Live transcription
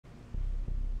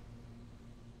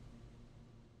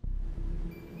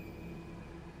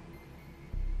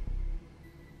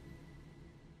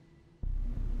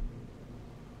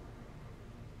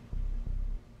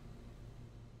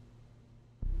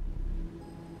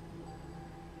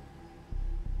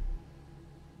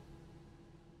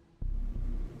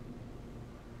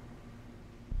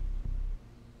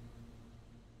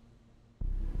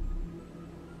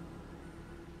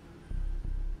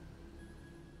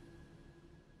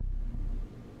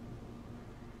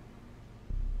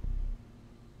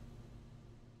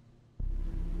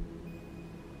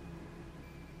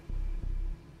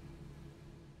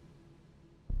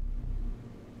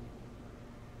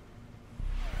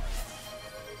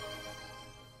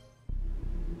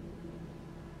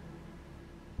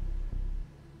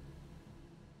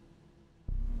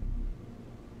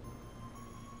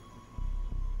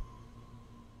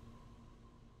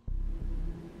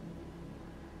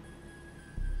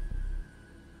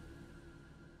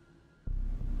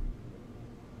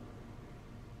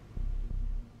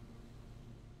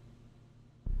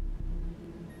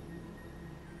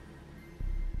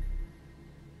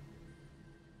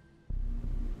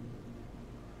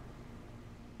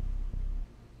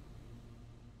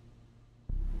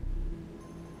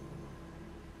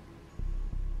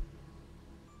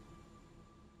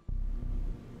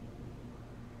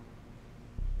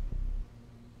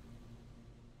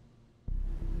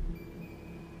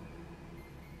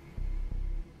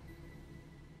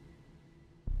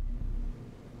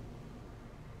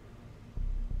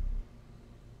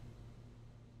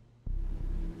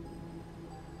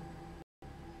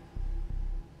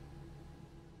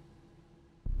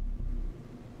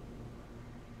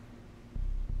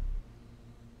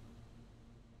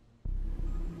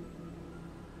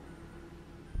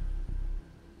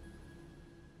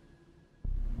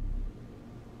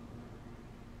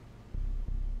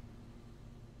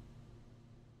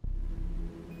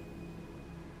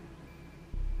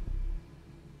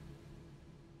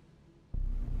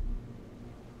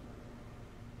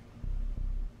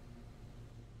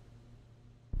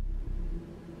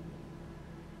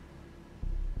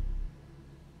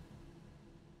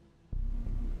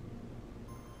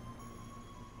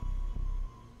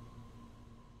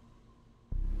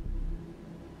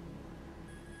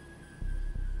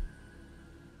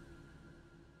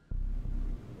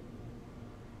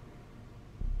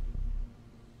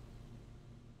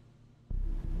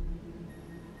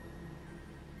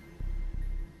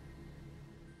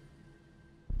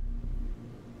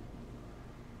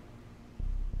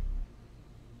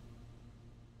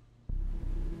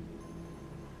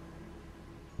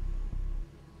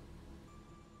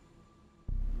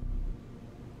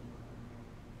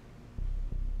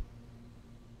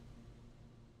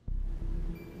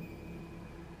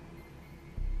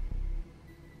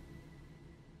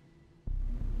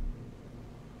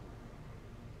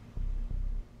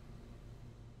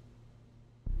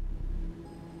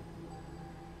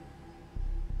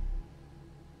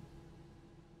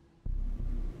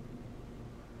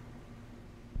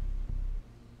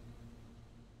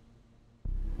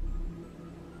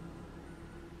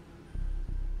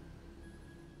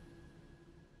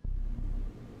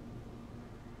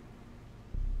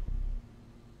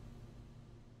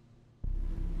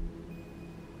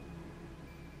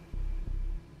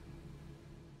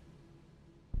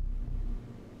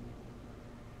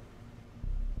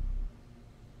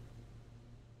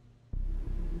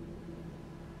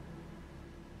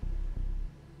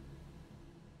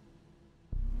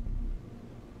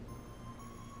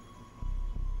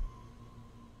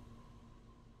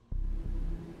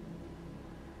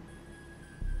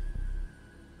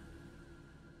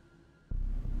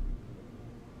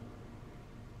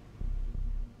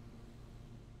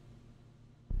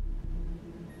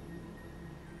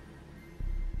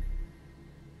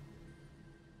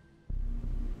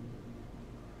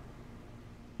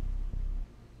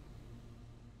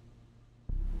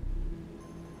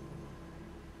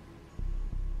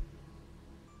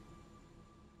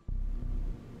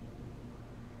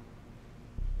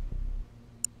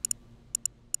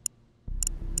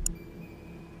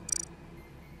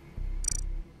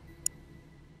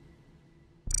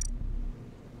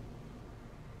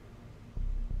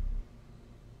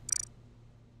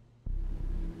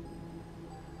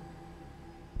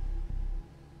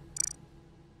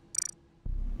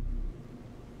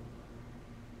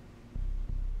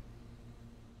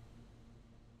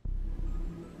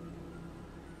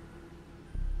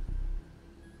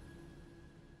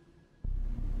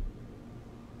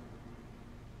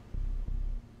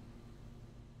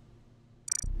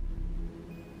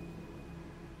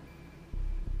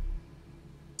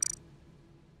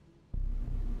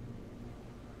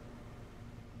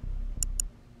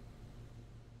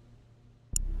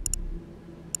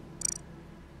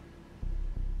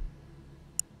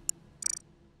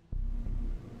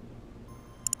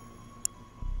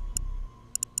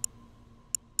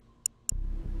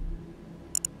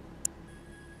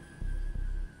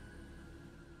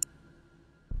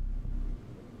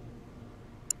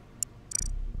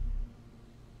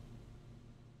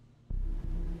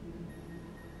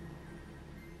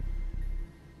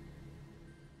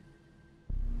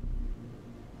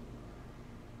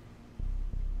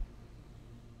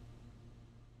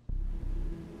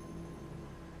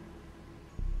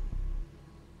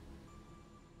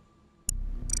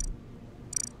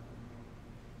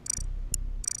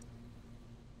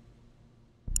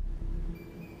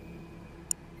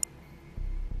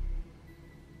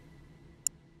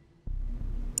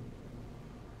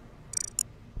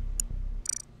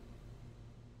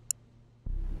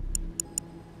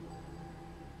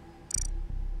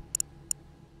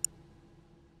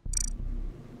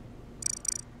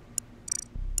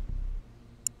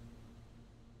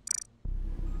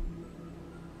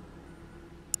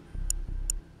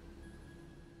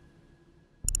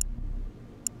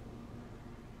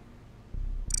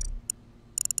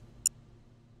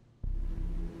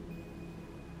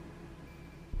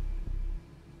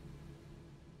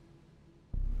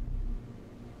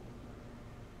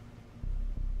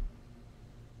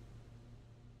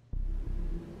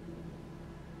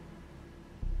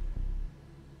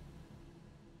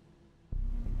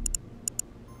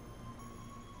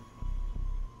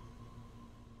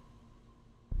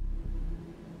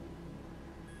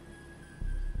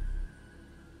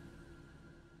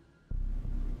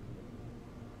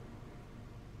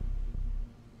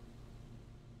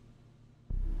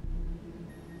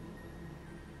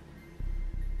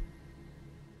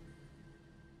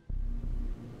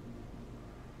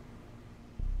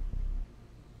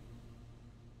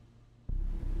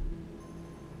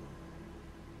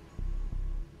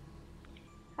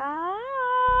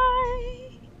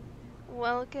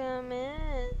welcome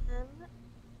in.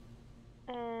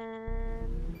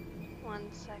 And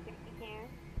 1 second here.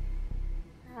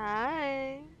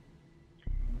 Hi.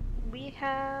 We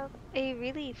have a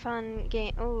really fun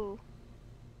game. Oh,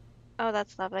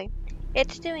 that's lovely.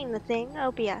 It's doing the thing.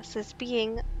 OBS is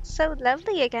being so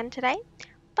lovely again today.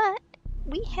 But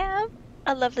we have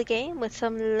a lovely game with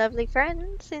some lovely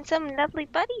friends and some lovely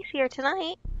buddies here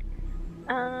tonight.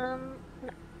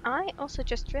 I also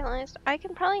just realized I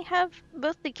can probably have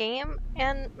both the game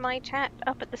and my chat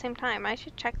up at the same time. I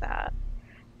should check that.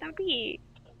 That would be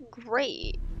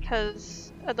great,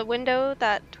 because of the window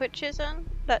that Twitch is in.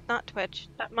 Not Twitch,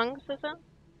 that Amungus is in.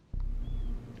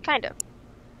 Kind of.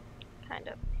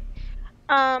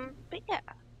 But yeah.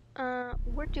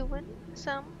 We're doing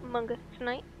some Amungus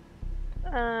tonight.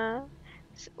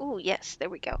 Ooh, yes,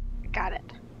 there we go. Got it.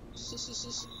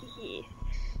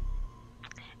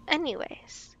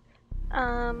 Anyways.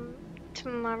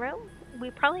 Tomorrow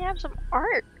we probably have some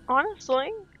art,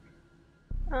 honestly.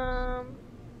 But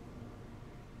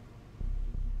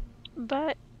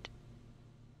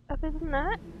other than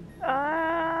that,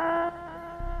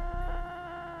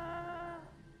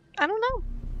 I don't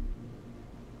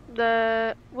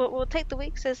know. We'll take the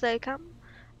weeks as they come.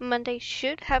 Monday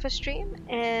should have a stream,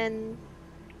 and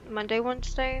Monday,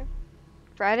 Wednesday,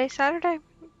 Friday, Saturday.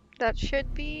 That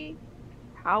should be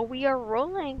how we are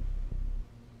rolling.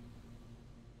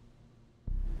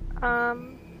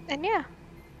 And yeah.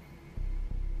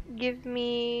 Give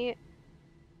me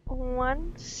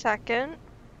 1 second.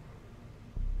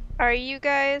 Are you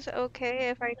guys okay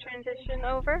if I transition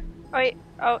over? Wait,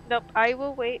 oh, nope, I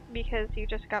will wait because you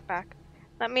just got back.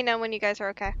 Let me know when you guys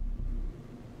are okay.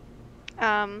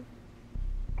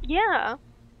 Yeah.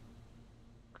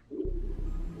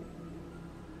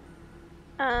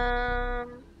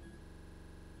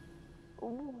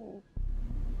 Ooh.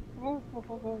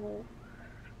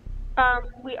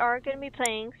 We are gonna be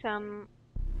playing some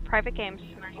private games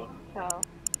tonight, so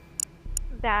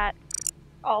that's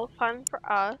all fun for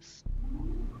us.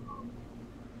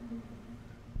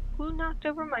 Who knocked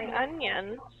over my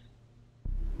onions?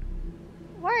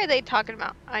 Why are they talking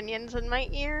about onions in my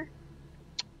ear?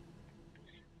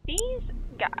 These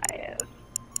guys.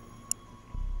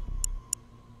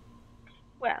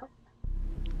 Well,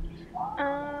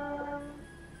 I'm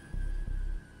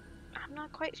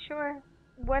not quite sure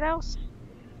what else,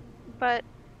 but,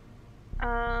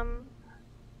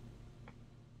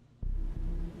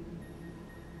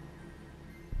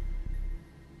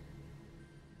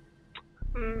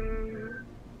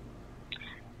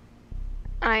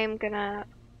 I'm gonna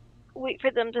wait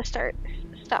for them to stop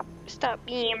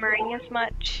yammering as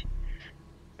much.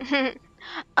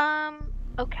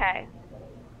 Okay.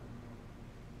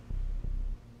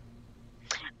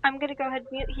 I'm gonna go ahead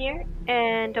and mute here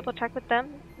and double check with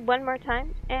them one more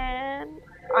time, and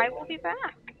I will be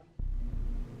back.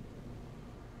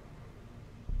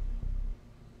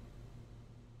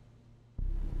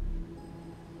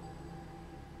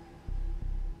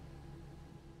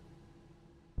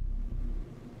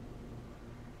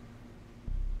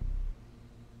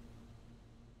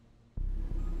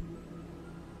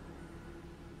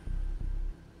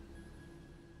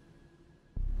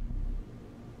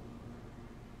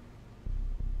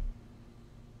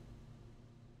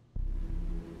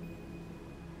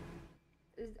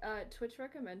 Twitch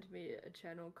recommended me a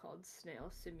channel called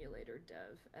Snail Simulator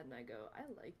Dev, and I go, I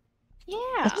like.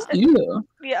 Yeah. That's you.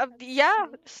 Yeah.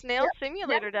 Snail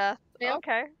Simulator Death. Snail.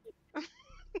 Okay.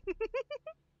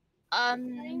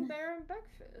 Playing Bear and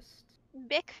Breakfast.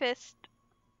 Breakfast.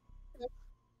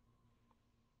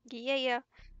 Yeah.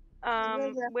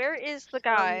 Where is the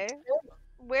guy?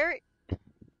 Where?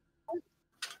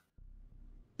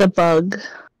 The bug.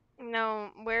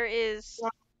 No, where is?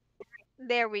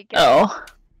 There we go. Oh.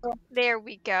 There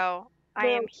we go. I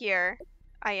am here.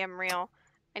 I am real.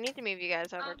 I need to move you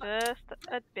guys over just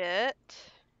a bit.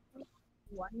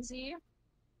 Onesie,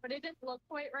 but it didn't look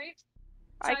quite right.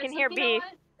 I can hear beef.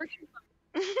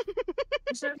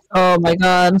 Oh my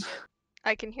god.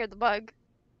 I can hear the bug.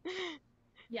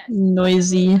 Yes.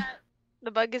 Noisy. The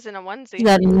bug is in a onesie.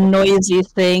 That noisy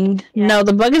thing. Yeah. No,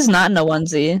 the bug is not in a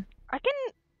onesie.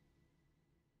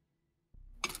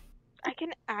 I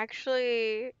can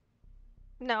actually...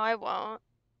 No, I won't.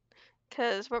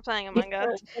 Because we're playing Among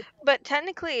Us. But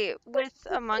technically, with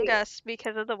Among Us,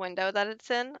 because of the window that it's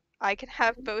in, I can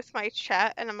have both my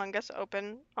chat and Among Us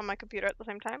open on my computer at the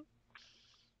same time.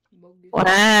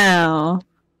 Wow.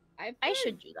 I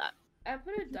should do that. I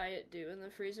put a Diet Dew in the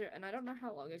freezer, and I don't know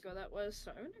how long ago that was, so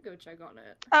I'm gonna go check on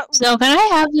it. So can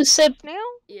I have this sip? Snail?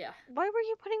 Yeah. Why were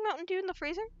you putting Mountain Dew in the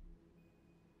freezer?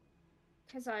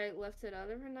 Because I left it out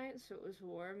overnight, so it was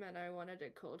warm, and I wanted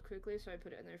it cold quickly, so I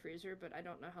put it in the freezer, but I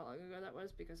don't know how long ago that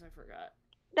was because I forgot.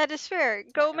 That is fair.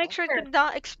 Go make sure it did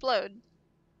not explode.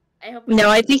 I hope No,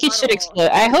 I the think it should bottle explode.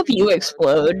 I hope you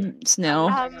explodes. explode, Snow.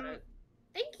 I got it.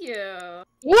 Thank you.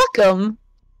 Welcome.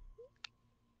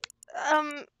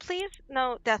 Please,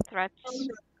 no death threats.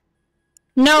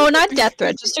 No, not death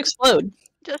threat. Just explode.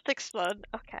 Just explode.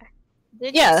 Okay.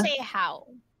 Did Yeah. you say how?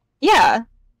 Yeah,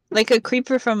 like a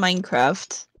creeper from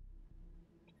Minecraft.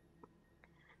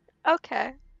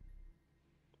 Okay.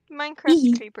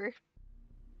 Minecraft creeper.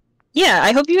 Yeah,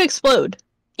 I hope you explode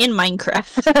in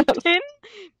Minecraft.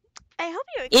 I hope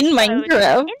you In explode.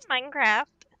 Minecraft. In Minecraft.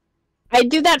 I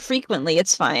do that frequently.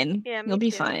 It's fine. Yeah, You'll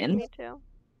be too. fine. Me too.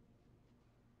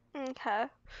 Okay.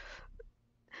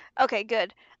 Okay,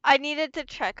 good. I needed to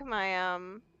check my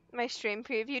my stream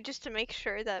preview just to make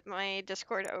sure that my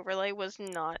Discord overlay was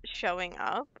not showing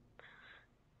up.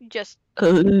 Just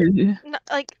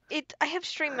like it. I have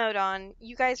stream mode on.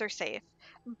 You guys are safe,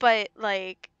 but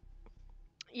like,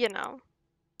 you know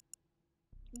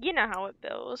how it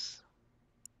goes.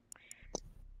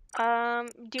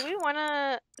 Do we want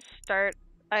to start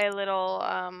a little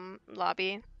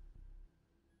lobby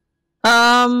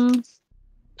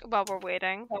while we're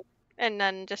waiting, and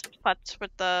then just putz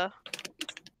with the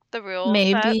rules?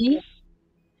 Maybe.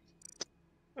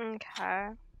 Okay.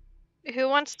 Who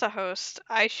wants to host?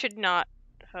 I should not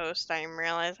host, I'm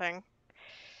realizing.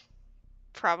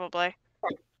 Probably.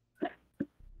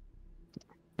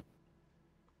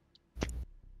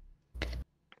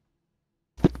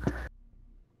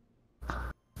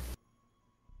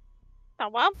 Oh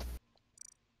well.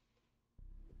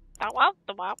 Oh well.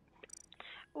 Oh well.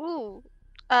 Ooh.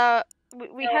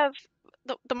 We have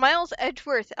the Miles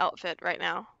Edgeworth outfit right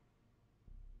now.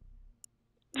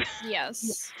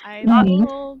 Yes, I Mhm.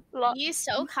 will be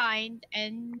so kind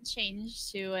and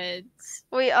change to it.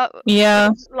 Wait, Yeah.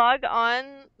 log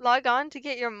on to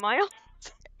get your Miles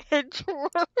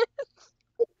Edgeworth.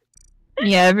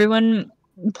 Yeah, everyone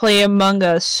play Among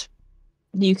Us.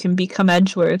 You can become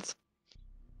Edgeworth.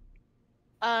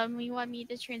 You want me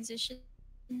to transition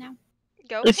now?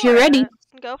 Go If for you're ready.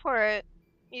 it. Go for it.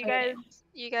 You Okay.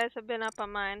 guys have been up on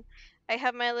mine. I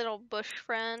have my little bush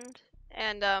friend,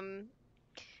 and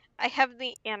I have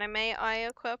the anime eye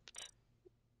equipped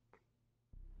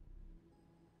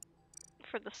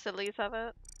for the sillies of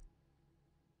it.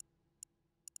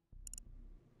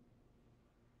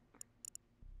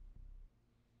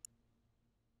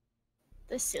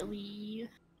 The silly.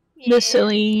 Yeah. The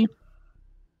silly.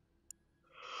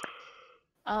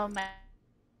 Oh my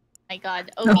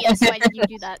god. OBS, why did you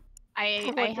do that? I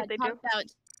What did had they do? popped out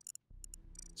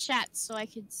chat so I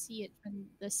could see it from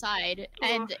the side,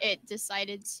 and it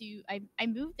decided to. I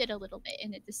moved it a little bit,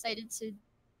 and it decided to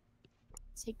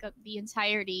take up the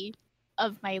entirety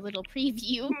of my little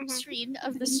preview screen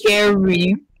of the stream.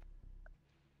 Scary.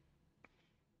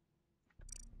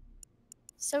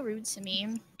 So rude to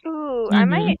me. Ooh,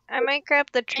 Mhm. I might grab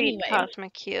the treat Anyway.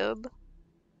 cosmic cube.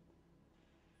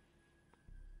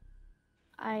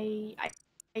 I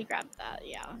grabbed that,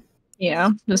 yeah. Yeah,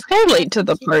 it's kind of late to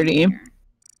the party.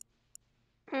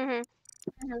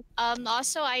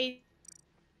 Also, I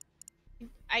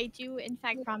do in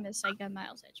fact promise I got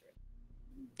Miles Edgeworth.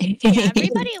 Yeah,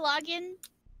 everybody log in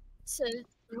to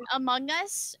Among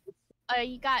Us.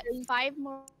 You got 5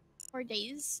 more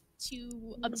days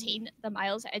to obtain the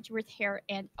Miles Edgeworth hair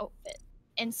and outfit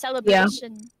in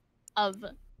celebration of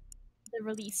the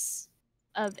release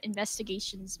of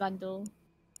Investigations bundle.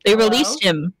 They released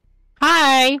him.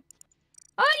 Hi.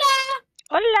 Hola!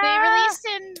 Hola! They released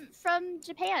him from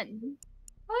Japan.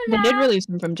 They did release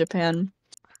him from Japan.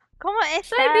 ¿Cómo Soy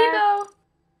estás? Bibo.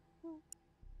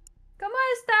 ¿Cómo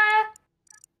está?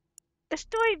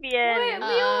 Estoy bien.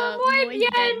 Muy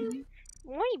bien.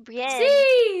 Muy bien.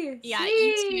 Sí. Yeah, sí.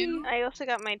 you too. I also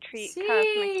got my treat Sí.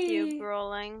 cosmic cube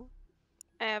rolling.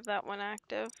 I have that one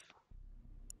active.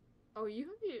 Oh, you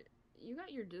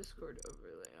got your Discord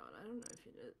overlay on. I don't know if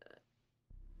you did that.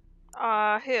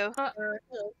 Who?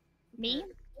 Me?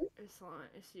 It's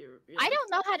your I don't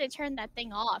know how to turn that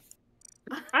thing off.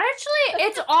 Actually,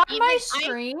 it's on my Even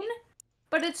screen,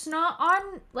 but it's not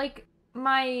on like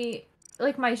my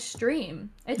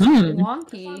stream. It's Hmm.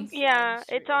 wonky. Yeah,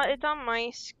 it's on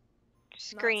my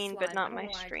screen, but not my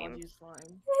stream.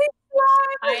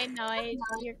 I know,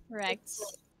 you're correct.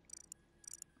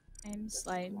 I'm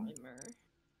slime.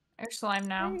 Or slime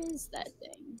now. Where is that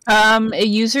thing?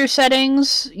 User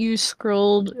settings. You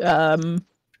scrolled.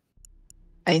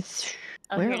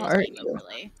 Oh, where here it is, are game you?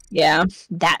 overlay. Yeah,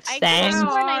 that I thing. guess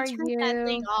when I are turned that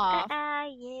thing you? off,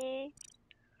 Yeah.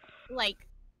 like,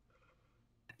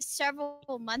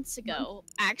 several months ago,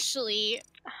 actually.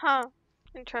 Huh.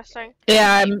 Interesting.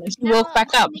 Yeah, Okay, he woke back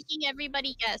I'm up. making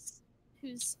everybody guess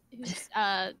who's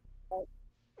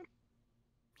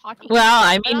talking. Well,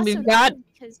 I But mean, also we've got no,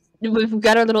 because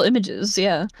our little images.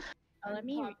 Yeah. let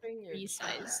me Popping your resize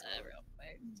chat real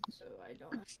quick. so I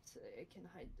don't have to. I can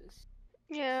hide this.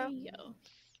 Yeah. There you go.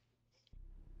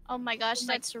 Oh my gosh,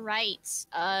 that's right.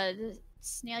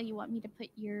 Snail, you want me to put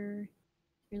your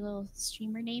little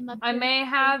streamer name up I here? may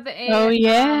have a Oh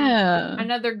yeah.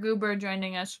 another goober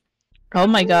joining us. Oh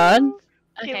my god. Ooh.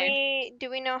 Okay. Do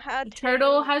we know how to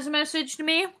Turtle has messaged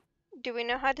me. do we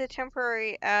know how to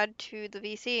temporary add to the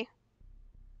VC?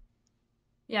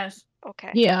 Yes.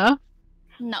 Okay. Yeah.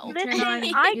 No. You Listen, turn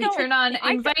on. I You don't- turn on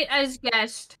I invite as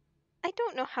guest. I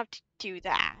don't know how to do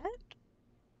that.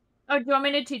 Oh, do you want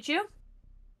me to teach you?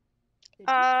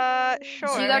 Sure.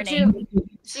 So you got to. Username.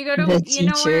 You go to. The You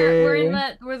know where we're in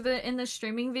teacher. the in the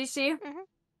streaming VC. Mhm.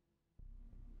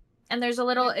 And there's a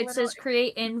little. It says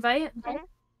create invite. Mhm.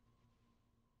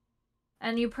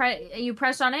 And you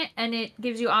press on it, and it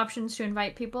gives you options to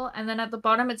invite people. And then at the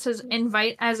bottom it says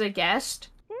invite as a guest.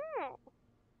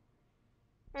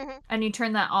 Mhm. And you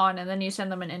turn that on, and then you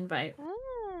send them an invite.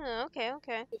 Oh, okay,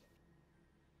 okay.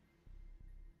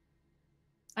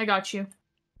 I got you.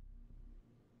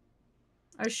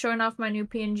 I was showing off my new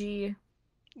PNG.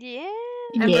 Yeah.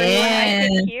 Ember, Yeah.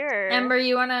 Here. Ember,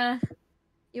 you wanna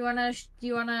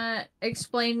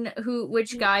explain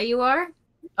which guy you are?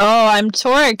 Oh, I'm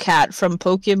Torracat from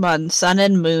Pokemon Sun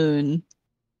and Moon.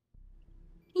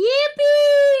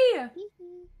 Yippee!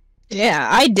 Yeah,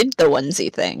 I did the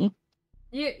onesie thing.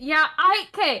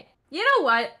 Okay. You know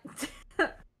what?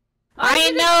 I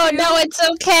did it know, too, no, it's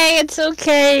okay, it's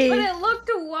okay. But it looked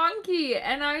wonky,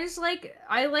 and I was like,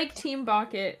 I like Team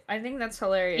Bucket. I think that's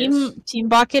hilarious. Team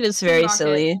Bucket is very Bucket.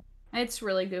 silly. It's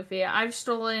really goofy. I've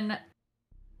stolen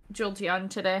Jolteon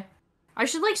today. I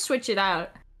should like switch it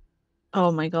out.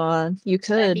 Oh my god, you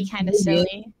could. That'd be kind of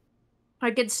silly.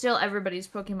 I could steal everybody's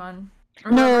Pokemon.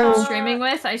 Or No. whoever I'm streaming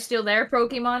with, I steal their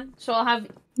Pokemon, so I'll have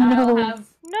No.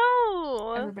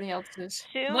 No. everybody else's.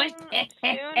 Soon, What?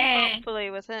 hopefully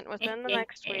within the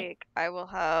next week, I will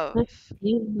have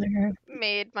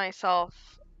made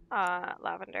myself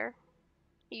Lavender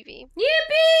Eevee.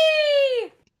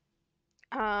 Yippee!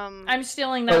 I'm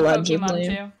stealing that Allegedly. Pokemon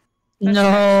too.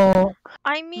 No.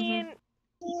 I mean,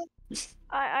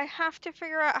 I have to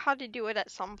figure out how to do it at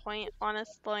some point,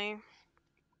 honestly.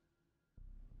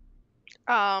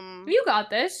 You got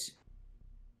this.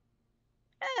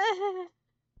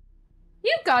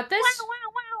 You got this.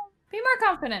 Be more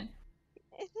confident.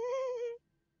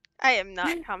 I am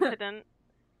not confident.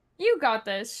 You got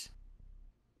this.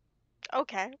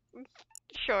 Okay,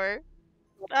 sure.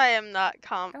 I am not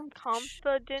confident or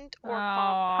confident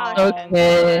in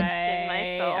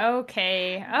myself.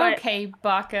 Okay, But okay,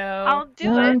 Bucko. I'll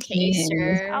do it. Okay,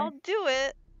 sir. I'll do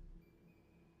it.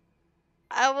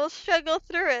 I will struggle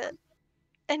through it.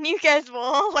 And you guys will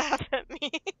all laugh at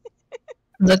me.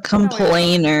 The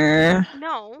complainer.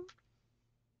 No.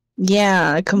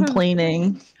 Yeah,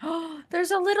 complaining.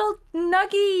 There's a little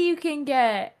nuggie you can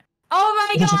get. Oh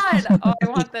my god! Oh, I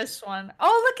want this one.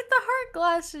 Oh, look at the heart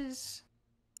glasses.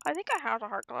 I think I have a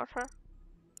heart glasser.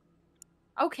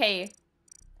 Okay.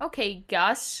 Okay,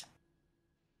 Gus.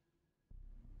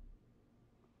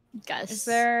 Gus. Is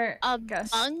there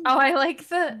Gus? Among Oh, I like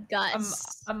the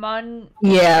Gus.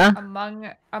 Yeah.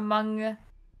 among.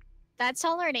 That's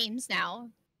all our names now.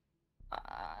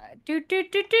 Do.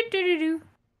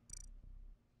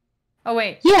 Oh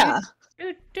wait. Yeah.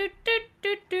 Do.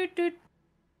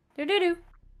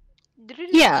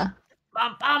 Yeah.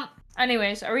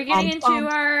 Anyways, are we getting into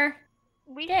our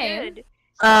We game? should.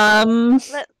 I Who-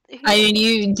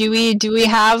 mean, do we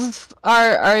have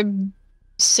our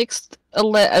sixth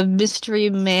mystery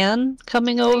man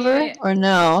coming over or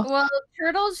no? Well,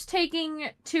 Turtle's taking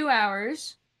 2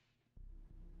 hours.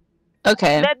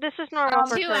 Okay. This is normal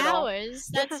for 2 Turtle. hours.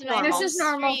 That's is normal. This is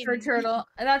normal for Turtle.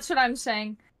 That's what I'm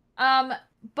saying.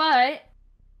 But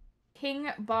King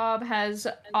Bob has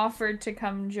offered to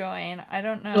come join. I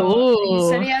don't know. He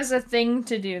said he has a thing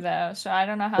to do though, so I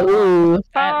don't know how long Ooh.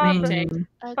 that may Bob.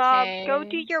 take. Bob, go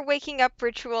do your waking up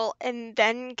ritual and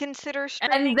then consider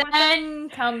streaming And with us. then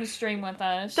come stream with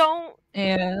us. Don't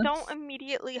Yeah.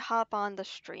 immediately hop on the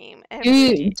stream. Do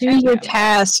your Okay.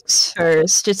 tasks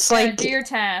first. It's like do your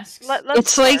tasks. Let's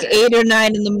it's like start. 8 or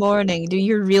 9 in the morning. Do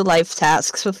your real life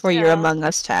tasks before your Yeah. Among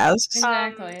Us tasks.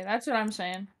 Exactly. That's what I'm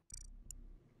saying.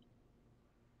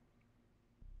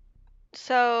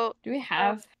 So Do we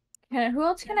have? Who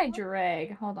else can I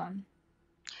drag? Hold on.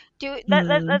 Who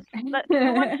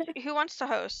wants to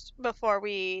host before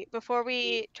we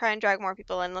try and drag more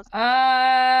people in? Let's.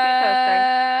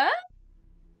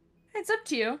 It's up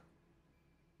to you.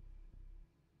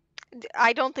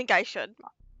 I don't think I should.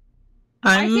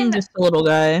 I'm just a little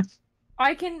guy.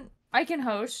 I can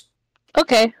host.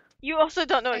 Okay. You also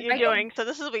don't know what you're I can- doing, so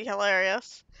this will be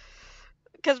hilarious.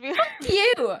 Because we.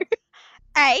 You.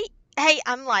 Hey,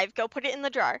 I'm live. Go put it in the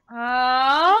jar.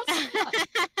 Oh.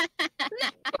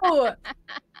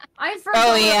 I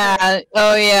forgot.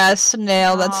 Oh yeah,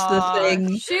 snail. That's the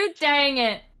thing. Shoot! Dang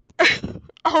it.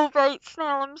 Oh right, Snail.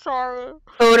 I'm sorry.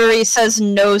 Coterie says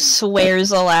no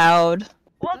swears allowed.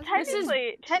 Well, This is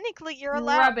technically you're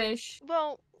allowed. Rubbish.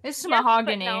 Well, This is yes, but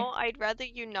mahogany. no, I'd rather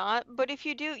you not. But if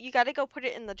you do, you gotta go put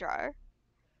it in the jar.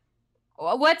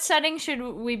 What setting should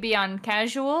we be on?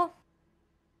 Casual?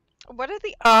 What are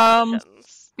the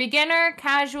options? Beginner,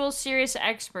 casual, serious,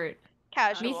 expert.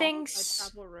 Casual.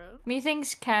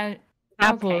 Methinks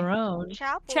Apple Roan.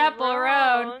 Chapel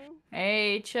Road.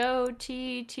 HOTTO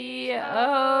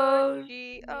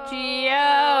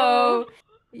GO.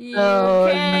 You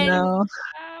can No.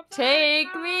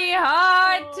 take me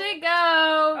hard to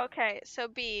go. Okay, so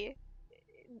B.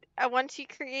 Once you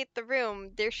create the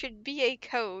room, there should be a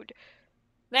code.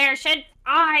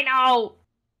 I know.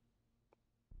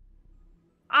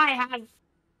 I have.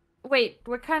 Wait,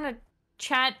 what kind of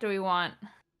chat do we want?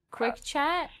 Quick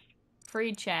chat?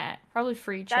 Free chat. Probably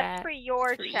free chat. That's for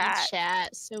your Free chat.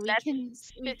 so That's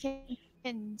we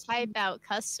can type out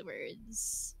cuss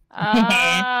words. Oh.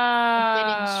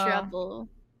 Get in trouble.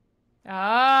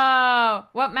 Oh.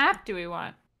 What map do we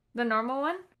want? The normal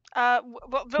one?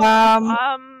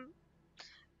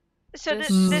 So this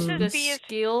the is B.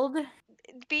 skilled.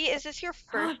 B, is this your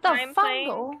first The time playing?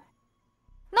 fungal.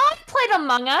 No, I played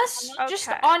Among Us, just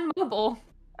Okay. on mobile.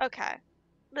 Okay.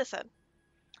 Listen.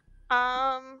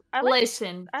 I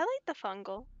like the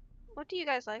fungal. What do you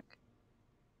guys like?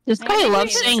 This I guy think we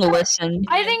loves should saying start- listen.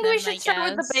 I think we them, should I start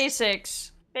with the guess.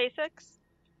 basics. Basics?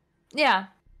 Yeah.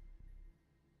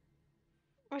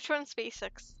 Which one's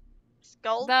basics?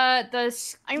 Skull? The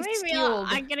I'm skilled.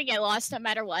 I'm gonna get lost no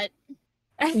matter what.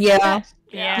 Yeah.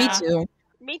 Yeah. Me too.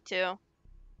 Me too.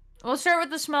 We'll start with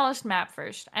the smallest map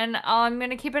first, and I'm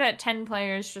gonna keep it at 10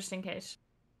 players just in case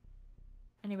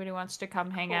anybody wants to come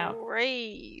hang out.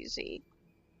 Crazy.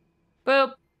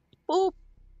 Boop. Boop.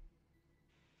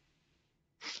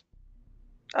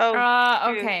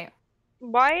 Oh, shoot. Okay.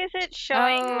 Why is it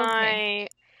showing Okay. my...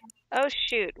 Oh,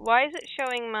 shoot. Why is it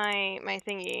showing my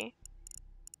thingy?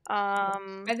 I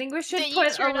think we should Did you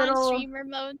put a turn on little. streamer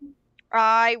mode?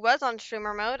 I was on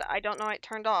streamer mode. I don't know why it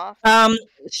turned off.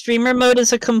 Streamer mode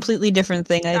is a completely different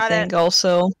thing, I Got think, it.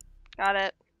 also. Got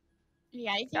it.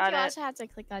 Yeah, I think Got you it. also have to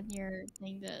click on your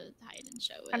thing to hide and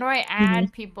show How it. do I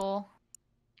add people?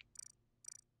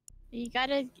 You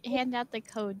gotta hand out the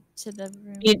code to the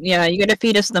room. Yeah, you gotta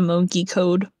feed us the monkey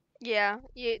code. Yeah,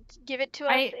 you give it to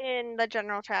us in the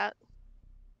general chat.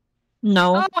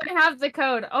 No. Oh, I have the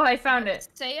code. Oh, I found it.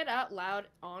 Say it out loud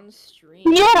on stream.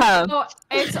 Yeah! Oh,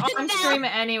 it's on No. stream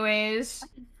anyways.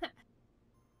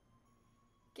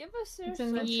 Give us your It's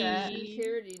in the social chat.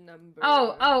 security number.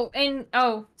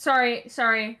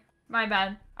 Sorry. My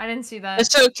bad. I didn't see that.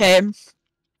 It's okay. I'm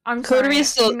sorry.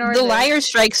 Coteries, Ignore the this. liar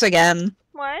strikes again.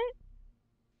 What?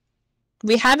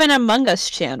 We have an Among Us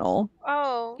channel.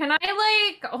 Oh, Can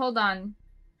I hold on?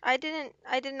 I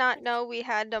did not know we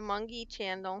had a monkey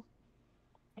channel.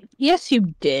 Yes,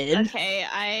 you did. Okay,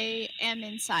 I am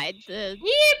inside the.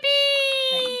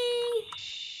 Yippee!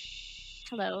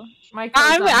 Hello. My code's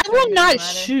I on, will so it not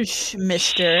doesn't matter. shush,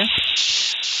 mister.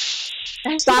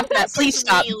 Stop that, That's please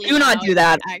stop. really Do not do loud,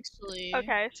 that. Actually.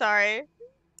 Okay, sorry.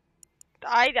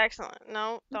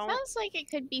 No, It don't. sounds like it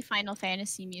could be Final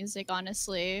Fantasy music,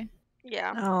 honestly.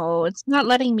 Yeah. Oh, it's not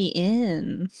letting me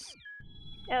in.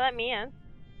 Yeah, let me in.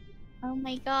 Oh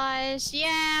my gosh,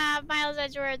 yeah, Miles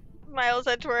Edgeworth. Miles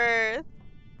Edgeworth.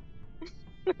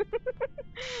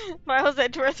 Miles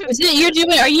Edgeworth. Is it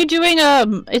are you doing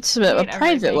it's a Read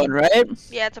private everything. one,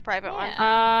 right? Yeah, it's a private one.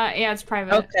 Yeah, it's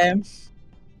private. Okay.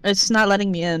 It's not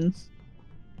letting me in.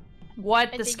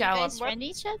 What Did the you scallop? guys friend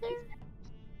each other?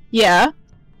 Yeah.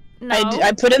 No,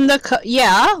 I put in the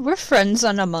yeah, we're friends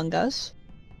on Among Us.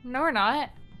 no, we're not.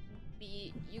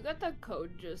 You got the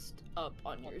code just up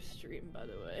on your stream, by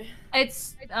the way.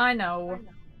 I know. Okay.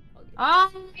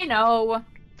 I know.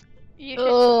 You should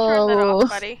turn that Oh. off,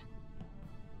 buddy.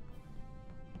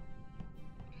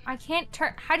 I can't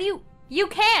turn. How do you? You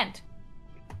can't.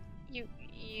 You.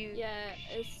 Yeah,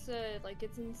 it's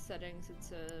it's in settings.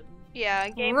 It's Yeah,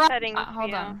 game Right- settings.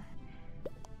 Hold yeah.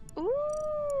 on.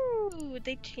 Ooh,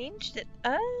 they changed it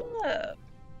up.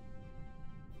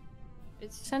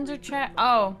 It's Censor free chat.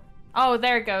 minimum. Oh,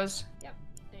 there it goes. Yep.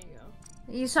 There you go.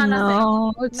 You saw nothing.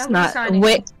 No, it's Nobody saw not.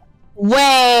 anything.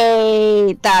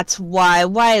 Wait, that's why.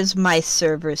 Why is my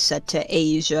server set to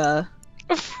Asia?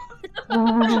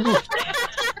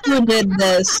 Who did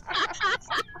this?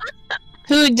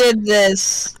 Who did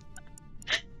this?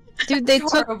 Dude, they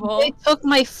Horrible. took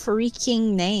my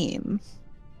freaking name.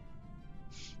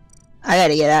 I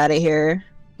gotta get out of here.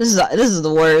 This is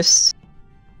the worst.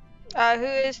 Who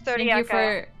is Thank you 30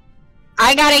 for.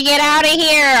 I gotta get out of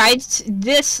here.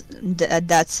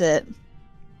 That's it.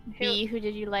 B, who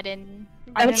did you let in?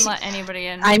 I didn't let anybody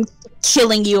in. I'm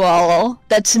killing you all.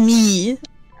 That's me.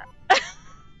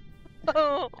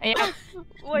 Oh, Yeah.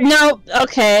 wait, No,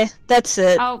 okay, that's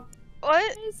it. Oh,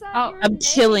 what? Is that Oh, your I'm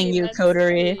killing name? you, That's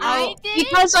Coterie. sweet. I did.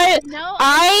 Because No,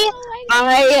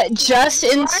 I just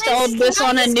installed this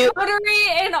on a new.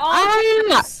 Coterie in all Ah!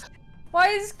 caps. Why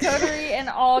is Coterie in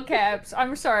all caps?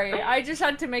 I'm sorry. I just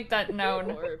had to make that Don't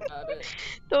known. worry about it.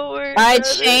 Don't worry about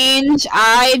it.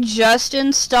 I just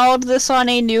installed this on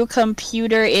a new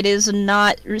computer. It is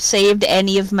not saved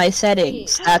any of my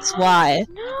settings. Wait. That's why.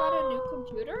 You got a new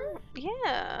computer?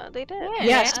 Yeah, they did. Yeah.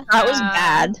 Yes, that was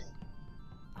bad.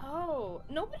 Oh,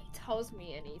 nobody tells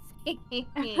me anything.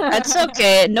 That's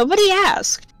okay. Nobody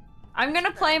asked. I'm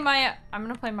gonna play my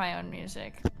own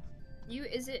music.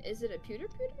 Is it a pewter?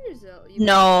 Is it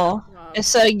No,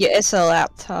 it's a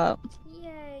laptop.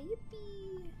 Yay,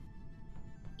 yippee.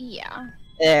 Yeah.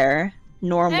 There.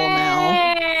 Normal now.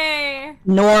 Hey!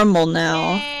 Normal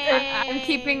now. I'm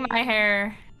keeping my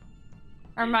hair.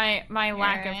 Or my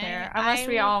lack of hair. Unless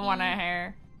we all want a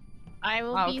hair. I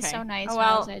will be Okay. so nice, Oh,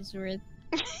 well. Miles Edgeworth.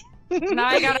 Now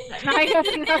I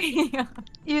gotta know you.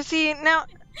 You see, now,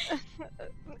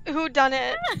 who done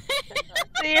it?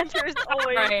 The answer is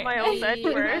always Right. Miles I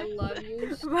Edgeworth. love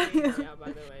you. Yeah,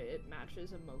 by the way, it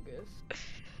matches Amungus.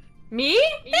 Me?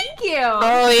 Thank you!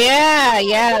 Oh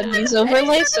yeah, these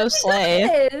overlays so slay.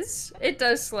 It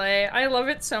does slay. I love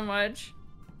it so much.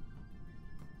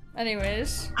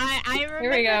 Anyways. I remember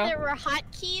we go. there were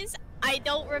hotkeys. I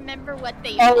don't remember what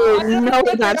they Oh were. no,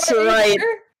 that's right.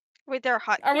 Wait, they're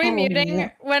hot. Are we Oh, muting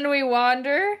yeah. when we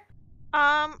wander?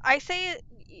 I say,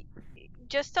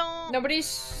 just don't.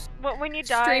 Nobody's When you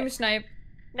die, stream snipe.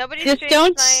 nobody Just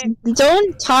streams tonight.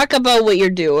 don't talk about what you're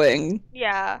doing.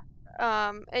 Yeah.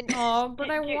 And Oh, but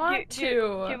I want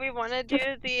do to. we want to do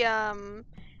the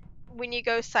when you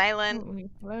go silent? Ooh,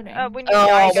 loading. When you Oh,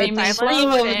 die, but go Seems silent. stream,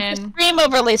 loaded over- in. stream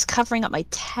overlays covering up my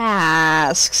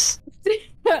tasks.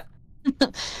 That's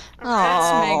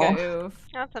Aw. mega oof.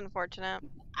 That's unfortunate.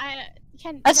 That's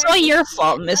can I all your see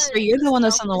fault, a mister. You're the one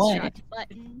that's in the way. self-destruct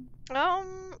button?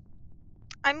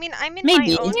 I mean, I'm in Maybe.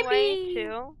 my own way Yippee.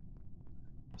 too.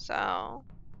 So.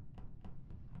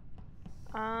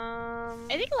 I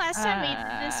think last time we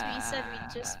did this, we said we'd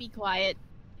just be quiet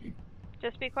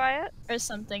Just be quiet. or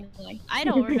something like. I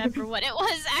don't remember what it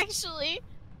was actually.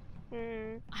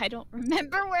 Hmm. I don't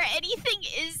remember where anything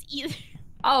is either.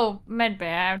 Oh, medbay.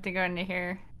 I have to go into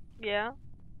here. Yeah.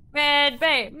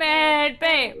 Medbay,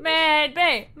 medbay,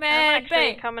 medbay, I'm actually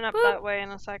medbay. coming up Boop. that way in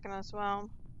a second as well.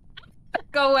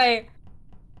 Go away.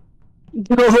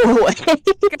 Go away.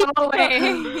 Go away.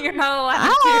 You're not allowed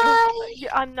to. Hi.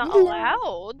 I'm not Hello.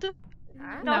 allowed.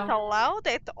 Not No. allowed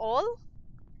at all.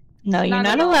 No, you're Not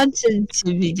not at all. allowed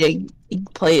to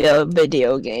play a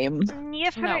video game.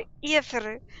 Never, No.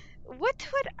 ever. What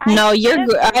would I? No, you're.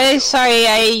 ever I do?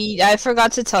 sorry. I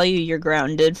forgot to tell you you're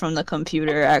grounded from the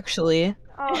computer. Actually.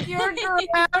 Oh, You're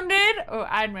grounded. Oh,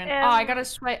 admin. Oh, I gotta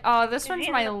swipe. Oh, this one's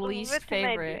my Zin, least what am I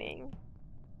favorite. doing?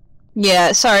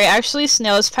 Yeah. Sorry. Actually,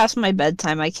 Snail, it's past my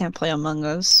bedtime. I can't play Among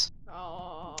Us.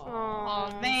 Oh,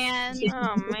 Oh man.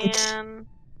 Oh man.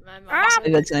 my mom. Ah,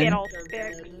 Good time. Skittle Go stick.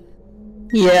 bed. Yeah.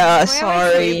 Can we have a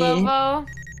Sorry. sleepover?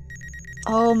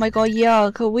 Oh my god. Yeah.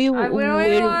 Could we? We don't would,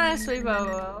 want a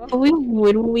sleepover.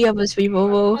 would we have a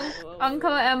sleepover?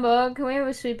 Uncle Ember, can we have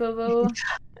a sleepover?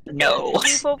 No.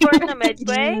 Sleepover in the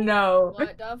midway. No.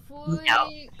 What the fuck? No.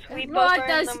 Sleepover What in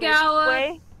the the scour?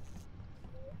 midway.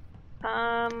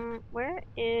 Where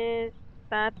is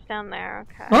that's down there?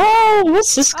 Okay. Oh,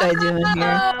 what's this guy doing here?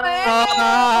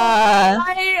 Ah.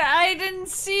 I didn't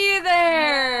see you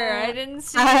there. I didn't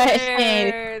see you Hi.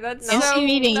 there. That's Nice so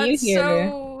meeting you that's here.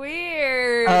 so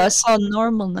weird. Oh, it's all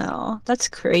normal now. That's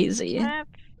crazy. That's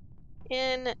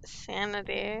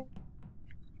insanity.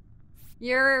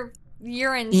 You're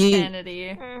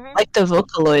insanity. Mhm. Like the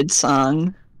Vocaloid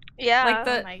song. Yeah. Like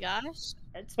the Oh my gosh.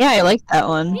 It's Yeah, I like that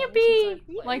one. Yippee!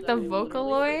 Since I've Like played the that, I literally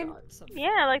Vocaloid? forgot something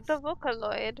Yeah, like the else.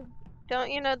 Vocaloid.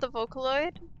 Don't you know the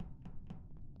Vocaloid?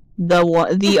 The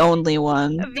only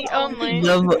one. The only.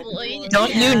 The Vocaloid.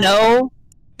 Don't Yeah. you know?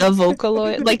 The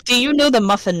Vocaloid? Like, do you know the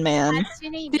Muffin Man? That's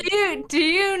your name. Do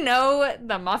you know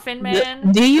the Muffin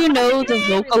Man? Do you know the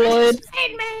Vocaloid?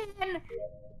 Muffin Man!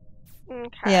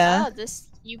 Okay. Yeah. Oh, this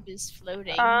cube is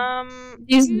floating.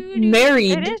 He's It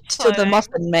married is to the floating.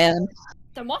 Muffin Man.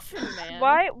 The Muffin Man.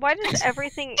 Why does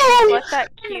everything but that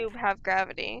cube have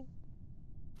gravity?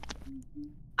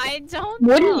 I don't know.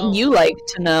 Wouldn't you like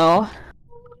to know?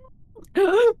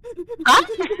 Huh?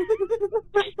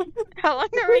 How long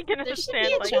are we gonna There should stand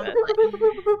be a like jump this?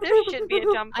 button. There should be a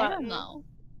jump I button. don't know.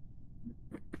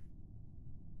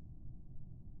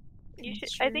 You should,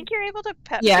 I think you're able to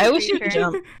pet Yeah, the I wish you creature. could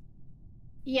jump.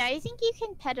 Yeah, I think you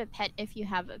can pet a pet if you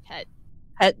have a pet.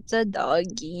 Pet the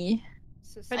doggy.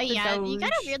 Sus- Oh the yeah, you got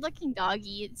a doge. weird looking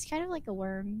doggy. It's kind of like a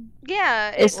worm.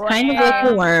 Yeah, It's kind of like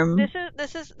a worm.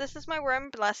 This is my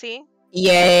worm, Blessy.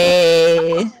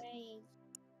 Yay.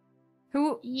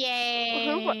 Who?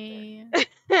 Yay! I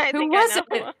Who think was I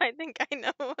know. it? I think I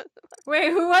know. Wait,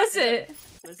 who was it?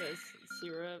 Was this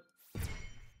syrup?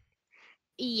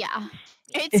 Yeah.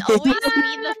 It's always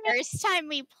me the first time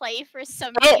we play for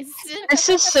some Oh, reason. This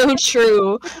is so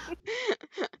true.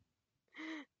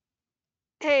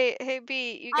 Hey,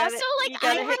 B, you gotta, Also, you I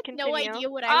gotta had hit no continue. idea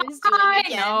what I was doing I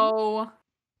again. know.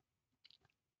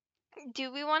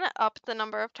 Do we want to up the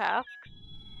number of tasks?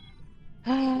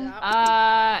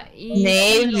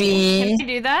 Maybe. Can we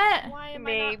do that? Why am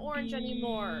I not orange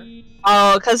anymore?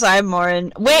 Oh, cause I'm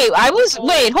orange. Wait,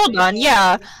 wait, hold on,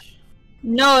 yeah.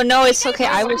 No, it's okay,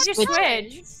 I was just switch.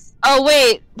 switch. Oh,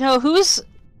 wait, no, who's...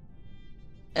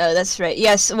 Oh, that's right,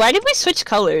 yes, why did we switch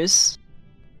colors?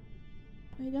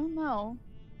 I don't know.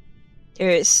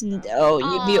 There's... Oh,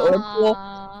 you be Orpal.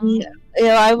 Aw.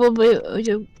 Yeah, I will be...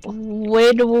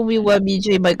 Where will we want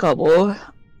BJ my couple?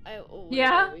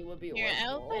 Yeah? We would be Here,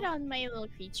 I'll Oracle. put on my little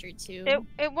creature too.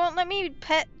 It won't let me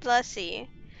pet Blessy.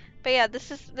 But yeah,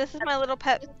 this is my little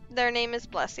pet. Their name is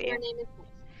Blessy.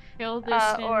 Kill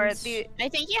distance. Or the I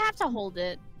think you have to hold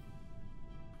it.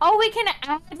 Oh, we can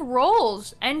add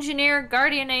roles. Engineer,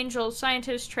 guardian angel,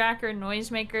 scientist, tracker,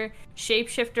 noisemaker,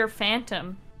 shapeshifter,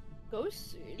 phantom.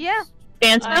 Ghost suits? Yeah.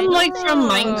 Phantom, like, from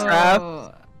Minecraft.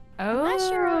 Oh. I'm not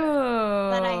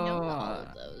sure that I know all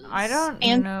of those. I don't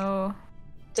And- know.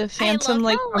 The Phantom, love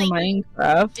like, how, from like,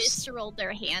 Minecraft. Visceral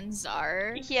their hands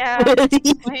are. yeah.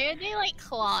 Why are they like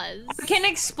claws? I can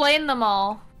explain them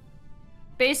all.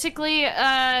 Basically,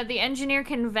 the engineer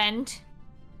can vent.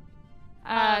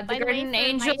 By The the way, guardian for my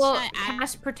angel chat, cast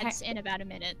That's protect. in about a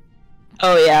minute.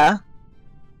 Oh, yeah.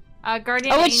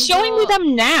 Guardian Oh, it's showing me angel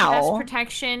them cast now.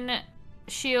 protection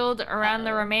shield around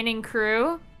the remaining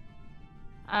crew.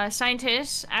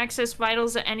 Scientist, access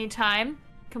vitals at any time.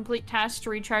 Complete tasks to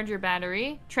recharge your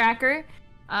battery. Tracker,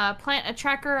 plant a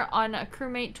tracker on a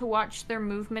crewmate to watch their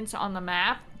movements on the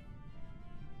map.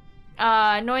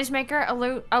 Noisemaker,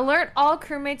 alert all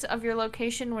crewmates of your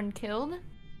location when killed.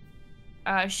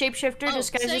 Shapeshifter, Oh,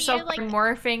 disguise so yourself you're, like, by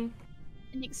morphing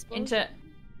An explosion.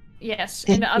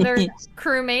 into other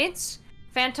crewmates.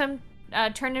 Phantom,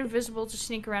 turn invisible to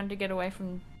sneak around to get away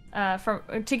from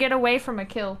a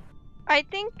kill. I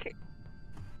think.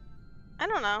 I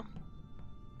don't know.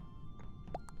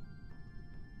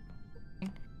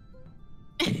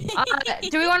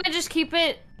 Do we want to just keep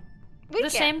it We the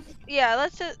can. same? Yeah.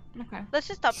 Okay. Let's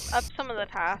just up some of the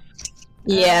tasks.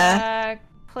 Yeah.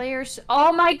 Players.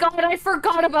 Oh my god! I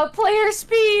forgot about player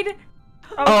speed.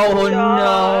 Oh,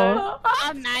 God.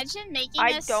 Imagine making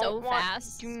I us don't so want.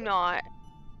 fast. Do not.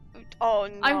 Oh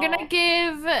no. I'm gonna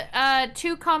give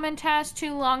 2 common tasks,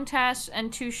 2 long tasks,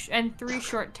 and 3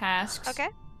 short tasks. Okay.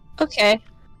 Okay.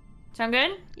 Sound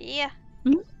good? Yeah.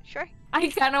 Mhm. Sure. I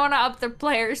kind of want to up the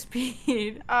player speed.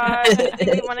 Do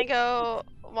we want to go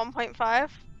 1.5?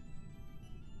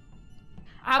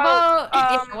 How about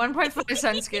Oh, 1.5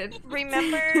 sounds good.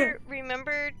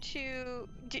 Remember to.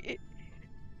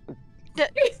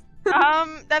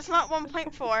 That's not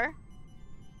 1.4.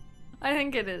 I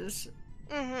think it is.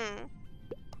 Mm-hmm.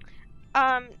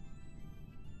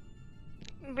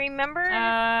 Remember.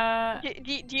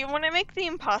 Do you want to make the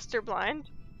imposter blind?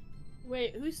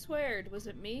 Wait, who sweared? Was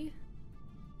it me?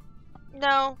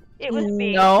 No, it was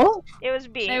B. No? It was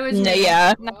B. It was No, me.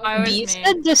 yeah. No, I was B me.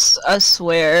 said this,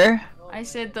 swear. I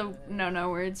said the no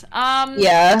words.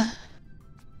 Yeah.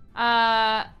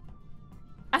 I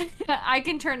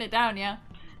can turn it down, yeah.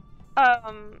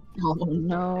 Oh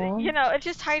no. You know, it's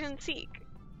just hide and seek.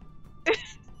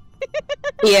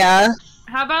 Yeah.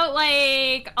 How about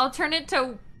like I'll turn it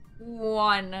to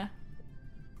 1.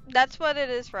 That's what it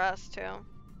is for us too.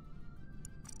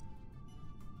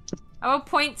 How about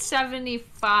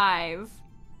 0.75?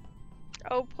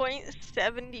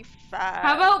 0.75.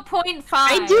 How about 0.5?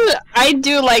 I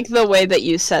do like the way that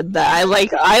you said that. I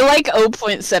like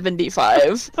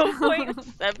 0.75.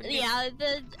 0.75. Yeah,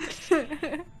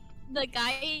 the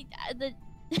guy, I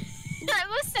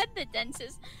almost said the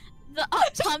dentist. The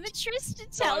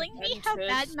optometrist telling me how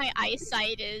bad my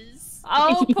eyesight is.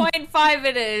 0.5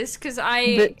 it is, because I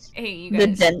hate you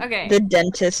guys. Okay. The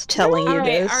dentist telling you Alright,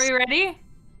 this. are we ready?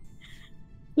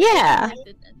 Yeah. Like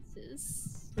the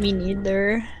dentist. Me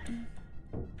neither.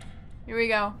 Here we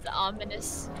go. The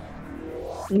ominous.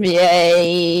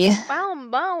 Yay.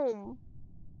 Boom, boom.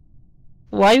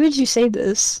 Why would you say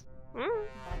this? Mm.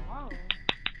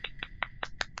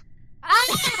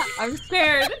 I'm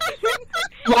scared.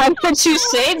 Why would you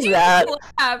say that?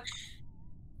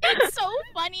 It's so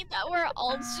funny that we're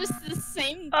all just the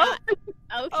same guy.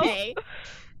 Okay.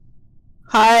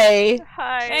 Hi.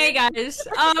 Hi. Hey guys.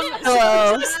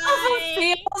 Hello.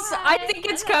 I think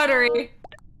it's coterie.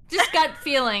 Just gut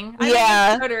feeling. I Yeah.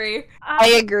 think it's coterie. I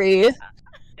agree.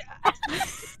 I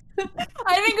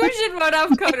think we should vote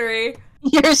off coterie.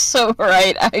 You're so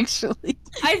right, actually.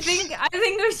 I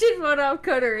think we should vote off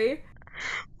coterie.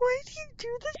 Why do you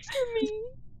do this to me?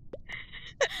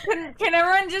 Can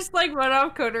everyone just like vote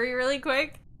off coterie really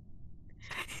quick?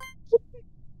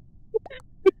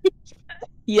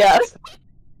 Yes.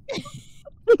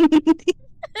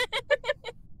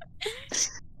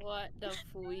 What the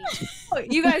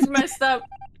freak? You guys messed up.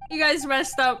 You guys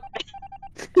messed up.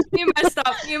 You messed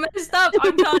up. You messed up.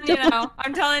 I'm telling you now.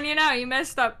 I'm telling you now. You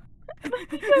messed up.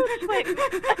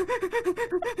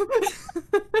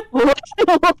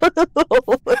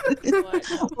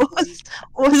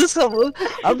 What's up?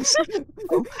 I'm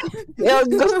yeah,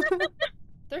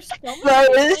 There's so much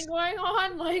Guys. going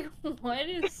on. Like, what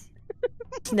is?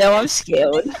 no, I'm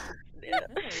scared.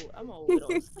 I'm a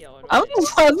little scared. I'm a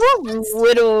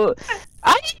little.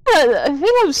 I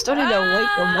think I'm starting to wake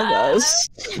Among Us.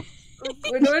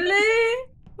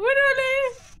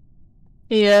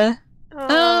 Yeah.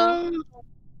 I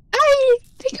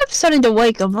think I'm starting to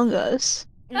wake Among Us.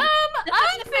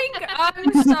 I think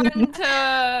I'm starting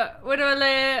to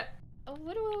literally.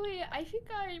 Literally, I think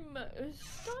I'm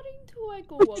starting to like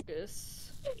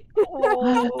August.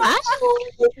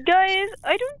 Guys,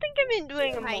 I don't think I'm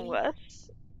enjoying Among Us.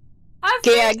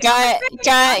 Yeah, guys.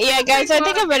 I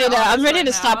think I'm ready to. I'm ready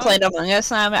to stop playing Among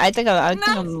Us now. I think I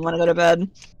want to go to bed.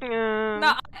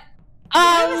 No.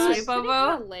 It's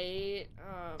Bobo. late.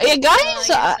 Yeah, guys.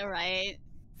 Alright.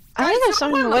 I think I'm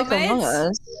starting to like Among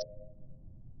Us.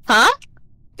 Huh?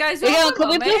 Guys, Yeah, can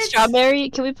we play strawberry?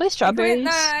 Can we play strawberries?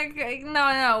 No,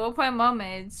 we'll play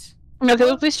mermaids. No, can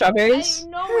we play strawberries? I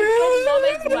know we played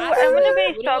mermaids last I'm gonna week.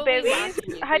 play We strawberries. last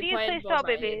week. How We do you played play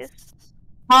strawberries?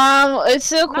 It's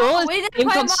so cool. No, It's we a didn't game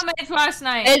play called mermaids last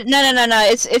night. No.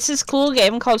 It's this cool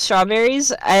game called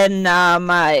Strawberries, and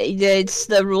it's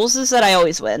the rules is that I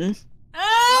always win.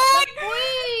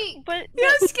 But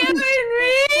You're scaring me.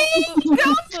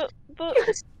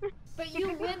 But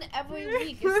you win every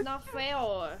week. It's not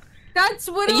fair. That's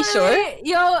literally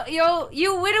you sure?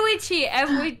 you literally cheat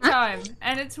every time,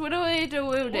 and it's literally the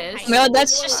weirdest. No,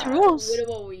 that's just the rules.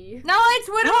 No, it's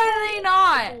literally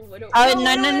not. No.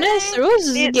 It's the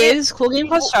rules. It's a cool game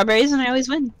called Strawberries, and I always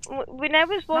win. when I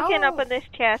was walking up No. on this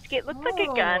task, it looked like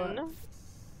a gun.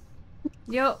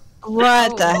 Yo,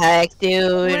 What the heck,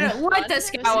 dude? what the This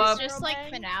scallop? is just like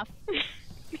FNAF.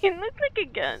 It looked like a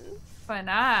gun.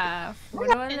 FNAF.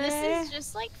 And this is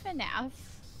just like FNAF.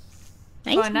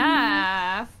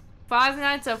 FNAF. Five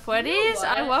Nights at Freddy's? what?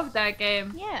 I love that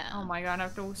game. Yeah. Oh my god, I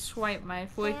have to swipe my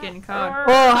freaking card.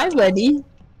 Oh, hi, buddy.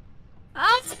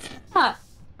 Ah!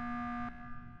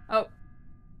 Oh,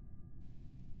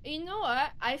 You know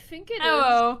what? I think it is.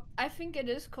 hello. I think it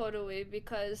is Kodaway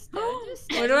because they're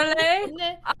just Literally? standing in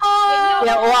the- Oh!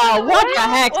 Yeah, wow, what the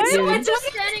heck, What? dude? I just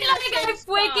standing think at I the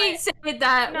same freaking spot. said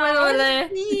that. No.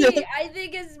 Literally. I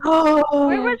think it's Oh,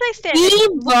 Where was I standing?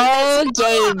 Evo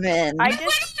Gaming. I What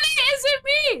just is it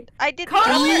me? I did the Call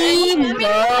upper me. engine. Evo I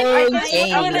did the Gaming. upper I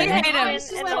hate him.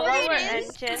 engine and the lower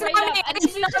engine. It's not me.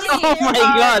 It's not me. Oh my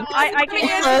god. I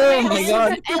can Oh my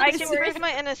god. I can prove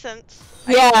my innocence.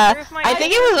 Yeah, Prove my I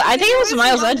think it was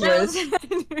Miles Edgeworth. I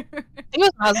think it was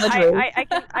Miles Edgeworth.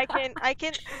 I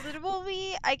can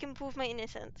literally I can prove my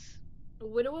innocence.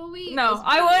 Widowly. No,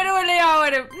 I would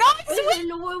have. No, it's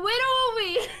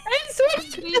Widowly. It's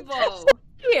Vivo.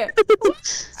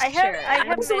 I have I'm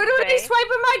been literally Faye.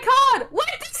 swiping my card. What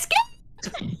the skip?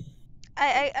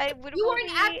 I would You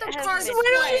weren't at the car have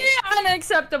display.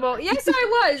 Unacceptable. Yes, I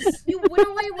was. You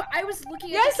literally. I was looking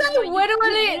at Yes, the I camera.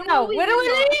 literally. No, literally.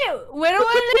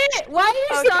 Why are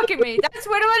you stalking me? That's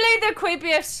literally the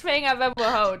creepiest thing I've ever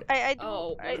heard. I do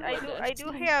Oh, I goodness.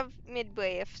 do have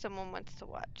midway if someone wants to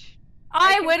watch.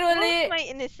 I can prove literally. my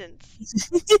innocence.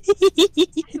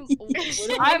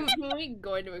 I'm literally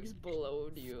going to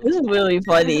explode you. This is really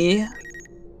funny.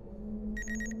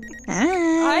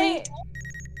 I.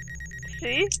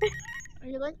 See?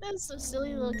 You like those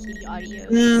silly little kitty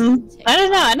audios? I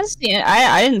don't know. I didn't see it.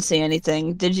 I didn't see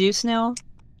anything. Did you, Snail?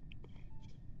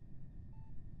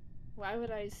 Why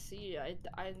would I see?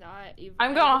 I'm not even.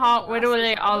 I'm gonna haunt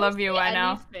literally all of you right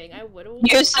now.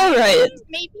 You're so right.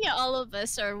 Maybe all of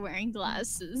us are wearing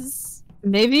glasses.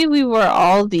 Maybe we were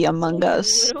all the Among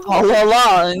Us all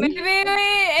along. Maybe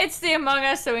it's the Among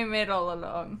Us that we made all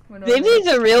along. Maybe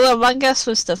the real Among Us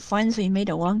was the friends we made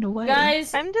along the way.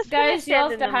 Guys, I'm just gonna guys, you stand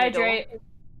have in to the middle. hydrate.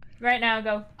 Right now,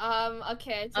 go.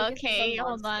 Okay. Okay,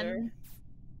 hold on.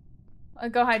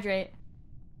 Go hydrate.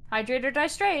 Hydrate or die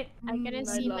straight. I'm gonna I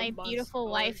see love my Monster. beautiful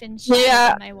wife and shit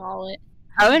Yeah. in my wallet.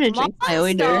 I'm gonna drink my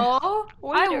Monster.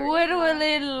 order. I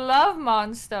literally love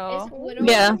Monster. It's literally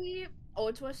Yeah.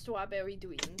 Ultra Strawberry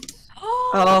Dreams.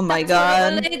 Oh my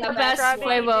god. Literally the best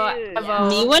Strawberry flavor juice. ever.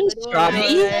 Me one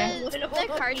strawberry? The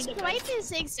card swipe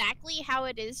is exactly how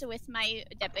it is with my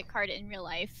debit card in real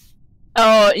life.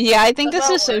 Oh, yeah, I think this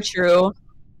is so true.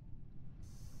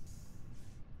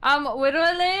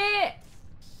 Literally.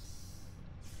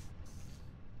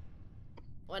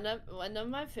 One of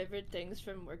my favorite things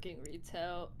from working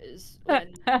retail is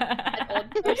when an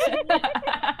old person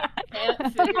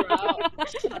can't figure out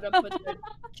how to put their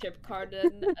chip card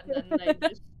in, and then they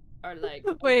just are like,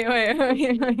 Wait.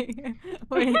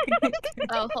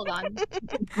 Oh, hold on.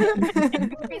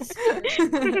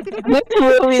 I'm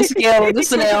really scared with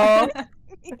this now.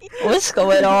 What's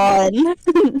going on?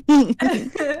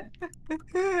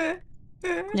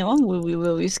 No, I'm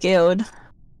really scared.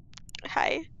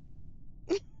 Hi.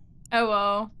 Oh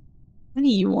well. What do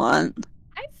you want?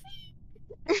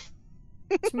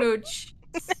 Smooch.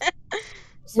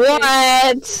 What?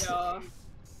 yeah.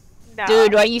 No.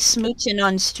 Dude, why are you smooching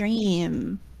on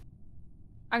stream?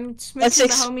 I'm smooching That's the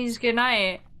homies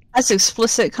goodnight. That's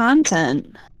explicit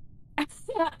content.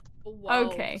 Wow.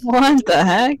 Okay. What the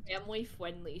heck? Family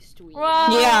friendly stream. Wow.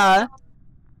 Yeah.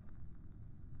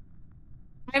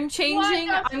 I'm changing.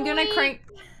 I'm gonna crank.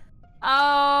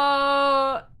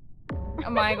 Oh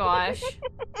my gosh.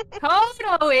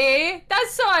 Totally.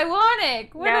 That's so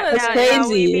ironic. What Now, was That's now, it? now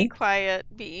we crazy. be quiet,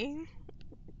 B.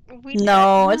 We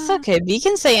No, it's okay. We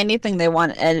can say anything they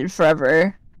want and edit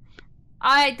forever.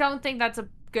 I don't think that's a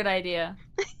good idea.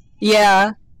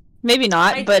 Yeah. Maybe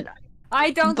not, but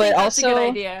I don't But think that's a good also-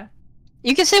 idea.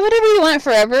 you can say whatever you want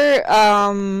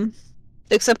forever,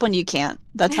 except when you can't.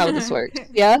 That's how this works.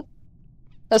 Yeah?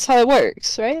 That's how it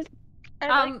works, right? I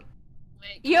like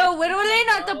Wait, Yo, literally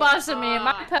not the boss of me.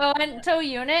 My Ah. parental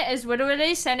unit is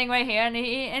literally standing right here, and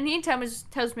he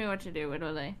tells me what to do.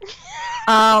 Literally.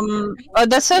 Oh,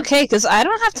 that's okay, because I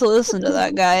don't have to listen to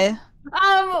that guy.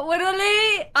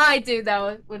 Literally, I do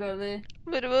that. Literally.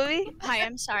 literally. Hi,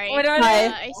 I'm sorry. Literally.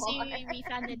 Hi. I see we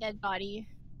found a dead body.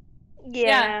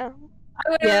 Yeah.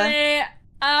 I literally.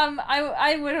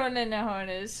 I literally know how it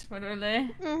is.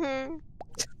 Literally. Mhm.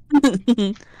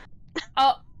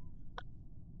 Oh.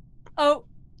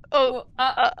 Oh.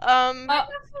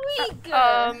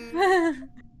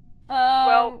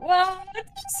 Well, well,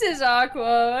 this is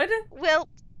awkward. Well,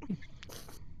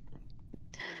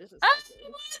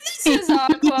 This is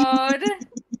awkward.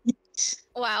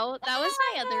 Wow, that was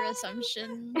my other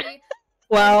assumption.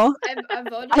 Well, I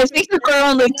voted I think there were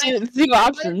only two I voted for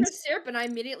options. syrup, and I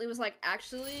immediately was like,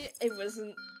 actually, it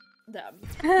wasn't them.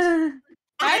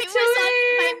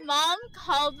 My mom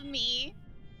called me.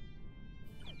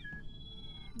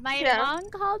 My Yeah. mom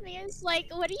called me and was like,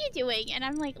 "What are you doing?" And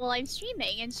I'm like, "Well, I'm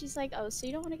streaming." And she's like, "Oh, so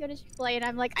you don't want to go to Chick-fil-A?" And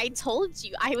I'm like, "I told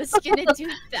you I was gonna do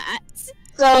that."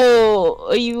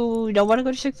 So, you don't want to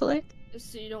go to Chick-fil-A?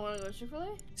 So you don't want to go to Chick-fil-A?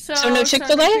 So no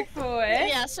Chick-fil-A? Chick-fil-A?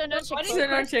 Yeah, so no What Chick-fil-A. So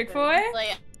no Chick-fil-A?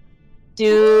 Like,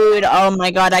 Dude, oh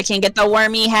my god, I can't get the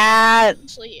wormy hat.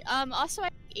 actually, also I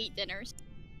ate dinners.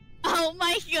 Oh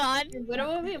my god. What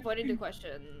are we avoiding the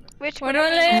question? which one?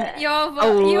 Literally,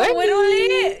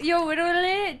 Wormy. you're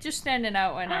literally just standing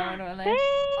out right now, literally.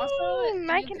 Also,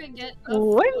 I you can- could get a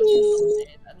Wormy. frozen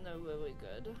today, and they're really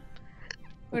good.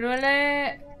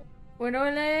 Literally, what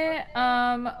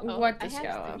I the have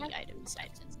scale? 3 items.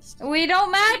 We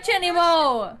don't match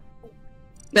anymore!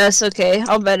 That's okay,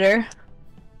 I'll better.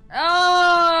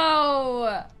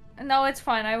 Oh! No, it's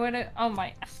fine, I would've- oh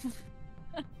my.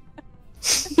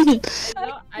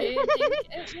 I think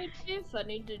it would be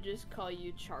funny to just call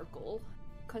you Charcoal,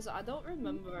 cause I don't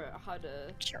remember how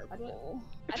to. Charcoal.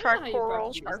 I don't know how you Charcoal.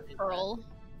 properly say that. Charcoal.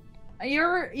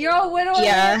 You're a widow.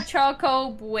 Yeah.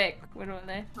 Charcoal Wick. Widow.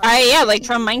 Yeah, like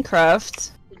from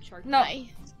Minecraft. The Charcoal. No.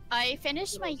 I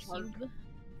finished my cube.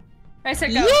 I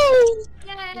said Yay! go.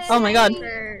 Oh my god.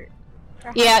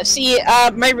 Yeah, see,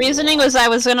 my reasoning was I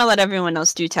was gonna let everyone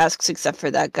else do tasks except for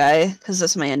that guy, because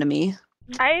that's my enemy.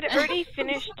 I had already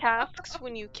finished tasks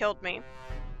when you killed me.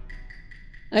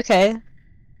 Okay.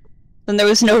 Then there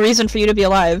was no reason for you to be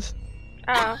alive.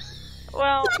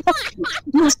 Well,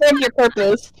 You served your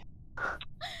purpose.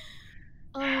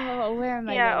 Oh, where am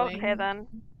I yeah, going? okay then.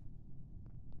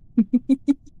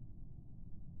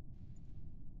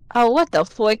 Oh, what the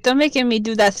fuck? They're making me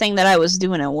do that thing that I was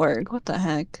doing at work. What the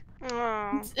heck?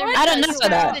 Oh. I don't know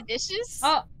that. The dishes?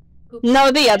 Oh.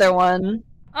 No, the other one.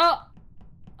 Oh.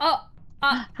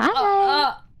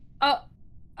 Hi.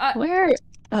 Where?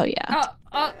 Oh, yeah.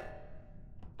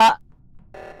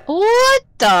 What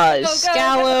the?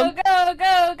 Scallop.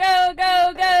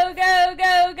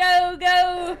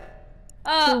 Go.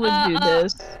 Who would do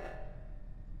this?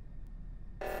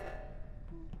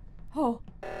 Oh.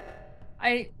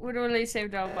 I would really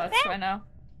saved our butts right now.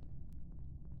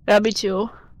 That'd be two.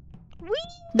 Whee!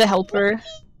 The helper.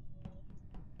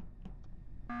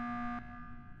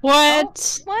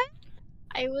 What? What?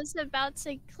 I was about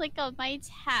to click on my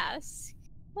task.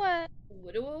 What?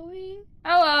 What do we?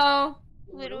 Hello.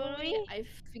 Literally? I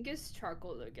think it's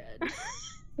Charcoal again.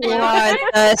 What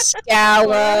the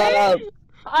scallop?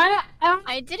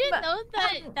 I didn't know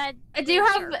that. Do you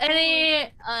have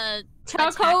any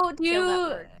Choco? Do you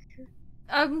work.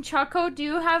 Choco? Do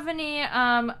you have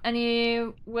any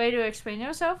way to explain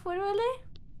yourself, literally?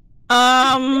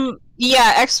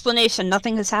 Yeah. Explanation.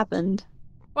 Nothing has happened.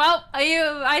 Well,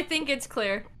 I think it's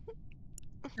clear.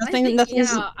 Nothing.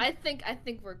 Nothing's. Yeah, I think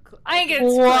we're. I think it's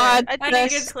What clear. I the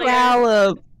think it's clear.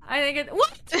 scallop? I think it.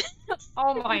 What?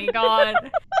 Oh my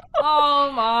god.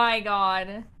 Oh my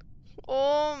god.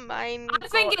 Oh my god. I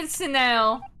think it's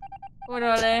Snail.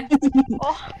 Literally.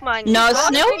 Oh my No, god.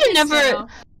 Snail I think would it's never. Snail.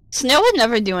 Snail would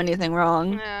never do anything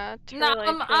wrong. Yeah, No,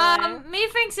 truly. me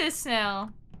thinks it's Snail.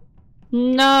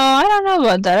 No, I don't know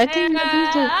about that. I think.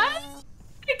 I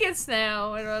think it's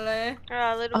Snail. Literally.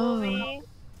 Little Oh. movie.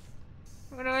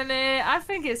 Literally, I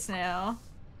think it's Snail.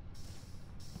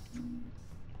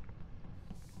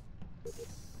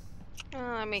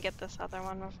 Let me get this other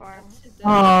one before.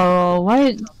 Oh,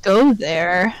 why go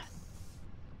there?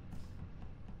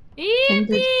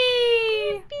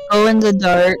 Yippee! Go in the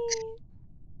dark.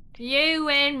 You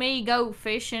and me go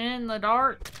fishing in the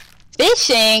dark.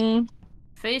 Fishing.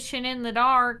 Fishing in the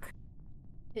dark.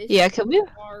 Yeah, can we?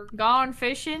 Gone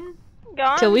fishing.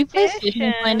 Gone Can we play fishing.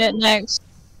 Fishing Planet next?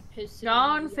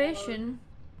 Gone fishing.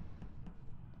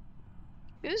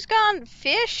 Who's gone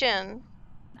fishing?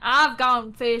 I've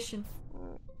gone fishing.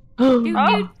 Oh,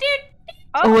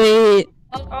 wait.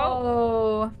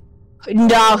 Oh.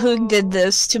 No, who did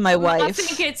this to my I wife?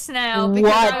 think it's Snail.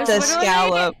 Because What I was the literally-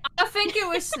 scallop? I think it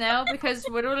was Snail because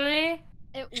literally.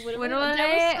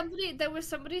 There was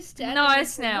somebody standing. No, with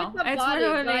it's Snail. the It's body,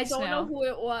 literally but I don't Snail. know who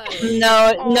it was.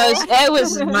 No, it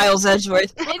was Miles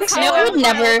Edgeworth. It's Snail would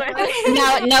never.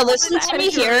 Now listen to me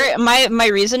Edgeworth. here. My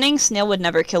reasoning: Snail would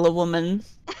never kill a woman.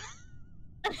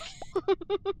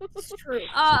 It's true.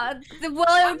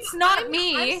 Well, it's not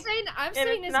me. I'm And saying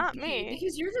it's it's not me me.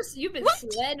 because you've been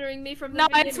slandering me from the No,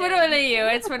 beginning. it's literally you.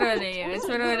 It's literally you. It's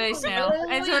literally Snail.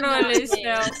 It's Literally literally not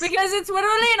Snail. me. Because it's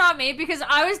literally not me. Because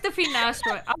I was defeating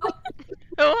asteroids.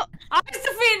 Oh, I was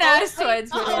defeating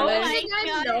asteroids. Oh Literally. my Thing I'm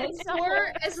God, known it's so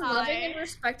for is loving high. and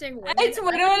respecting women. It's I've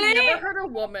literally- never heard a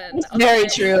woman. It's very okay?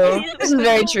 true. This is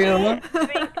very true.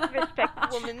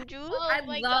 respect woman juice. Oh I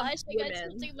my love gosh, I got women.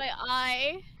 something in my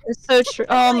eye. It's so true.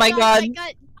 Oh my god. I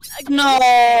got a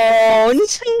No,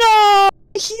 no.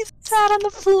 He's sat on the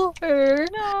floor.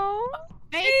 No.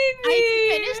 I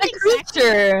finished A exactly.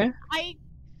 creature.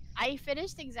 I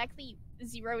finished exactly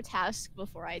 0 tasks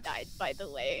before I died. By the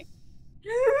way.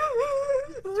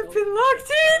 I've been locked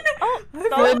in. Oh, I've been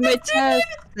Where'd my locked in. test?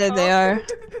 There they are.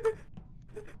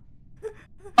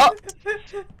 Oh. Let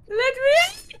me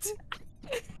out!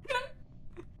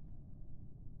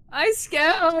 I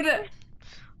scared.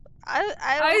 I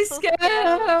I was so scared.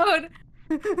 scared.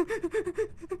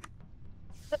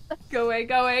 Go away,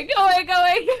 go away, go away, go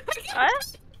away.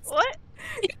 What? What?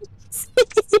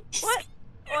 What?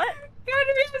 What? God,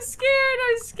 I'm scared.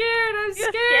 I'm scared. I'm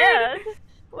You're scared. scared?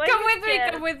 Why Come you with me.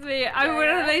 scared? Come with me. I'm Yeah,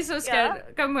 literally so yeah.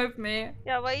 scared. Come with me.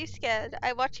 Yeah, why are you scared?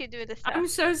 I watch you do this stuff. I'm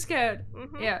so scared.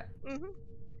 Mhm. Yeah. Mhm.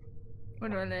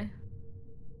 Literally.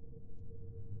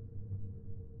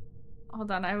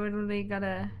 Hold on, I literally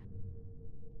gotta.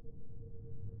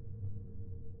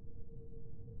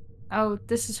 Oh,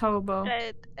 this is Hobo.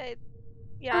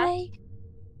 Yeah. Hi.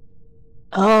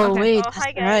 Oh Okay. wait, Oh, that's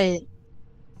hi, guys. right.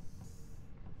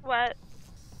 What?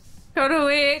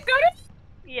 Totally.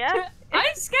 Yeah.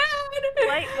 I'm scared.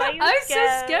 Why you I'm scared?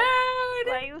 so scared.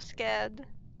 Why you scared?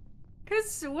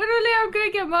 Cause literally, I'm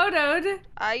gonna get motoed.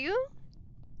 Are you?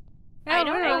 Yeah, I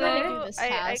don't know how to literally. do this I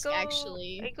task, go.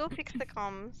 actually. I go fix the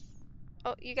comms.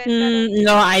 Oh, you guys got it.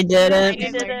 No, I did I it. You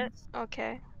never did it. learned.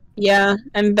 Okay. Yeah,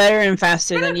 I'm better and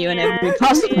faster than you in Yeah, every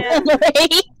possible yeah. way.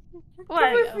 Come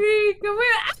What? with me.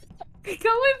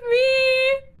 Come with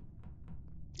me.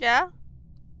 Yeah.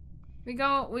 We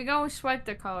go swipe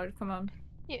the card. Come on.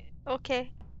 Yeah.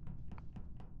 Okay.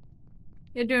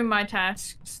 You're doing my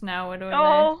tasks now. What do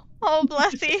I Oh,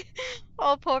 Blessy.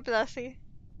 Oh, poor Blessy.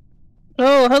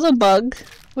 Oh, hello, bug.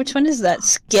 Which one is that?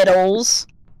 Skittles.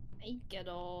 I get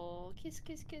all kiss,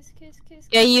 kiss, kiss, kiss, kiss.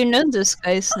 Yeah, you know this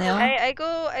guy, Snail. I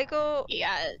go.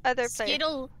 Yeah. Other place.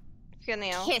 Skittle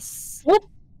Snail. kiss. What?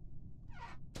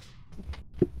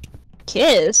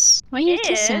 Kiss? Why are you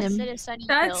kissing Kiss? him? Instead of Sunny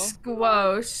That's Hill.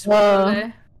 gross. Whoa.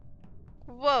 Literally.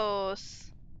 Whoa.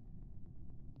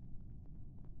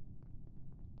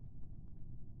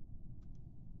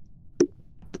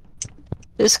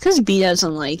 Just because B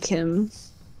doesn't like him.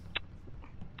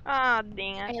 Ah,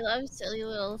 dang it. I love silly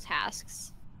little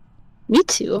tasks. Me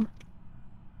too.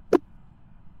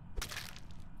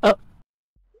 Oh.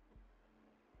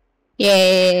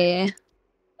 Yeah.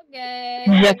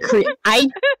 Okay. I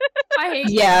I hate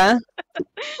you. yeah.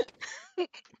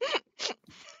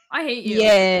 I hate you.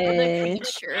 Yeah.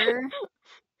 Sure.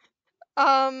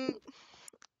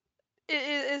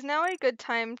 Is now a good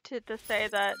time to say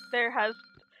that there has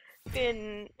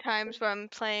been times where I'm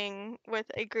playing with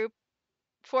a group,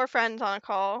 4 friends on a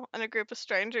call, and a group of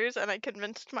strangers, and I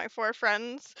convinced my 4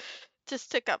 friends to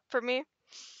stick up for me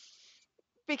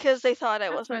because they thought I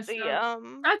That's wasn't messed the up.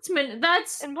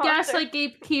 That's imposter. gaslight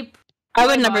gatekeep. I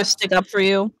would my never God. stick up for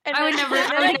you. And I would then- never-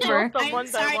 and I then would I killed never. them I'm one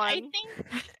by sorry, one. I think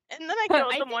And then I killed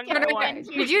I them think one it by would one. depend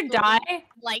Did you people die?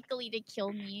 likely to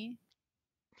kill me.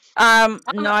 No,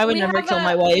 I would we never have kill a-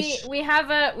 my wife. We have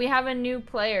a new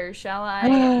player. Shall I?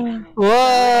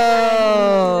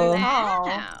 Whoa. Wow.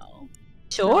 Wow.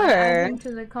 Shall I add Sure. him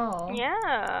to the call?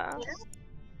 Yeah.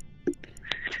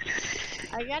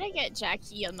 I gotta get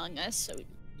Jackie Among Us so he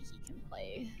can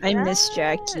play. I miss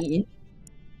Yeah. Jackie.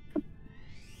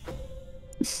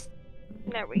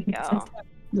 There we go.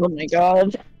 Oh my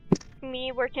god.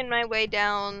 Me working my way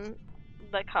down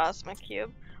the Cosmic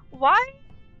Cube. Why?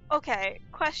 Okay,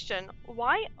 question.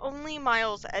 Why only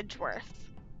Miles Edgeworth?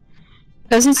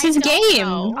 Because it's I his don't game.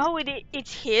 know. Oh,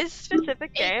 it's his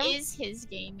specific game? It is his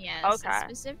game, yes. Okay. It's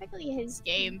specifically his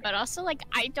game, but also like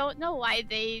I don't know why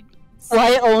they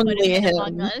Why put only in him?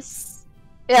 Among Us.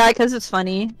 Yeah, because it's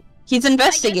funny. He's I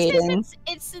guess 'cause investigating.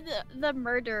 it's the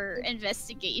murder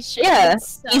investigation. Yeah,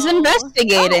 so... he's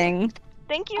investigating.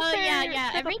 Thank you Oh for,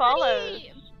 yeah. for the follows.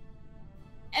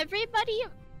 Everybody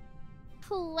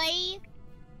play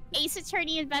Ace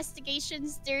Attorney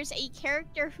Investigations. There's a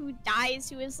character who dies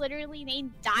who is literally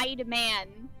named Died Man.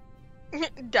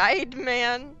 Died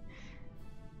man.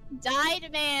 Died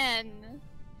Man.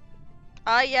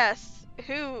 Ah yes.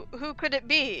 Who could it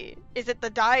be? Is it the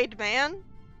Died Man?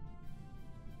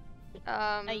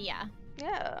 Yeah.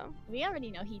 Yeah. We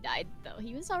already know he died though.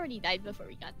 He was already died before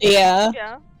we got there. Yeah,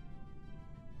 Yeah.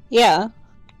 yeah.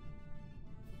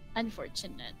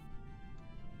 Unfortunate.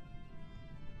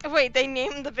 Wait, they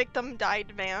named the victim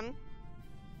Died Man.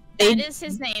 They, That is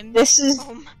his name. this is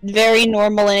Oh my. very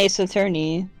normal in Ace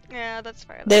Attorney. Yeah, that's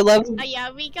fair. They love.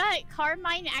 Yeah, we got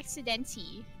Carmine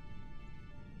Accidenti.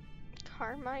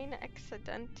 Carmine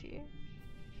Accidenti.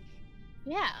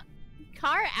 Yeah.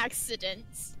 Car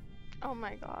accidents. Oh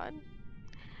my god.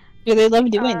 Yeah, they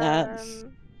love doing that.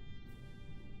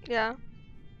 Yeah.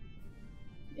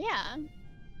 Yeah.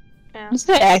 Yeah. This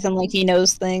guy acting like he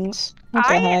knows things. What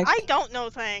the heck? I don't know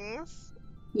things.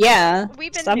 Yeah.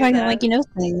 We've been Stop doing acting that. like you know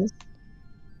things.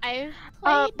 I've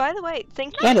played. By the way,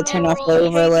 thank you. You gotta turn off the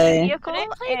overlay. Vehicle But I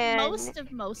played and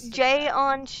most of Jay them.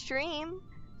 on stream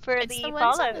for It's the the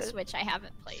ones on the follows. Switch I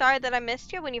haven't played. Sorry that I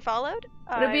missed you when you followed.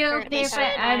 Would it be I okay currently if I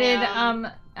have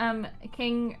my, added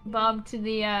King Bob to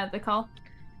the call?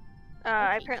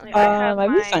 apparently Okay. I have I'd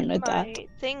be my, fine with that. my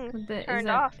thing With the- turned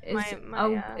that- off. is-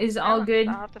 my, is all balance. good?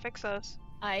 I'll have to fix those.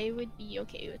 I would be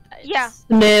okay with that. Yeah.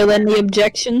 No, any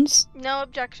objections? No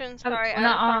objections. Sorry, I was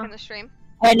nuh-uh. talking the stream.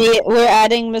 We're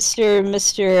adding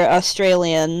Mr.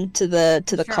 Australian to the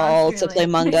Mr. call to play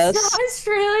Among Us. Mr.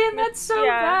 Australian, that's so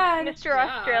yeah, bad. Mr.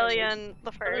 Yeah. Australian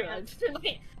the first.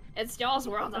 It's y'all's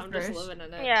world. I'm just First. living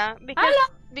in it. Yeah,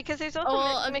 because there's also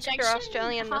Oh, Mixture objection.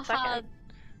 Australian the Haha. second.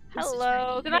 This is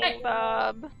Hello, pretty- King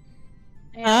Bob.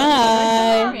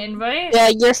 Hi. Wrong invite. Yeah,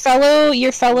 your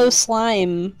fellow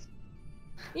slime.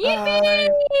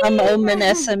 I'm Omen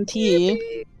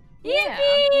SMP. Yeah.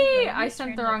 Yippee! I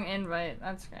sent the wrong invite.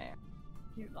 That's great.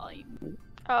 Your volume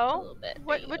a Oh, little bit. There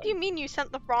what you do go. you mean you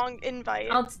sent the wrong invite?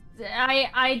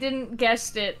 I didn't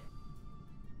guessed it.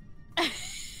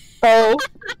 Oh,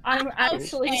 I'm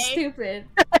actually Okay. stupid.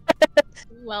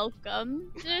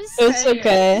 Welcome. Just it's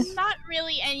okay. not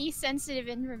really any sensitive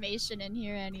information in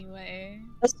here anyway.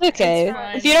 That's okay. It's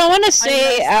fine. If you don't want to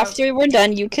stay messed up. after we're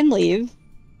done, you can leave.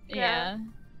 Yeah.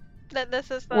 That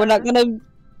this is the. We're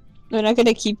not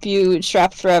gonna keep you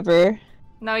strapped forever.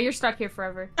 No, you're stuck here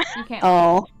forever. You can't.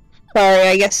 Oh, sorry.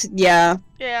 I guess yeah.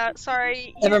 Yeah,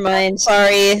 sorry. Never mind.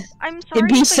 Sorry. I'm sorry.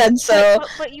 be but- said so.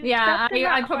 But you Yeah, stepped in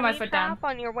I that put my honey foot down. trap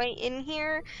on your way in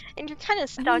here, and you're kind of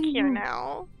stuck here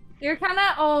now. You're kind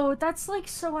of. Oh, that's like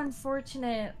so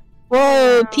unfortunate.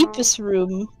 Whoa, Wow. Peepus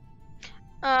room.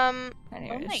 Oh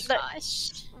Anyways. my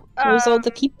gosh. Where's all the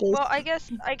Peepus? Well, I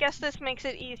guess this makes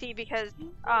it easy because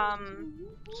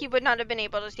he would not have been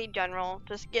able to see general.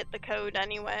 Just get the code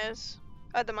anyways,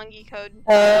 or the monkey code.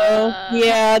 Oh,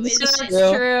 yeah, this it's- is That's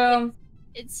true. true.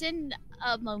 It's in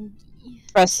a monkey.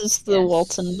 Presses the Yes.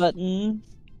 Walton button.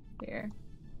 Here.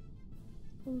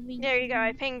 There you go.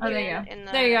 I pinged Oh, you there you in, go. in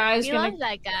the. There you go. I was We gonna. love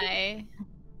that guy.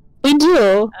 We do.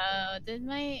 Oh, did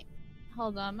my...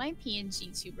 Hold on, my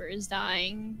PNG tuber is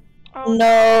dying. Oh,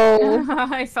 No.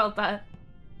 I felt that.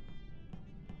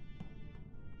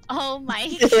 Oh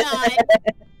my god.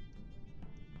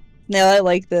 No, I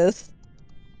like this.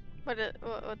 What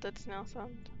did snail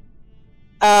sound?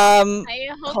 I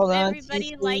hope Hold on.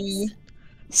 everybody likes...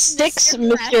 Six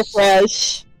Mr. Mr.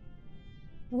 Fresh.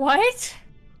 What?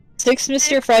 Six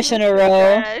Mr. Fresh in a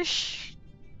row. Fresh.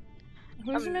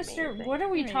 Who's Mr. Amazing. What are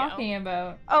we There we go. talking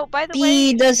about? Oh, by the B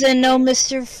way, doesn't know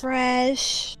Mr.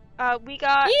 Fresh. we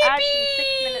got ads in 6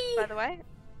 Yippee! minutes. By the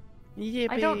way,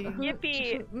 I don't.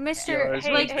 Yippee. Mr.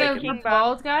 Hey, like hey, the King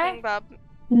bald Bob, guy? King Bob.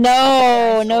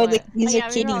 No, I no, saw it. he's Oh, a yeah,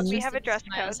 kitty. we have a dress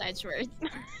My code. side short.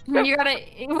 You gotta.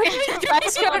 Wait,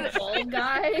 dress code. Old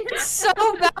guy. It's so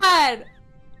bad.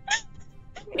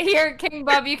 Here, King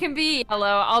Bob, you can be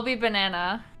yellow. I'll be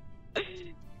banana.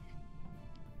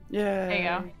 Yeah. There you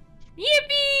go.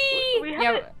 Yippee! We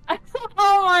have Yeah.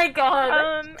 Oh my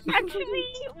god. Actually,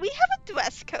 we have a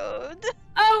dress code.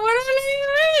 Oh, what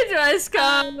are you dress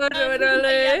code?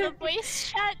 Yeah, the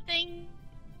voice chat thing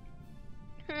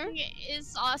Hmm?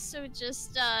 is also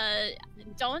just,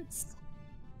 don't...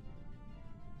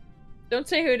 Don't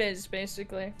say who it is,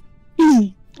 basically.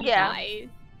 Yeah. Hi.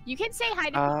 You can say hi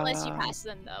to people as you Ah. pass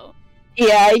them, though.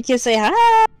 Yeah, you can say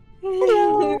hi.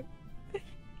 Hello.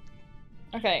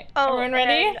 Okay, Oh, everyone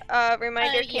ready? and,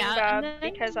 reminder, King Yeah, Bob, and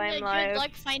then, because I'm good live.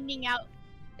 luck finding out.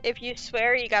 If you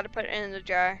swear, you gotta put it in the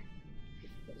jar.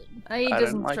 He I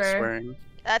doesn't don't like swear. swearing.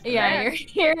 That's Yeah,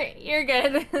 fair. you're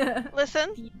good.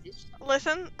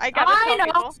 Listen, I gotta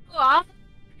tell people.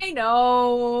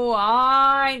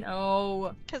 I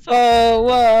know. Cause Whoa,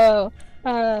 whoa.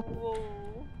 whoa.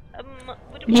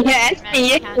 What do we Yeah,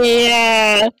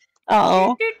 yeah.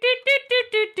 Oh.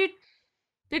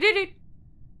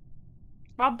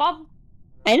 Bob Bob.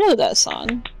 I know that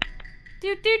song.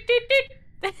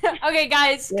 Okay,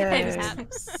 guys. Yay.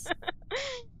 Taps.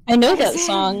 I know that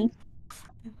song.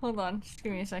 Hold on, just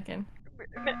give me a second.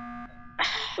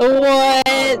 What?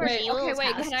 Wait, Real okay,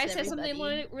 wait. tasks, Can I say something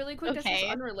everybody. really quick? This Okay.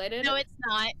 is unrelated. No, it's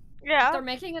not. Yeah. They're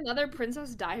making another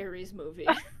Princess Diaries movie.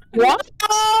 What?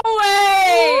 No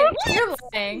way! You're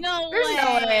lying. No There's way.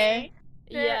 no way.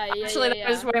 yeah. Actually, that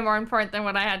was way more important than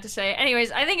what I had to say.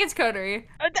 Anyways, I think it's Coterie.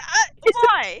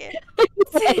 Why?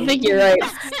 I think you're right.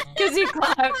 Because you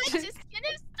clapped. I'm just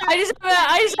gonna start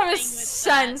I just have a with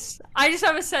sense. I just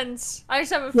have a sense. I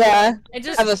just have a Yeah, feeling. It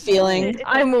just I have a feeling.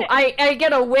 I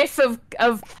get a whiff of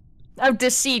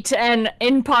deceit and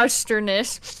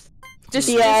imposterness. Just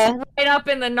Yeah. right up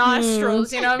in the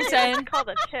nostrils, you know what I'm saying? It's called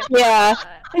a chip. Yeah.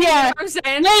 You know Yeah. what I'm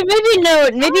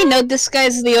saying? Maybe note this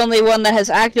guy's the only one that has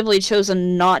actively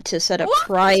chosen not to set a What?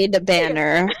 pride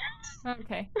banner.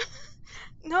 Okay.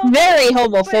 No. Very You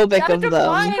homophobic have of to them.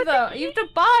 buy them. You have to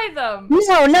buy them.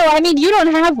 No, I mean you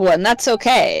don't have one. That's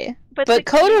okay. But the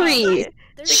Coterie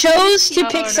chose to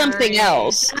pick something Coterie.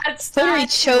 else. Coterie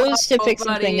chose to pick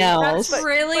something else. That's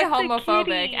really But the homophobic,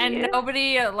 kitty. and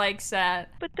nobody likes that.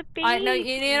 But the baby. I know.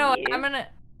 You know what?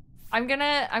 I'm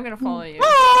gonna follow you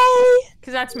Hi.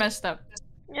 because that's messed up.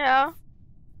 Yeah.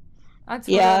 That's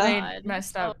Yeah. really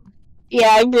messed up. Yeah,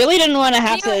 I really didn't want to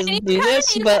have to And you do kinda-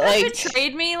 this, you but kinda like,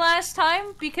 betrayed me last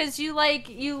time because you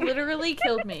literally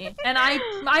killed me, and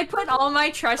I put all my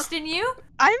trust in you,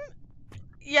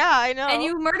 Yeah, I know. and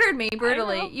you murdered me know.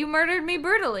 brutally. You murdered me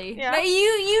brutally. Yeah. No,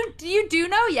 you do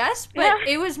know, yes, but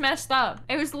Yeah. it was messed up.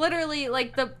 It was literally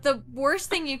like the worst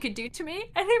thing you could do to me,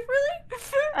 and it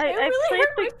I really played hurt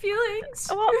my feelings.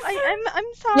 Well, I'm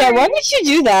sorry. yeah, why did you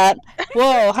do that?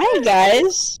 Whoa, hi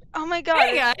guys. Oh my god.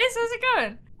 Hey guys, how's it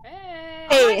going? Hey.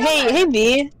 Oh my Hey, God. hey,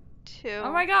 B. 2,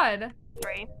 Oh my god.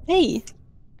 3. Hey,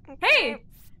 Hey,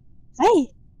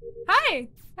 hi.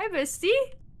 hi, bestie.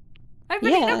 Hi,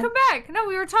 buddy. Yeah. No, come back. No,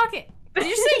 we were talking. Did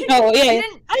you say? Oh You yeah.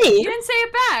 didn't, you Hi. didn't say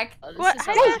it back. Oh, this What? is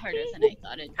Hi, a lot Bessie. harder than I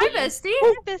thought it'd be. Hi, bestie.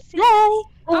 Hi, Bessie. Hi.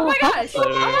 Oh my gosh. Oh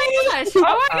my gosh. Oh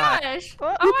my Hi. gosh.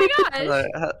 What? Oh my gosh. Hello.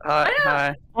 Hi. I know.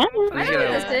 Hi. I Who's know gonna- who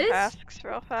this is. Tasks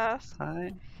real fast.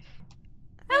 Hi.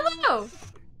 Hello.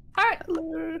 Hi.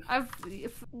 Hello.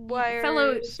 Wires.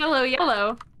 Fellow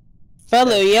yellow.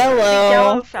 Fellow Yellow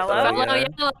yellow. fellow. Fellow Fellow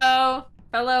yellow.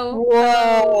 Fellow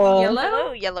Whoa. yellow.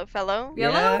 Hello, yellow fellow.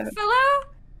 Yellow Yeah. fellow.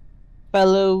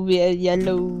 Fellow, yeah,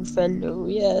 yellow fellow,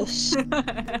 yes.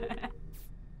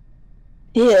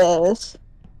 Yes.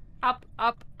 Up,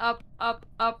 up, up, up,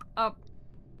 up, up,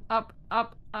 up,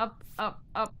 up, up, up,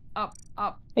 up, up,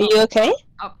 up. Are you okay?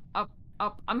 Up, up,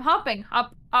 up. I'm hopping.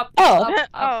 Up, up, Oh. up,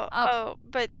 Oh, up, up, oh,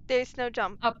 but there's no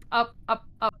jump. up, up, up,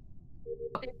 up.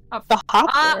 The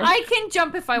hopper. I can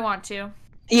jump if I want to.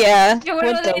 Yeah. You're What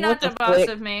literally the, not what the the boss flick?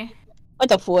 of me. What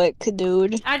the flick,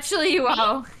 dude? Actually, you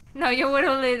are. No, you're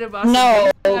literally the boss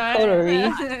No, of me. Coterie.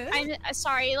 I'm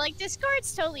sorry, like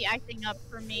Discord's totally acting up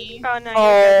for me. Oh no,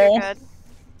 Oh. you're good.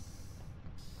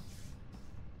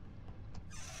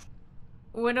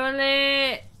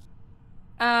 Literally.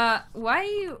 Why are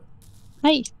you?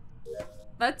 Hi.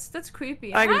 That's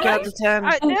creepy. I can Hi. count to 10. No,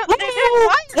 Oh, there's hey,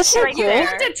 one that's so right cool. there.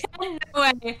 Count to 10. No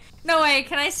way. No way.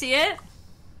 Can I see it?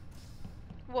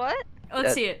 What? Let's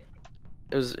Yeah. see it.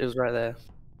 It was right there.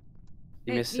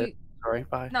 You missed it. Sorry.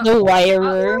 Bye. No. The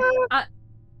wirer.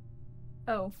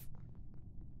 Oh.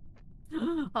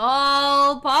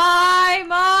 All by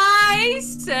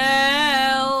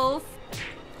myself.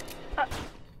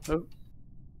 Oh.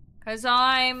 Cause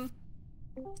I'm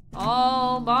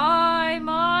all by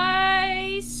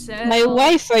myself. My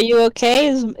wife, are you okay?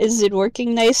 Is it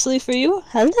working nicely for you?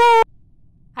 Hello.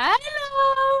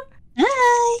 Hello.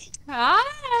 Hi.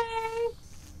 Hi.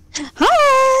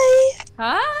 Hi.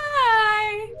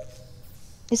 Hi.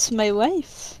 It's my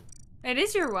wife. It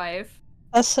is your wife.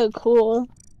 That's so cool.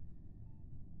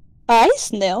 Hi,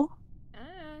 Snail.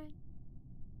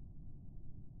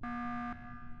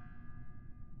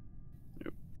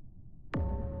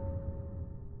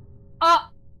 Oh.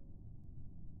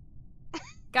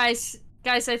 Guys,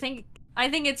 I think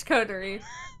it's Coterie.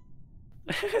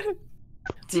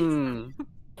 Hmm.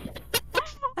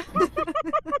 I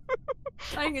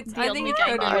think it's The only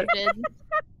guy Coterie. voted.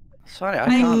 Sorry, I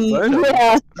can't vote him.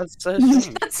 Yeah. That's so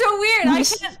strange. That's so weird. I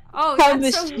can't. Oh, How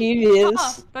that's so. mischievous.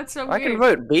 Oh, that's so I weird. can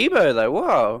vote Bebo though.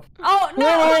 Whoa. Oh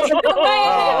no! No.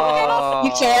 Oh.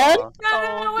 You can?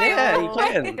 No, wait, Yeah, you wait,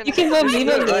 can. wait. You can vote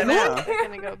Viva Right Gamer? now. We're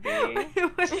gonna go B.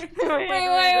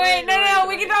 Wait. No.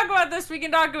 We can talk about this. We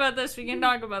can talk about this. Look.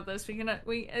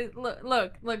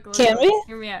 Can we?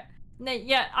 Hear me out. No,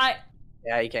 yeah,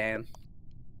 Yeah, you can.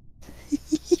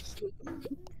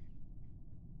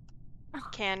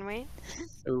 Can we?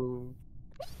 Ooh.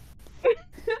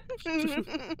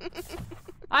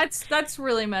 that's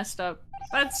really messed up.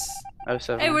 That's. Oh,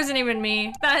 7. It wasn't even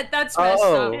me. That's messed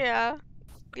Oh. up. Yeah.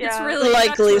 It's Yeah. really that's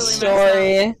Likely really messed up.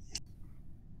 story.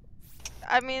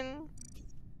 I mean,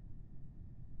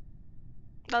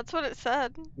 that's what it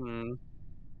said. Hmm.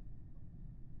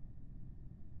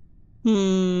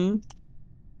 Hmm.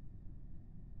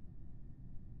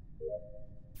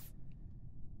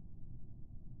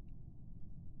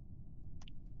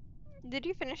 Did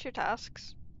you finish your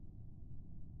tasks?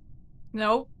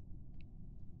 Nope.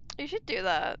 You should do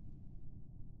that.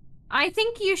 I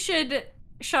think you should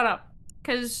shut up,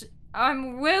 cause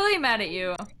I'm really mad at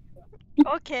you,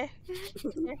 Okay.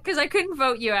 cause I couldn't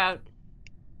vote you out.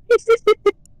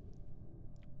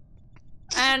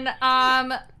 And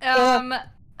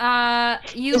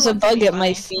you. There's a bug at my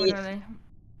Anyway, feet.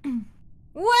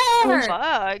 Where?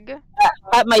 Bug.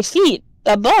 At my feet.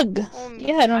 A bug.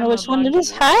 Yeah, I don't I'm know a which one it bug.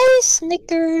 is. Hi,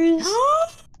 Snickers.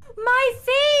 My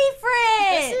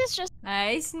favorite. This is just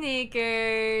Hi,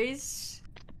 Snickers.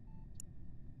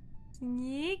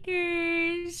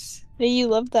 Snickers. Hey, you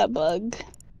love that bug.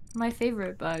 My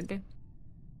favorite bug.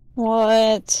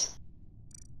 What?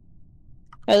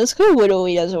 Yeah, let's go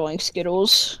Widowy doesn't like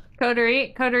Skittles.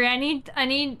 Coterie, I need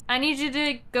you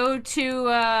to go to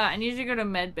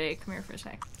medbay. Come here for a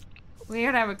sec. We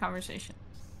gotta have a conversation.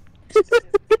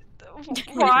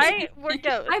 Why? We're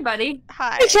ghosts. Hi, buddy.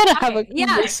 Hi. We gotta have a Yeah,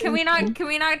 conversation. can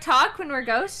we not talk when we're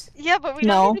ghosts? Yeah, but we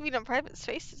No. don't need to be in a private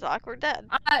space to talk. We're dead.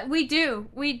 We do.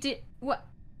 What?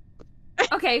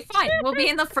 Okay, fine. We'll be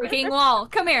in the freaking wall.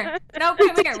 Come here. No,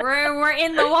 come here. We're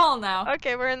in the wall now.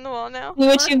 Okay, we're in the wall now. See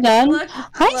what you've done?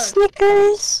 Hi, look.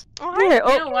 Snickers. Oh, Here, You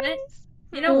oh, know what?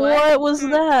 You know what? what was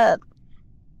that?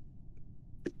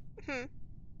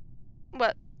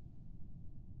 What?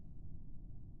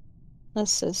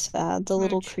 That's so sad. The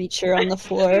little creature on the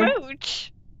floor.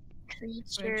 Mooch.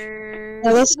 Creature.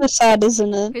 Yeah, that's so sad,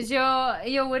 isn't it? Cause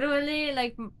you're literally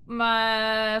like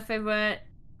my favorite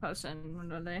person,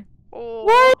 literally. Oh.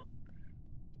 What?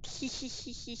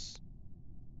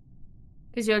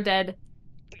 Cause you're dead,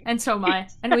 and so am I,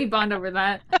 and we bond over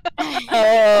that.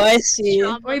 Oh, I see.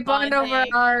 Trauma We bond over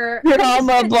bonding. our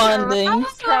Trauma bonding.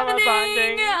 Trauma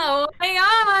bonding. Oh my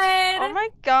god! Oh my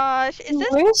gosh. Is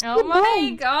this Where's Oh the my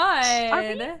bag?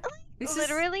 god! This is-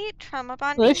 literally trauma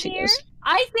There bonding she here? goes.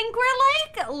 I think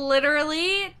we're like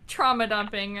literally trauma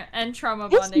dumping and trauma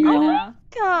It's bonding right not. now.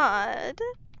 God.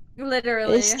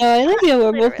 Literally. It's I love you.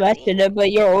 We're both Literally. matching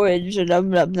but you're orange and I'm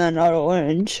not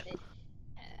orange.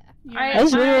 I-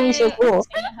 That's literally so cool.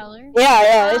 Heller.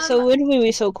 Yeah, it's so Um,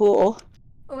 literally so cool.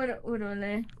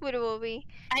 Literally. What will we?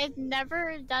 I've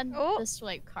never done Oh. the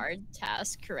swipe card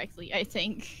task correctly, I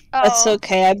think. That's Oh,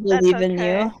 okay. I believe in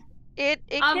okay. you. It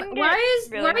can get Why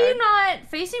really are you hard. not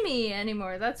facing me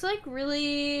anymore? That's like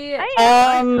really.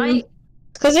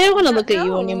 Because they don't want to look at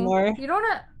you No, anymore. You don't.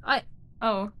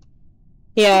 Oh.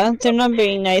 Yeah, they're not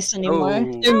being nice anymore.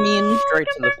 Oh. They're mean. Straight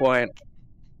to the point.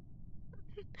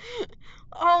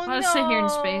 Oh no. I'll sit here in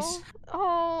space.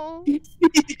 Oh.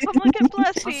 Come look at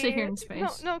Blessy. I'll sit here in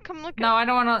space. No, come look No, at I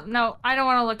don't want to. No, I don't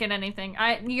want to look at anything.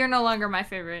 You're no longer my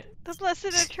favorite. the Blessed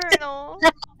Eternal.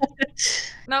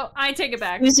 No, I take it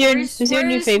back. Who's your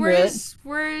new favorite?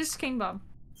 Where's King Bob?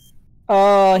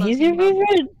 Oh, Love he's your King Bob.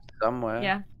 favorite? Somewhere.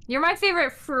 Yeah, you're my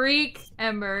favorite freak,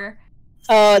 Ember.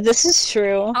 Oh, this is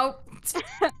true. Oh,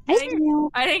 I know.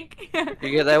 I think.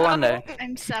 You get there one day.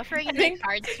 I'm suffering I the think-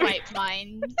 card swipe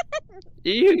mind.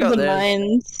 You got The this.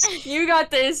 mines. You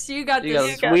got this. You got You got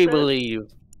this. this. got We this. believe.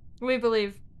 We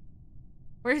believe.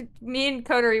 Me and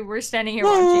Coterie, we're standing here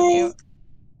watching you.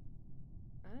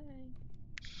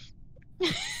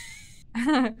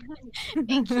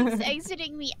 It keeps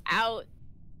exiting me out.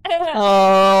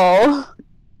 Oh.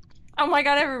 Oh my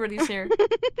god, everybody's here.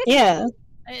 Yeah.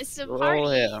 It's a party.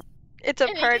 Oh yeah. It's a It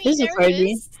makes party. This me is a party.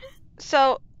 nervous.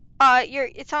 So,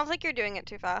 it sounds like you're doing it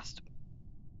too fast.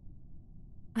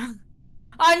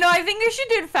 No, I think you should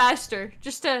do it faster.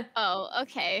 Just to. Oh,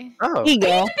 okay. Oh. Here you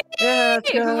go. Yeah.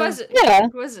 Hey, who was it? Yeah.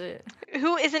 Who was it?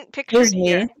 Who isn't It pictured was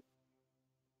here? me.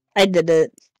 I did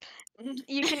it.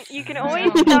 You can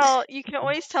Wow.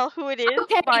 always tell who it is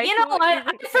Okay, by you know who what? I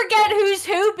isn't forget who's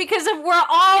who because of we're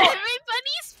all.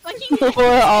 Everybody's fucking.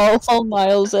 We're all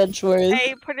Miles Edgeworth.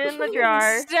 Hey, put it in the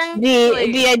jar.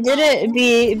 B, I did it.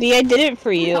 B, I did it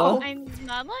for you. No. I'm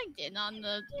not logged in on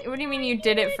the What do you mean you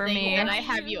did it for thing me? that I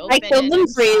have you I open. killed and them I'm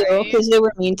for you sorry. because they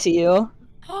were mean to you.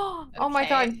 Oh my Okay.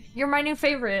 god, you're my new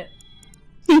favorite.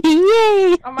 Yay!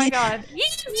 Oh my god.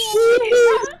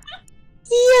 Yay!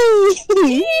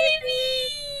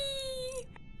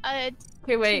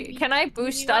 Okay, wait. we- Can I do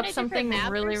boost we want up a different something map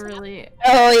or really, something? really?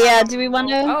 Oh yeah, do we want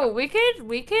to? Oh, we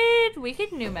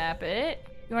could new map it.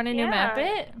 You want to new map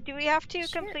Yeah. it? Do we have to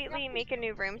Sure. completely make a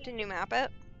new room to new map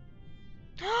it?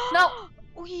 No.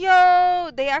 Yo,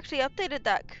 they actually updated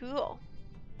that. Cool.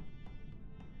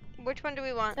 Which one do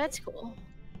we want? That's cool.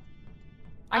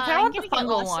 I kind I'm of want gonna the get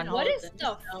fungal lost in one. all What of is them, the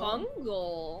so-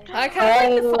 fungal? I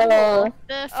kind of like the fungal.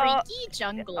 The freaky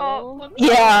jungle. oh.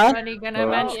 Yeah, Everybody gonna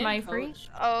Wow. match my freak?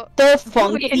 Oh, the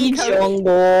funky Coach.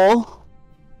 jungle.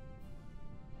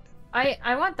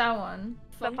 I want that one.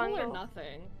 The Fungal or fungal.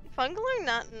 nothing? fungal or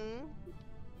nothing?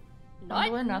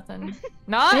 Fungal or nothing.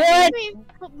 Not. What?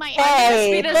 Put my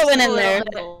Hey, Just put one in a there.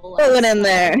 little Put one in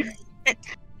there.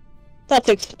 That's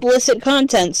explicit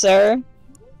content, sir.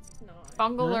 It's not.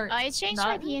 Fungal or. I changed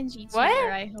my Not- PNG to What?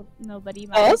 where I hope nobody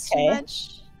minds okay. too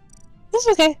much. That's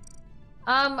okay.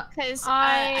 Because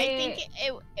I think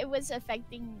it was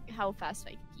affecting how fast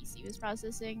my PC was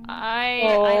processing. I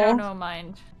Oh. don't know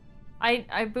mind. I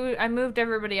moved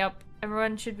everybody up.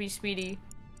 Everyone should be speedy.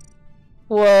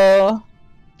 Whoa.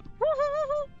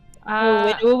 Oh, Uh,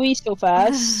 wait, were we so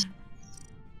fast?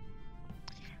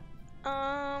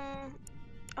 Oh,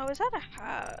 is that a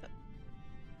hat?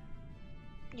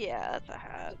 Yeah, that's a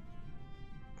hat.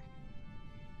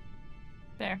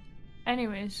 there.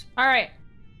 Anyways, all right.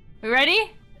 We ready?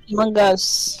 Among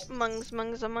Us.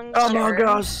 Mungs, Oh my sure.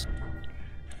 gosh.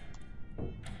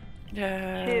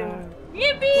 Yeah.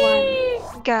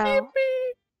 Yippee! Go.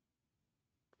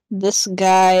 This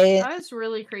guy. That was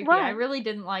really creepy. What? I really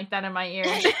didn't like that in my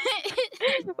ears.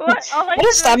 What? All I Why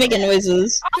does stop did making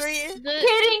noises? Three,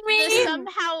 Kidding me? The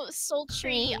somehow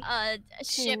sultry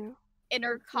ship two,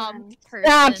 intercom one. person.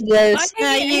 Stop this.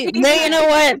 Okay. You know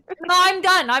what? No, I'm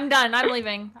done. I'm done. I'm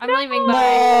leaving. I'm leaving. No.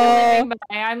 Bye.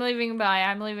 I'm leaving. Bye.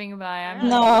 I'm leaving. Bye. I'm leaving.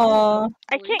 No.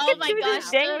 I can't Oh get my through gosh,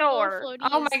 this dang the door. floaty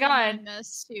Oh is my God. Among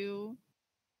Us too.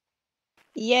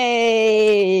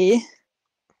 Yay.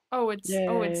 Oh, it's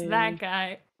Yay. that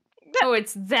guy. Oh,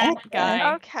 it's that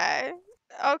guy. Okay.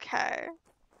 Okay.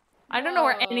 I don't know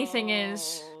where anything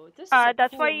is. Whoa, this is a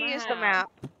That's cool why you use the map.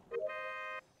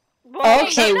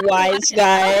 Okay, wise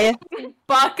guy.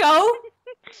 Bucko.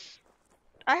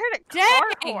 I heard a Dang.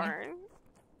 car horn.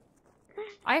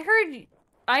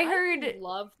 I heard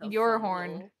love the your fungal.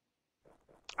 horn.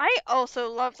 I also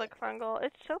love the crungle.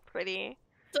 It's so pretty.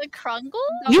 The Krungle?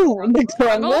 You, the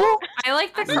crumble? I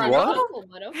like the I said crungle. fungal,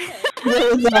 but okay.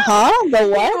 The huh? The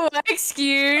what?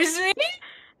 Excuse me?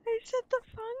 I said the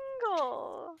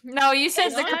fungal. No, you said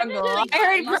No, the I crungle. didn't. I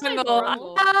heard You said crungle.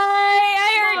 crungle.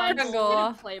 I heard Mods,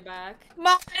 crungle. Playback.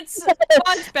 Mods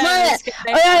better. Maya, this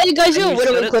guy. you guys, And you where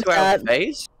said do we it clip to our that?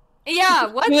 face? Yeah,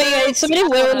 what Wait, the wait,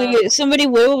 somebody,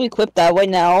 where will we clip that right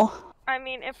now? I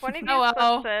mean, if one of you Oh,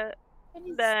 well. clips it,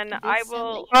 then I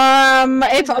will.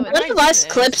 If know one what I of do us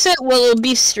this. clips it, we'll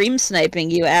be stream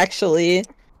sniping you, actually.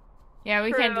 Yeah,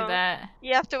 we can't do True. that.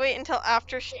 You have to wait until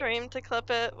after stream to clip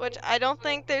it, which I don't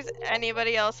think there's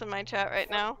anybody else in my chat right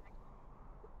now.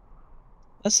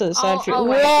 That's a I'll- sad truth. I'll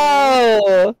wait.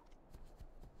 Whoa!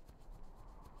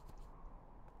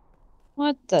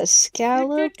 What the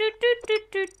scallop?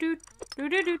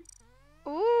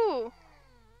 Ooh.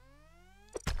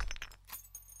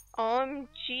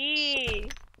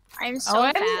 OMG. I'm so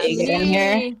fast. Get in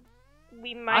here.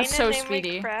 We mining so and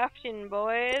speedy. we crafting,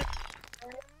 boys.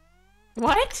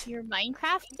 What? You're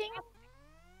Minecrafting?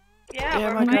 Yeah, Yeah,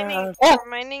 we're my mining. God. We're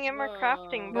mining and we're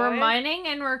crafting, boys. We're mining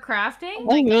and we're Oh crafting?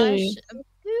 my really? gosh.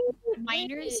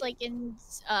 Miners like in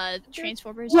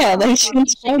Transformers. Yeah, they're You should go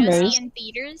Transformers. see in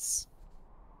theaters.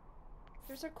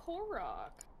 There's a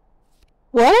Korok.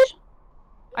 What?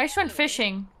 I just went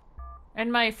fishing. In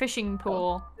my fishing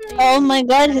pool. Oh my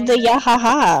god, the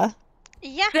yahaha.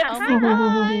 Yeah. Oh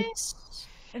my gosh.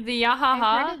 The I've heard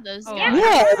Yahaha? of those Oh, guys.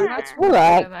 Yeah, that's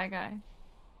Korok. that guy.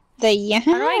 The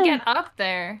How do I yahaha. get up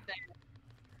there?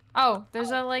 Oh,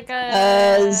 there's like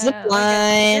a zip like a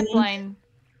line. zip line.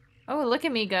 Oh, look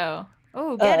at me go.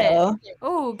 Oh, get it. Uh-oh.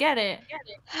 Oh, get it.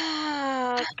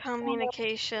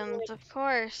 Communications, of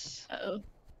course. Uh-oh.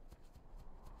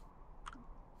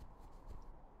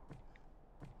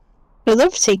 I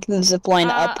love taking the zip line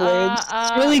upwards.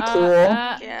 It's really cool.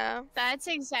 Yeah. That's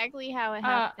exactly how it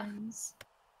happens.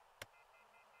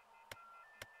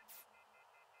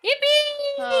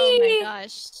 Yippee! Oh my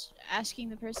gosh. Asking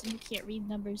the person who can't read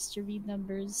numbers to read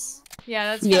numbers. Yeah,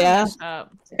 that's kinda Yeah. messed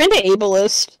up. Kinda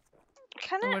ableist.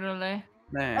 Kind of. Literally.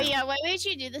 Man. Oh yeah, why would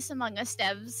you do this Among Us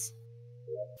devs?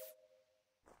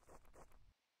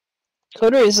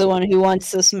 Twitter is the one who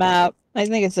wants this map. I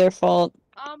think it's their fault.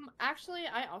 Actually,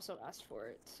 I also asked for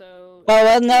it, so. Oh,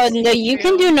 well, no, you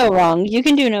can do no wrong. You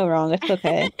can do no wrong. It's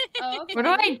okay. Oh, okay. What do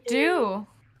I do?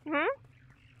 Hmm?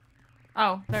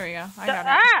 Oh, there we go. I got it.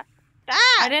 Ah! I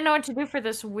Ah! didn't know what to do for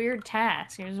this weird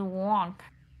task. It was a wonk.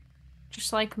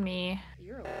 Just like me.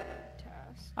 You're a weird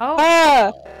task. Oh.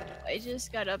 Ah! I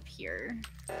just got up here.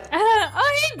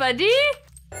 Oh, hey, buddy!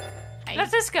 I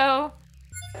Let us go.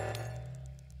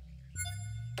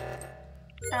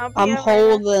 I'll be I'm over in a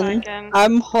holding. second.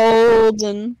 I'm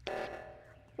holding.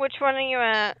 Which one are you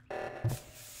at?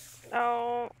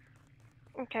 Oh.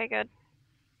 Okay, good.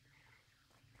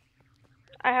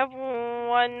 I have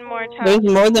one more time. There's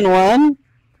more than one?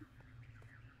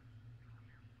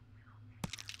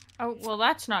 Oh, well,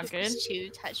 that's not good. There's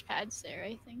 2 touchpads there,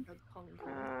 I think.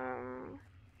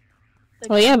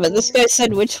 Oh yeah, but this guy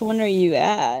said, which one are you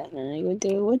at? And I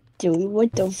go,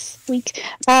 what the freak?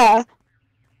 Ah!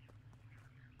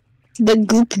 The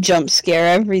goop jump scare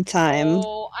every time.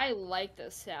 Oh, I like the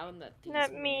sound that these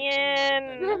Let me makes. Oh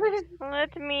my in. goodness.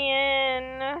 Let me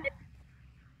in.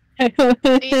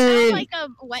 You sound like a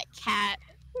wet cat.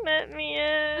 Let me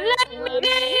in. Let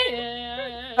me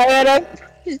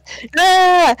in.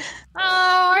 Ah!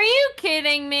 Oh, are you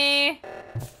kidding me?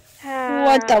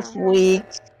 What the freak?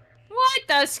 What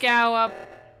the scallop?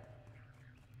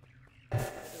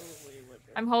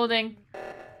 I'm holding.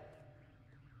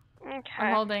 Okay.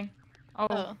 I'm holding. Oh,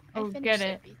 I oh, finished get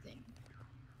it. everything.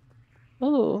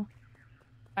 Ooh.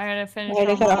 I gotta finish Right,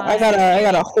 all I mine.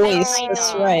 gotta hoist. I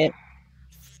That's know. right.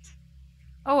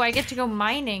 Oh, I get to go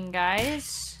mining,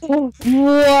 guys. What?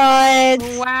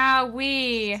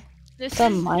 Wowee. This The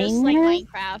is just like miner?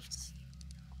 Minecraft.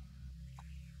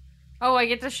 Oh, I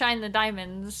get to shine the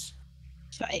diamonds.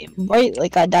 Shine bright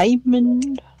like a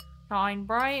diamond. Shine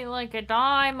bright like a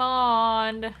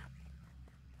diamond.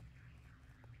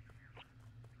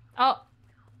 Oh.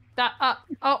 That,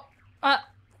 oh.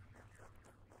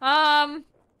 Um.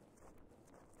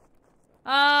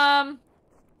 Um.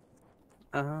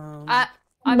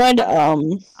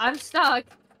 I'm stuck.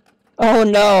 Oh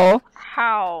no.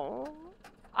 How?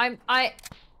 I'm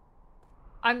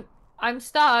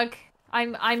stuck.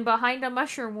 I'm behind a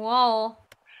mushroom wall.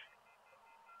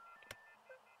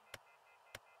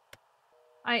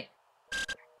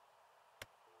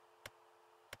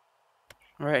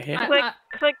 Right here.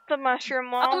 Click the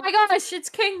mushroom wall. Oh my gosh, it's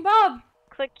King Bob.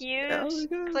 Click use. Oh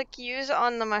my God. Click use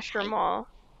on the mushroom wall.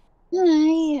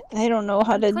 I don't know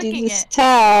how I'm to do clicking this it.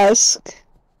 task.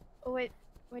 What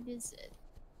is it?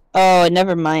 Oh,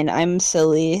 never mind. I'm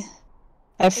silly.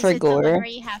 I Is it the one forgot. where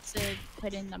you have to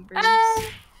put in numbers?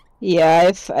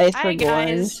 Yeah, I Hi forgot.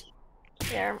 guys.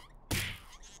 Here.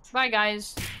 Bye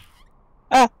guys.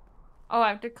 Ah. Oh, I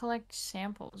have to collect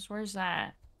samples. Where's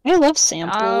that? I love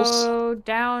samples. Oh,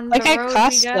 down Like the at road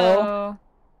Costco.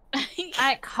 we go.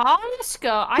 At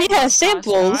Costco. I Yeah, love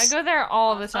samples. Costco. I go there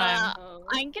all the time.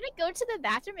 I'm gonna go to the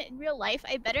bathroom in real life.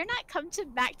 I better not come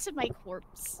back to my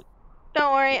corpse.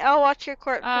 Don't worry, I'll watch your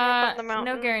corpse come up on the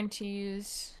mountain. No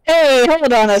guarantees. Hey,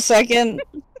 hold on a second.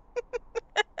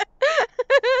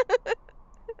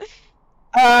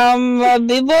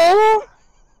 Bibo?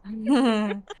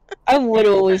 I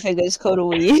literally think it's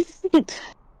Kodowi.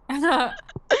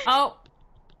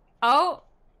 Oh,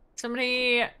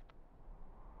 somebody.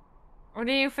 What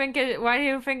do you think? Why do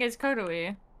you think it's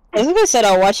Kodowi? I think I said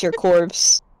I'll watch your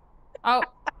corpse. Oh.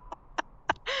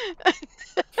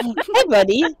 Hey,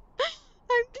 buddy.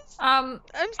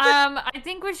 I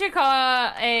think we should call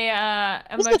a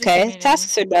It's emergency okay. meeting.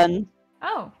 Tasks are done.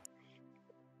 Oh.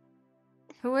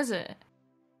 Who was it?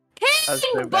 That's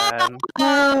so King bad. Bob!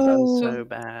 That's so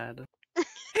bad.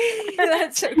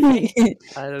 That's okay.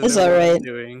 I don't It's know what alright. I'm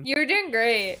doing. You're doing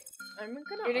great. I'm gonna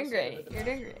You're doing also great. go to the You're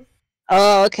doing bathroom. great.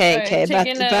 Oh, okay, Alright, okay.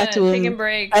 taking Bathroom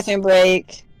breaks. bathroom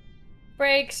break.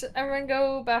 Breaks. Everyone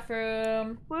go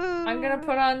bathroom. Woo. I'm gonna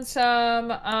put on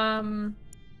some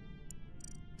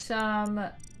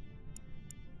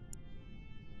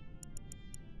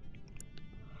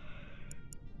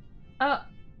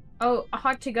oh,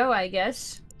 hot to go, I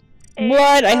guess.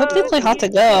 What? I hope they play Hot to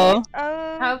Go.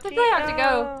 I hope they play Hot to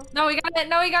Go. No, we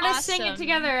gotta sing it Awesome.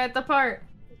 together at the part.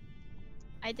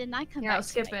 I did not come Yeah, I'll back to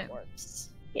skip my it. corpse.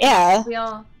 Yeah. We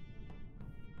all.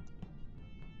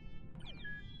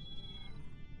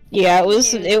 Yeah, it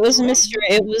was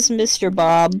Mr.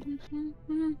 Bob.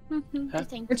 Huh?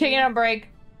 We're taking a break.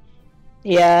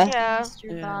 Yeah. Yeah.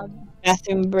 Mr. Yeah. Bob.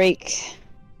 Bathroom break.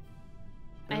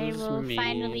 It I was will me.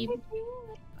 finally.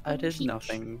 I did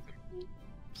nothing.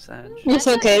 Sad. It's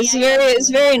That's okay. okay, It's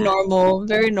very normal.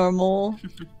 Very normal.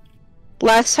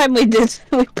 Last time we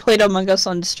played Among Us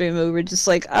on stream, we were just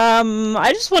like,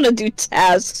 I just want to do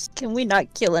tasks. Can we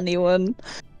not kill anyone?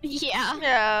 Yeah.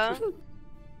 Yeah.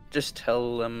 Just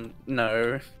tell them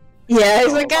no. Yeah,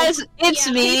 he's like, guys, it's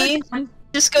Yeah. me.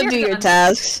 Just go You're do your done.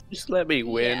 tasks. Just let me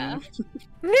win. Yeah. Just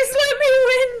let me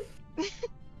win.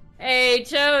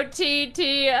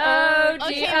 H-O-T-T-O-G-O.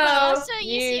 Okay, but also,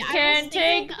 you see, You I can was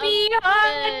take thinking me of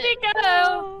on the- to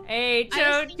go.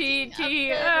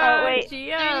 H-O-T-T-O-G-O.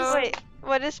 Oh, wait.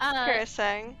 What is Uh, Paris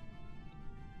saying?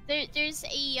 There's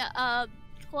a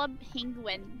Club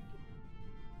Penguin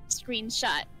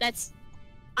screenshot that's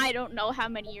I don't know how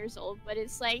many years old, but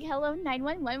it's like, hello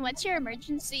 911, what's your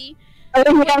emergency? Oh,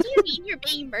 yeah. What do you mean you're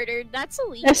being murdered? That's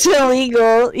illegal. That's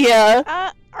illegal.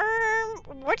 Yeah.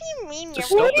 What do you mean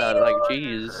Just you're stop that, like,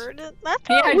 jeez. murdered? That's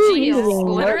Yeah, not Ooh, geez. you're real.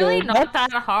 Literally murdered. not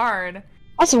that hard.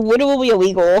 That's literally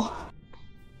illegal.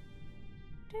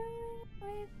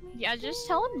 Yeah, just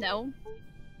tell him no.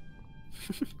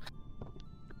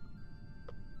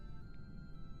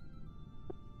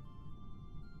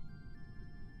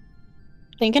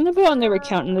 Thinking about never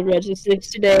counting the registers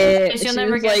today. Guess you'll she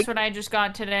never was guess like, what I just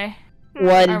got today.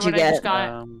 what Or did you what I just get?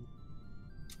 got.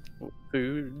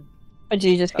 Food. What did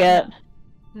you just get?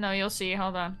 No, you'll see.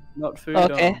 Hold on. Not food.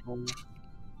 Okay.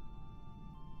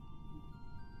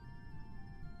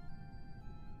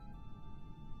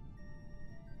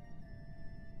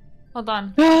 Hold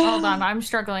on. Hold on. I'm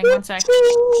struggling. One sec.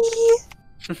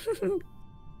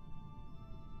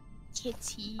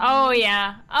 Kitty. Oh,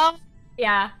 yeah. Oh,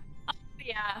 yeah. Oh,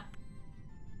 yeah.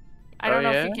 I don't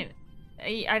know if you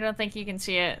yeah? can. I don't think you can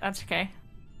see it. That's okay.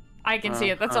 I can see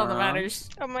it. That's all that matters.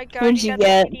 Oh my god, What'd you you got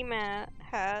get? the kitty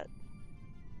hat.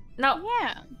 No.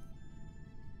 Yeah.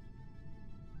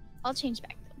 I'll change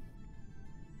back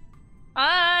though.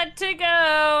 On to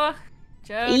go.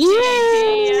 Yeah.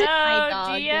 My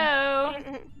dog.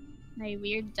 G-O. My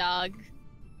weird dog.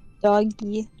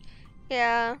 Doggy.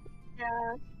 Yeah.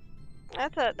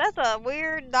 That's a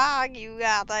weird dog you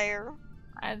got there.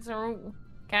 That's a...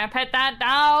 Can I pet that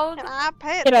dog? Can I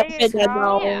pet Can I this pet that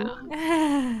dog? dog?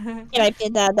 Yeah. Can I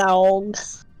pet that dog?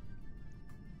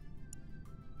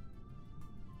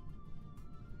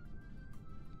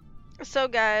 So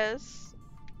guys,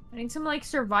 I need some like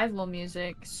survival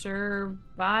music.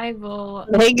 Survival.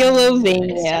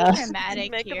 Megalovania. So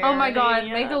dramatic Make a- here. Oh my god,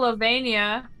 Yeah.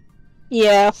 Megalovania.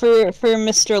 Yeah, for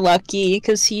Mr. Lucky,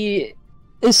 because he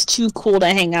is too cool to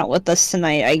hang out with us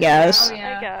tonight, I guess. Oh,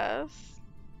 yeah. I guess.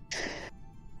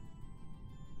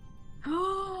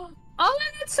 Oh,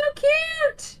 that's so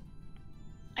cute!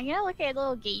 I'm gonna look at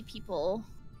little gay people.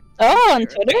 Oh, on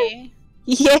Twitter? Okay.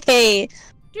 Yay!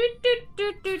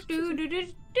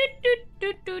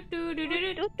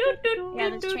 Yeah,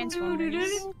 that's Transformers.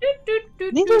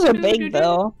 I think those are big,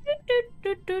 though.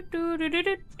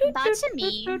 Not to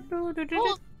me.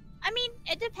 Well, I mean,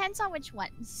 it depends on which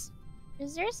ones.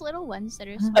 Because there's little ones that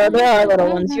are so Oh, there are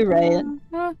little ones, you're right.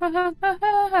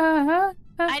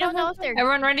 I don't know if they're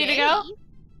Everyone ready to gay. go?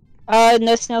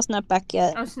 No, Snail's not back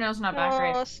yet. Oh, Snail's not back, Oh,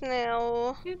 right?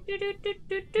 Snail.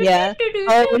 Yeah.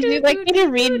 Would you like me to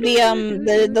read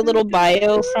the little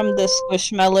bio from the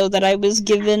Squishmallow that I was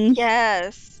given?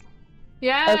 Yes.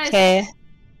 Yes. Okay.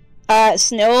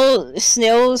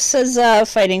 Snail says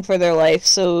fighting for their life,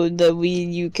 so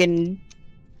you can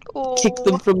kick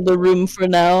them Oh. from the room for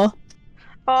now.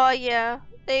 Oh yeah.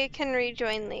 They can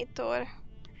rejoin later.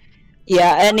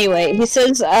 Yeah, anyway, he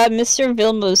says, Mr.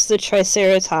 Vilmos, the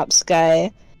Triceratops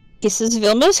guy. He says,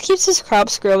 Vilmos keeps his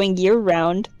crops growing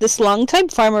year-round. This longtime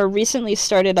farmer recently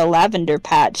started a lavender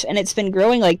patch, and it's been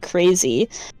growing like crazy.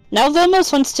 Now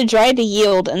Vilmos wants to dry the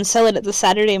yield and sell it at the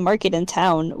Saturday market in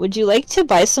town. Would you like to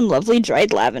buy some lovely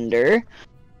dried lavender?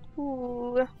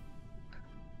 Ooh.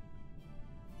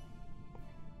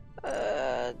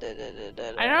 I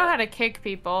don't know how to kick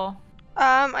people.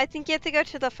 I think you have to go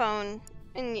to the phone,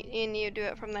 and you do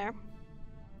it from there.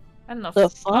 And The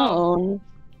phone?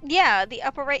 Yeah, the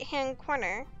upper right-hand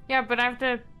corner. Yeah, but I have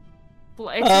to.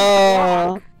 It's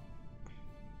Oh.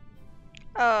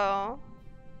 Oh.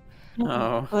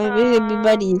 Oh. Well, we could be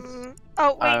buddies.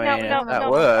 Oh wait, I mean, no. that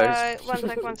works.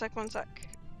 One sec.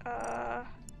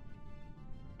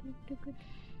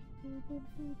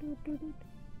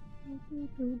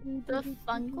 The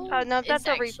Funkle Oh, no, that's is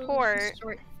a actually report.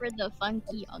 short for the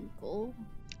Funky Uncle.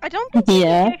 I don't think we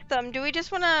Yeah. can kick them. Do we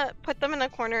just want to put them in a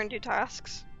corner and do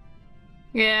tasks?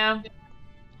 Yeah.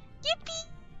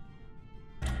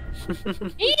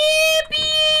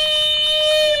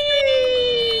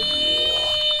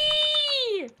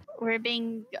 We're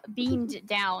being beamed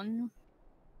down.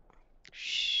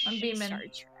 I'm beaming. Star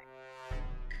Trek.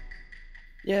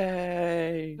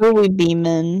 Yay! Who are we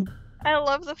beaming? I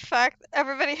love the fact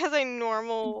everybody has a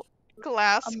normal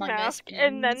glass Among Us mask,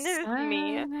 and then beams. there's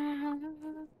me.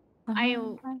 I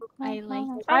like.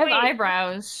 I have wait.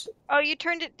 eyebrows. Oh, you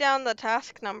turned it down the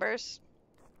task numbers.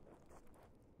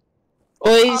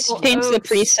 Always Oh, change the oops.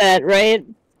 preset, right?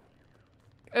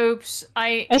 Oops.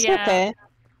 It's yeah. okay.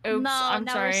 Oops. No, I'm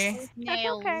no, sorry. That's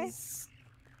Snails. okay.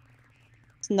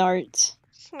 Snart.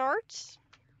 Snorts?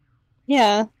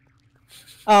 Yeah.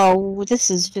 Oh, this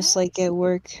is just like at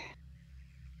work.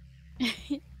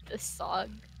 The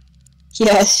song.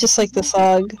 Yeah, it's just like the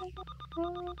song.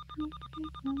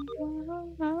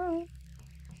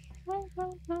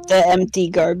 The empty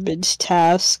garbage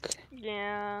task.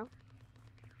 Yeah.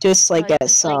 Just like a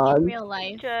Just like in song. real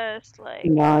life. Just like.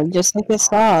 No, just like a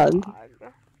song. dog.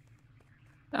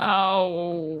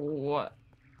 Oh.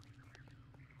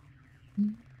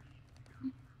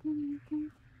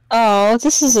 Oh,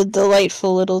 this is a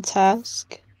delightful little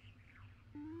task.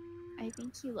 I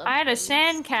think you love. I had a those.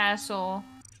 sandcastle.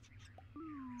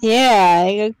 Yeah,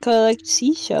 I gotta collect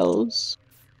seashells.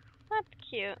 That's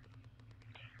cute.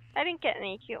 I didn't get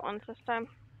any cute ones this time.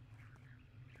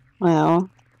 Wow.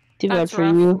 Too bad That's for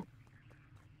rough. you.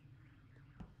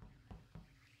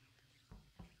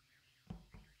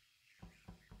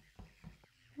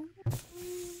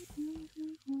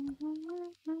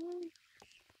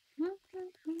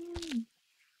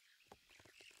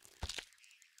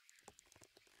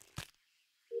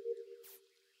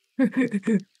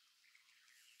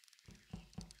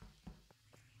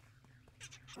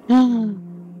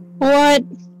 What?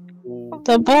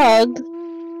 The bug.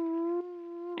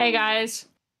 Hey guys.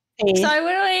 Hey. So I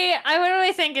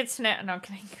literally think it's no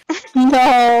kidding.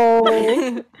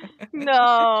 No.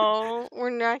 No, we're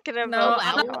not gonna No, vote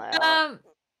Snell out.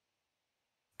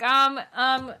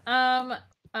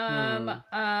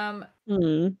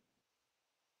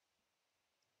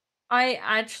 I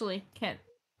actually can't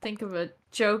think of a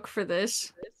joke for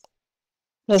this.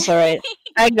 That's alright.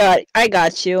 I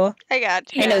got you. I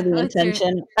got you. I know Yeah, the let's do it.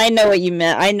 intention. I know what you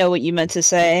meant. I know what you meant to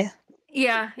say.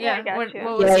 Yeah. I got What you.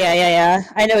 was it? Yeah.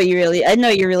 I know you're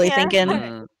really Yeah. thinking.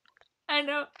 Hmm. I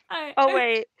know. Oh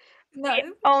wait. No.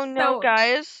 Oh no, No.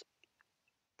 guys.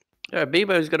 Yeah,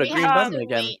 Bebo's got a We green have button to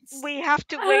again. wait. We have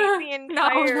to wait the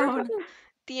entire No.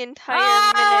 the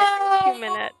entire minute, 2 Oh!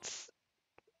 minutes.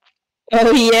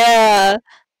 Oh yeah.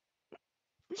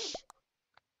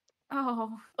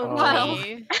 Oh. Oh. Wow.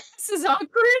 Okay. This is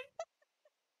awkward.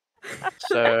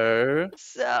 So,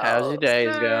 So how's your days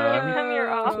do you going? come here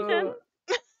often?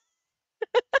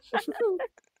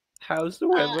 How's the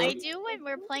Well, weather? I do when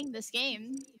we're playing this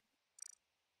game.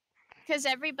 Because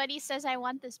everybody says I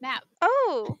want this map.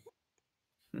 Oh.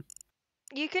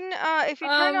 You can if you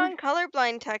turn on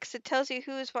colorblind text, it tells you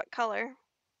who is what color.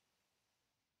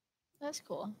 That's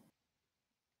cool.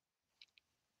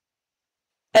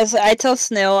 As I tell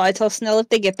Snail if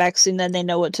they get back soon, then they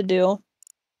know what to do.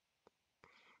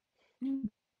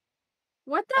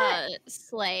 What the?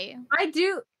 Slay.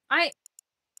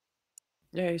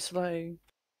 Yay, slay.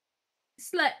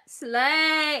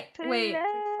 Slay. Wait.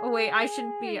 Oh wait, I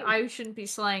shouldn't be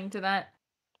slaying to that.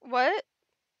 What?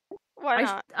 Why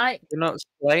not? You're not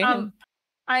slaying?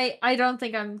 I don't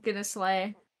think I'm gonna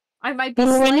slay. I might be Why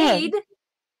not? slayed.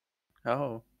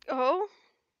 Oh. Oh.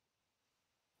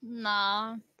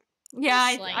 Nah.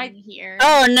 Yeah, Slaying here.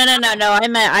 Oh no.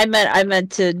 I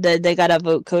meant to they gotta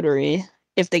vote coterie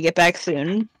if they get back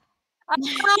soon.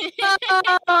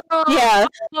 Yeah.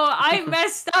 Oh, I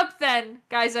messed up then.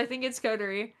 Guys, I think it's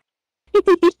coterie.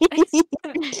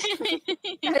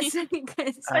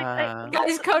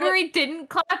 Guys, coterie didn't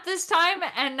clap this time,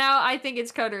 and now I think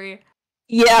it's coterie.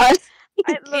 Yeah.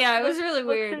 Yeah, it was really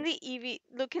weird. In the Eevee,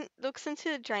 looks into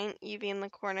the giant Eevee in the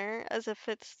corner as if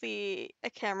it's a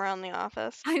camera on The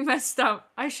Office. I messed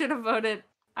up. I should have voted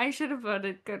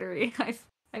coterie.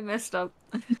 I messed up.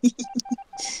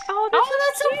 Oh,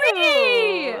 that's so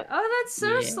pretty! cute. Oh, that's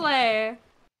so slay.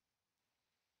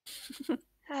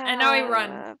 And now we run.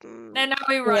 And now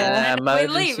we run. Yeah. And now we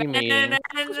leave. Emergency meeting.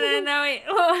 And now we.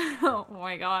 Oh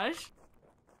my gosh.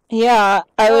 Yeah.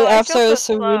 Oh, I After feel I so was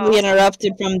so slow. rudely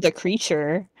interrupted from the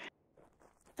creature.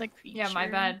 The creature. Yeah, my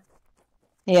bad.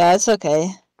 Yeah, it's okay.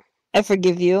 I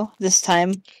forgive you this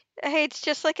time. Hey, it's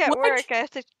just like at What? work. I have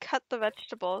to cut the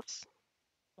vegetables.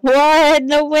 What?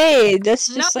 No way. That's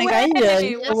just No like I did.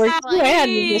 way! At work too. I had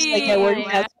to just like at work.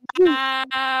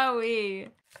 Wowie.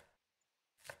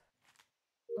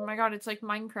 Oh my god, it's like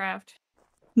Minecraft.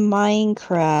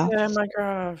 Minecraft. Yeah,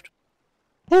 Minecraft.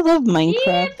 I love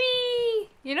Minecraft. Yippee!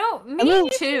 You know, me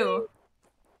love- too.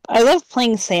 I love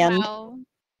playing sand. Wow.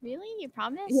 Really? You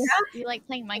promise? Yeah. You like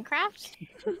playing Minecraft?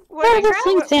 What love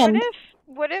playing sand.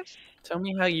 What if Tell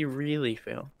me how you really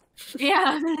feel.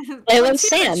 Yeah. I love Let's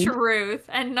hear sand. the truth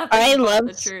and nothing I but love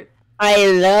the truth. I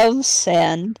love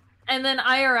sand. And then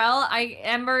IRL,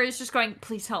 Ember is just going,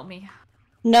 please help me.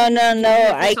 No.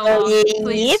 I so go long,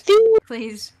 please. yippee.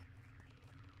 Please.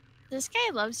 This guy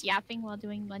loves yapping while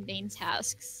doing mundane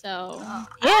tasks, so...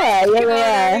 Yeah.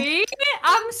 Coterie.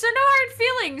 So no hard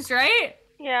feelings, right?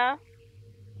 yeah?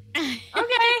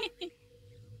 Okay.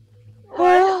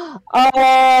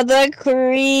 Oh, the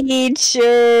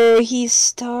creature. He's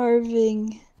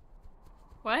starving.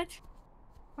 What?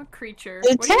 What creature?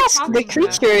 The What are you task, the talking about?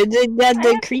 creature, the I have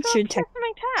to creature go task. finish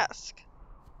my task.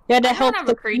 You gotta I help don't have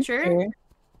the a creature.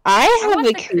 I have want a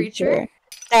the creature. creature.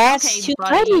 That's Okay, too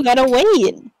buddy. bad. You gotta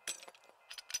wait.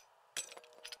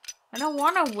 I don't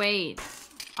want to wait.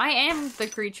 I am the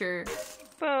creature.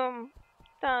 Boom.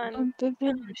 Done.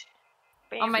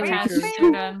 All my Bam, tasks bam.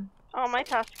 are done. All my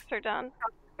tasks are done.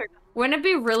 Wouldn't it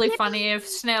be really funny if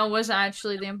Snail was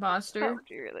actually the That imposter? would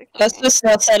be really That's funny. what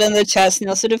Snail said in the chat.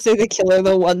 Snail said if they're the killer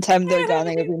the one time they're gone,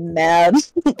 they're gonna be mad.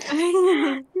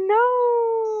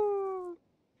 No.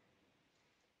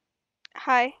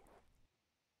 Hi.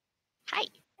 Hi.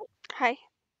 Hi.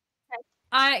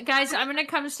 Guys, I'm gonna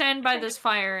come stand by this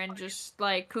fire and just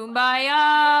like,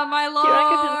 kumbaya, my Do you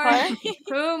want to lord! get to the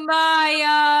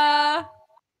fire? Kumbaya!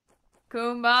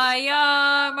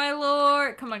 Kumbaya, my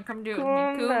lord! Come on, come do it with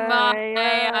me.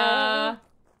 Kumbaya!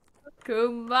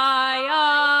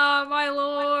 Kumbaya, my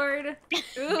lord!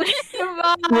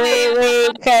 Kumbaya!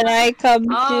 Wait, can I come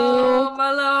Oh, too?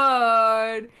 my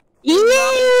lord!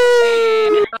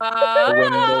 Yeah!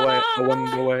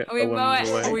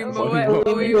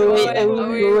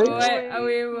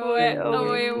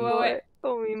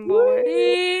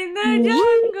 In the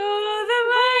jungle, the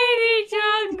mighty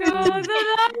jungle, the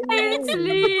lion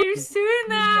sleeps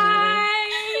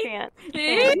tonight. Chant, In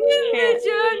chant, the chant,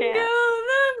 jungle,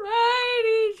 the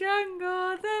mighty jungle,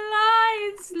 the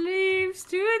lion sleeps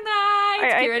tonight.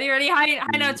 Okay, ready?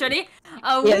 High notes, ready?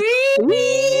 Yes.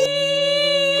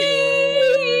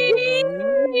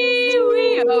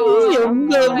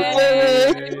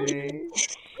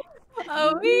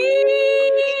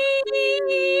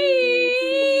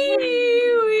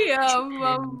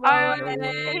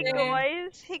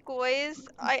 Hey guys,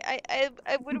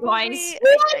 I would Guys. be,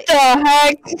 What the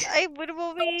heck? I would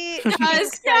be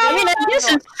Guys, I mean, I guess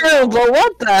not it's true, but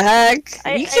what the heck?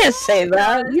 You I- can't say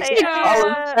that. You I- can't call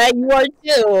I, us that. You are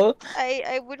too.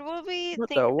 I would be What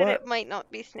think the that what? it might not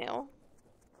be snail.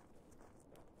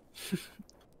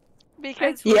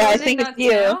 Because Yeah, I Is it think it's not you.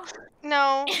 snail?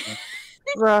 no,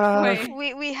 Bruh.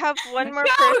 Wait. we have one more Go,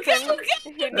 person go,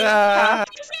 who needs Ah.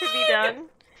 tasks to be done.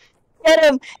 Get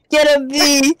him,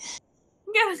 B.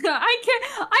 I can't.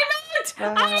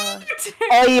 I'm out.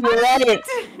 Oh, you read it.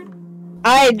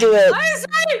 I do it. I'm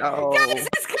sorry, Oh. guys.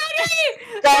 It's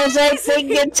Cody. Guys, I think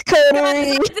it's Guys,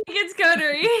 Coterie. I think it's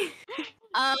Coterie.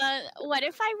 What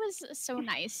if I was so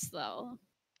nice though?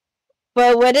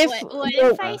 But what if? What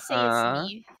if I say Uh-huh. it's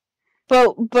me?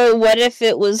 But what if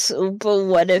it was? But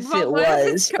what if But it what if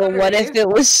it's was? But what if Coterie? it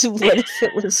was? What if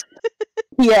it was?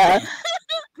 Yeah.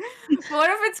 What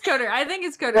if it's Coterie? I think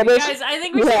it's Coterie. What if- Guys, I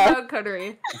think we yeah. should vote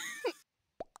Coterie.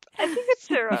 I think it's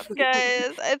syrup,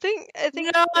 guys. I think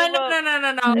No,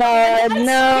 syrup.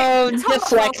 No, That's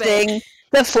deflecting.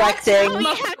 That's Deflecting. We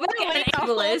have to homophobic wait and the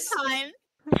whole ableist. time.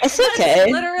 It's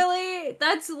okay.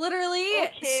 That's literally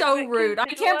Okay, so but rude. I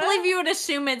can't Considua- believe you would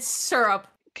assume it's syrup.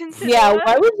 Consider Yeah,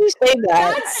 why would you say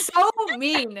that? That's so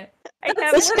mean. I have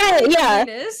That's This guy- literally yeah.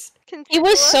 the meanest. He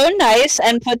was so nice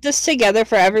and put this together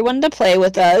for everyone to play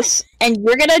with us, and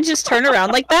you're gonna just turn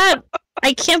around like that?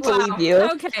 I can't Wow. believe you.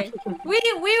 Okay. We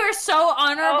were so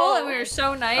honorable and we were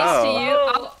so nice to you.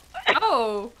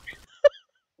 Oh.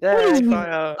 Yay,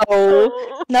 fire. Oh,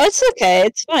 no, it's okay.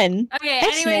 It's fine. Okay,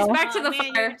 Thanks, anyways, Neil. back to the Man,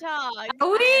 fire. your dog.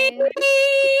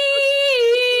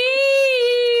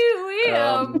 We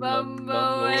are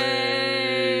Bumblebee.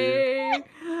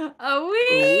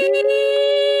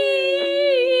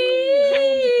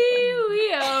 We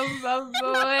are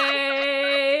Bumblebee.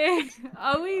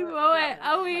 We mow it.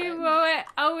 We mow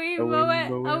it. We mow it. We mow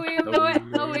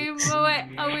it. We mow it.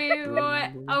 We mow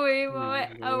it. We mow it.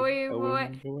 We mow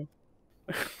it.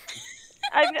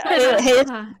 I'm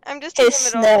just Hey, in the middle of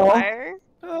Snow. the fire.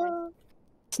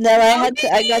 No, I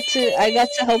got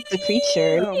to help the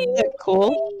creature. Is that cool?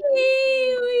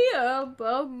 We are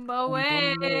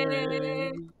Bumblebee.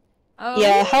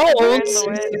 Yeah, how We're old in is the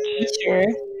the witch. creature?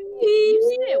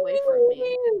 You stay away from me.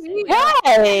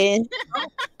 Why?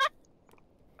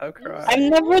 I'll cry. I've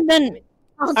never done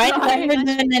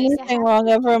anything wrong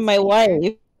over my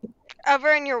wife. Ever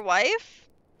and your wife?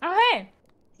 Oh, hey.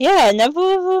 Yeah, never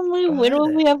over my Oh, what do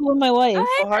hey we have with my wife?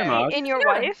 Oh, hi, Mark. In your Yeah.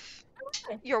 wife?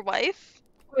 Your wife?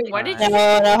 Wait, what did No, you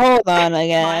no, hold on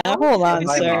again. Miles? Hold on,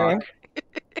 Hi, sir.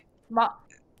 Mark.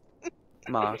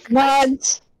 Mark.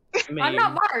 Mods. Me. I'm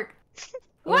not Mark.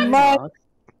 Oh, What? Mark.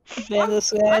 Ban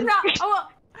this guy. I'm not.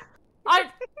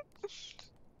 I.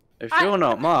 If you're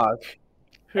not Mark,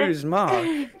 who's Mark?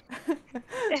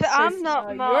 If I'm not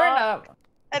You're Mark, not.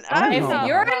 and I'm I'm If not not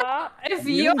you're Mark, not, if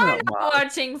You're you're not not Mark.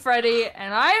 watching Freddy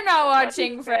and I'm not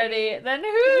watching Freddy, then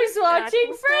who's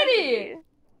watching Freddy?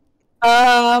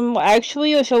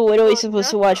 Actually, so what are we supposed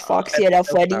to watch? Foxy and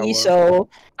Freddy, so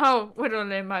Oh,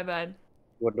 literally, my bad.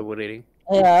 What are we eating?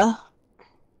 yeah.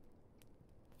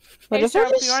 What Hey, if I Syrup,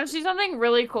 just... you want to see something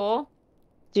really cool?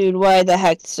 Dude, why the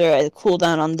heck is there a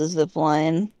cooldown on the zip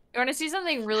line? You want to see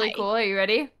something really Hi. cool? Are you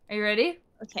ready? Are you ready?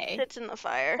 Okay. sits in the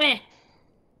fire. Eh.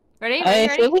 Ready? I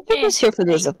Ready? feel like I Eh. was here for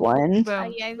the zip line.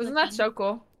 Boom. yeah, I'm Wasn't that looking. so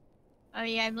cool? Oh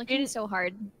yeah, I'm looking so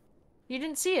hard. You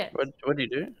didn't see it. What do you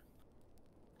do?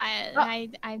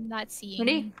 I'm not seeing.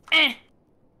 Ready? Eh.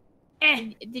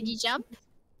 Eh. Did you jump?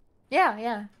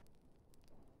 Yeah.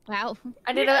 Wow.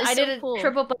 I did That's a so cool.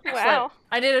 triple backflip. Wow.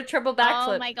 I did a triple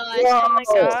backflip. Oh my gosh! Whoa. I'm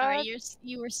so God. sorry.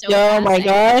 You were so. Yo, fast, my I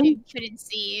God. couldn't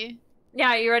see.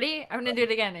 Yeah, you ready? I'm gonna do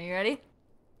it again. Are you ready?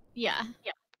 Yeah.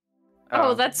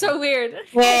 Oh, that's so weird.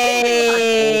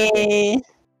 Yay!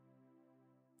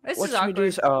 This What is should we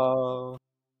do? awkward.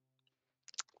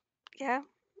 Yeah.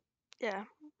 Yeah.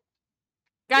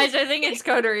 Guys, I think it's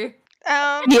Coterie.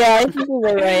 Yeah, I think you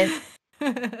were right.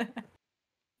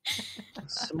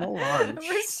 Small That lunch.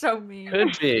 was so mean.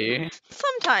 Could be.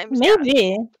 Sometimes, yeah.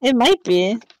 Maybe. It might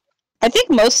be. I think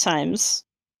most times.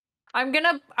 I'm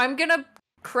gonna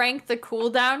crank the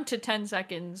cooldown to 10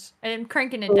 seconds. And I'm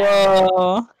cranking it down.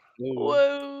 Whoa. Ooh.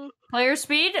 Whoa. Player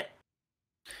speed?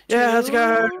 Yeah, let's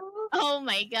go. 2. Oh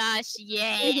my gosh,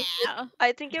 yeah.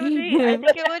 I think it would be. I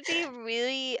think it would be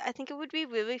really. I think it would be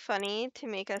really funny to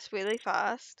make us really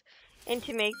fast, and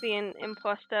to make the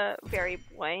imposter very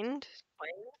blind.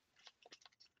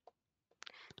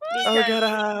 Oh, Because, get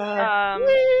out.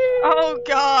 oh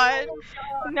god,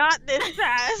 not this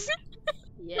fast.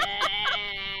 Yeah.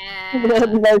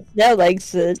 That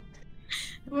likes it.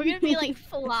 We're gonna be like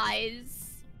flies.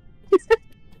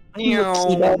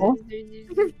 Mosquito.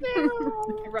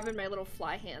 Rubbing my little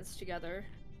fly hands together.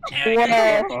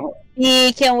 Whoa.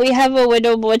 Can we have a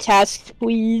widow boy task,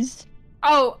 please?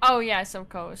 Oh yes, of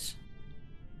course.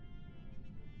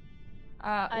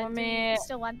 Let Do me. we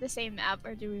still want the same map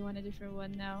or do we want a different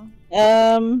one now?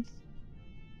 I don't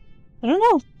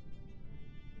know.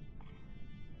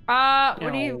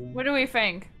 What do we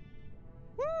think?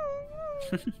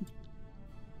 Hmm.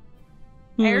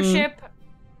 Airship,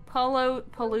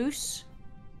 Palouse,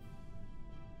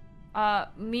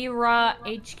 Mira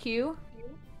HQ,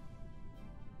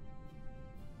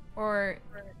 or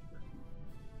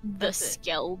The That's it.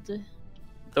 Skeld.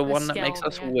 The one that makes Skeld,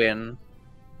 us yeah. win.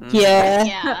 Mm.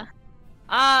 Yeah.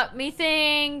 Yeah.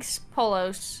 Methinks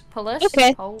Polos. Polis?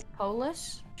 Okay.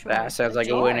 Polis? Sure. That sounds like a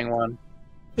Sure. winning one.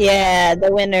 Yeah,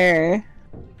 the winner.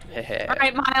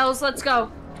 Alright, Miles, let's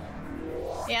go.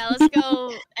 Yeah, let's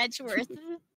go Edgeworth.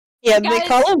 Yeah, Guys, they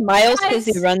call him Miles because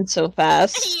he guys. runs so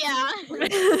fast. Yeah.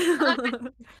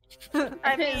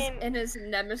 I In mean, his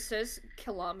nemesis,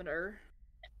 Kilometer.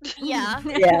 Yeah.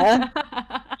 Yeah.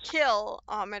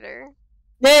 kilometer.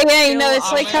 Yeah, you know,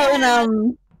 it's like how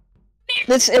in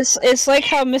it's like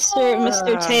how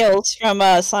Mr. Ah. Tails from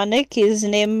Sonic, his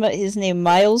name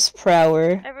Miles per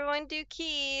hour. Everyone do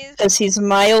keys. Because he's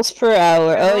miles per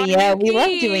hour. Oh Everyone yeah, do we love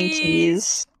doing keys.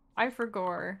 keys. I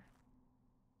forgot.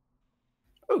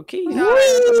 Oh, keys. Put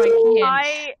my key in.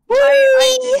 I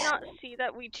did not see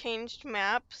that we changed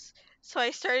maps, so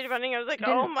I started running. I was like, I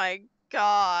didn't- oh my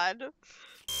god.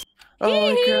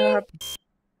 Oh, crap.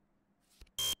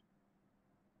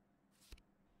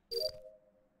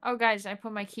 Oh, guys, I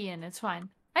put my key in. It's fine.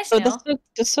 Hi, Oh, Snail.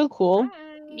 that's so cool.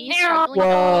 Me struggling to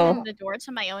Whoa. open the door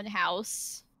to my own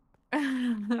house.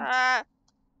 Ah,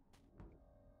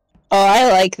 Oh,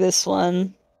 I like this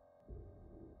one.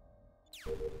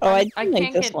 Oh, I do I like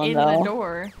can't this get one in though. the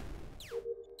door.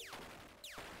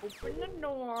 Open the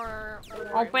door.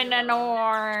 Open the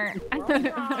door.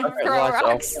 Okay, Throw lights off.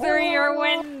 rocks through your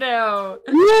window.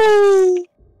 Yay!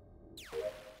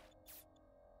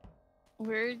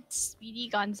 We're Speedy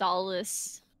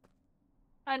Gonzalez.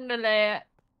 Andale.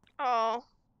 oh.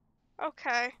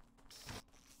 Okay.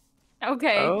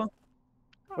 Okay. Oh,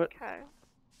 What? Okay.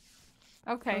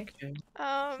 Okay. okay.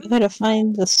 I gotta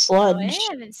find the Oh, I sludge.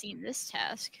 haven't seen this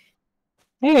task.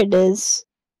 There it is.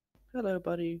 Hello,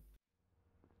 buddy.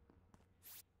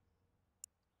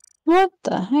 What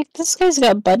the heck? This guy's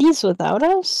got buddies without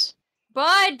us?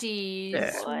 Buddies.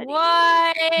 Yeah. Buddies.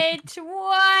 What?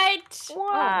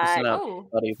 What? Listen up, Oh.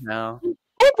 buddy, now.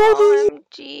 Hey, buddy!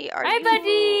 OMG, are Hi, you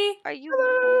buddy. are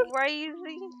you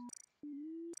crazy?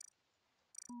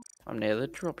 I'm near the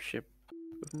dropship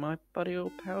with my buddy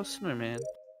old pal Snowman.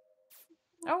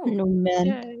 Oh. No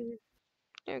man.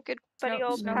 You're a good buddy No-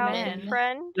 old no pal man.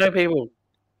 friend. No people.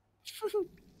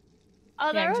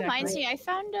 Oh, that Yeah, reminds exactly. me, I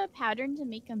found a pattern to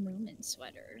make a Moomin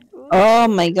sweater. Ooh. Oh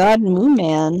my god, Moo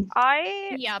Man.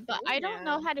 Yeah, but I don't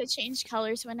know how to change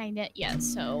colors when I knit yet,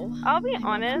 so... I'll be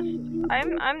honest,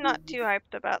 I'm not too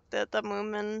hyped about the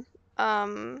Moomin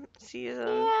season.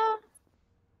 Yeah.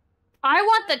 I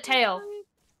want the tail.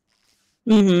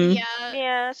 Mm-hmm. Yeah,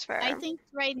 Yeah, that's fair. I think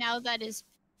right now that is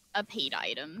a paid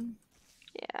item.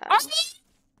 Yeah. Are you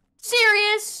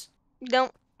serious?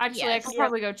 Don't. Actually, I Yes. could Yep.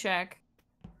 probably go check.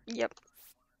 Yep.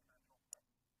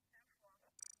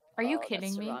 Are you Oh, kidding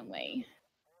that's me? the wrong way.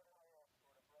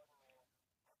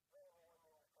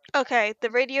 Okay, the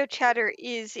radio chatter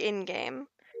is in game.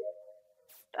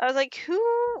 I was like,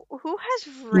 who has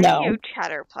radio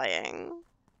chatter playing?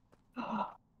 Oh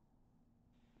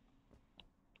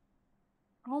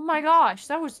my gosh,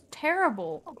 that was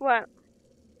terrible. What?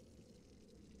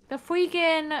 The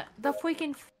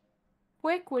freaking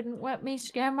Quick wouldn't let me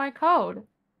scan my code.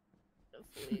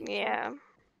 Yeah.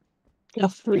 A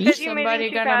freak? Because you made Somebody it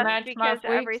too gonna fast match my because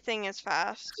freak? everything is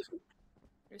fast.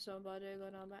 Is somebody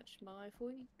gonna match my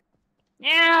freak?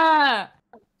 Yeah.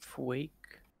 Freak.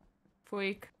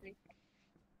 Freak.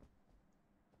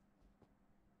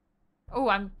 Oh,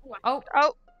 I'm. Oh.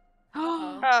 Oh.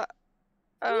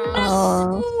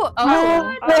 Uh-oh.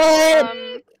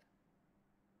 Oh.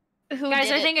 Who Guys,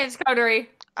 did I it? think it's Coterie.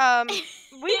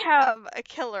 We have a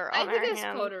killer I on think our it's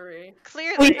hands. Coterie.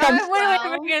 Clearly. We have- Wait, I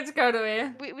think it's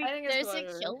Coterie. We I think it's There's a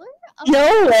Coterie. killer?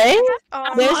 No way.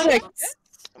 There's Among like Us?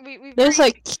 there's very-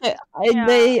 like yeah, I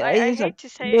there's hate a to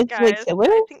say there's it, like guys. killer.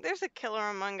 I think there's a killer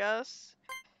among us.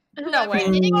 Whoever way.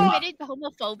 did it Mm. committed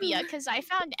homophobia because I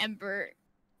found Ember.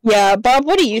 Yeah, Bob,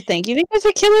 what do you think? You think there's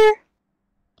a killer?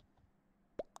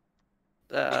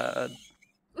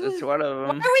 It's one of Why are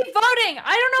them. we voting?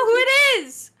 I don't know who it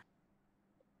is.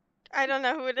 I don't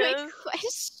know who it Good is.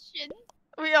 question.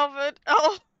 We all vote.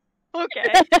 Oh, okay.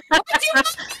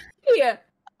 Yeah.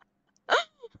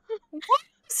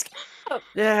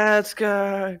 Yeah, let's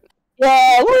go.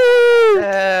 Yeah, woo!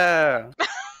 Yeah,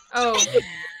 Oh,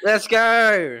 let's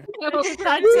go. that's important.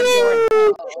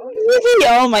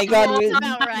 Oh my god, That's we-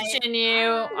 about right. Watching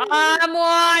you. I'm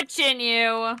watching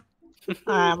you.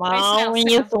 I'm Wait, Snell, always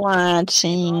Snell.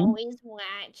 watching. Always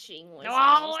watching.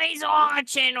 Always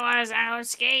watching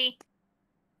Wazowski.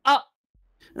 Oh,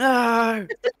 No.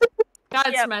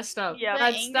 that's Yep. messed up. Yep.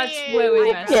 That's Angry where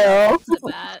we eyebrows messed up. Yeah. to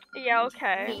that. Yeah,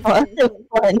 okay. What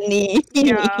funny.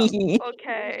 Yeah,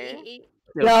 okay.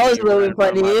 That was really Ran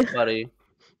by my funny. buddy.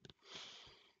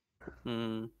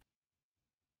 Hmm.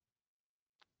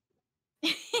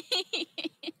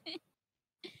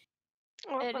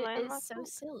 What It will I is unlock so that?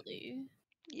 silly.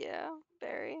 Yeah,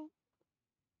 very.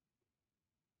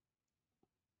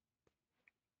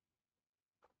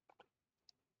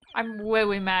 I'm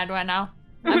way mad right now.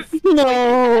 I'm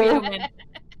No. fuming.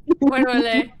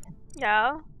 Literally.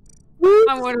 Yeah.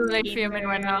 I'm literally fuming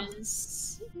right now.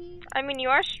 Neighbors. I mean, you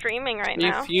are streaming right You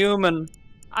now. human.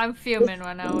 I'm fuming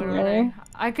right now, literally.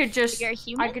 I could just. You're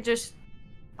human? I could just.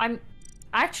 I'm.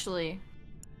 Actually.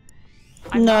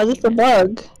 No, not that's a human.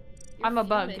 bug. I'm a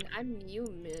bug. I'm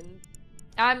human.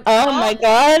 I'm. Oh my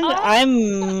god,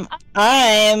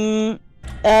 I'm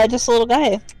just a little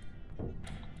guy.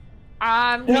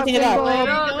 I'm What do you think just a about Why are you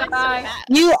little going so guy. fast?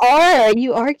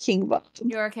 You are King Bob.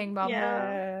 You're King Bob.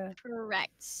 Yeah.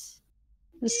 Correct.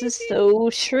 This is so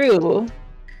true.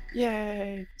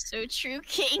 Yay. So true,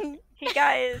 King. Hey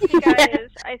guys,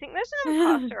 I think there's an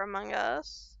imposter among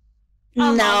us.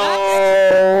 Among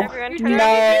No. Everyone turn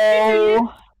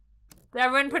No.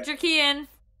 Everyone put your key in.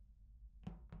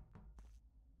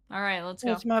 Alright, let's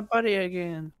go. It's my buddy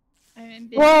again.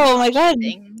 Whoa, my god.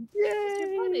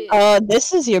 Yay. Oh,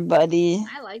 this is your buddy.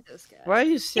 I like this guy. Why are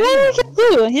you Yeah, saying look at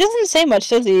you. He doesn't say much,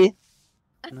 does he?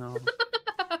 No.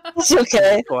 It's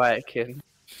okay. Quiet kid.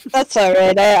 That's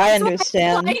alright. I That's why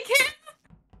understand. like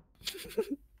him.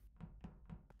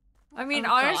 I mean, Oh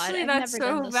God, honestly, I've that's never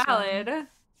done so this one. valid.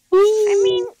 I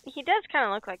mean, he does kind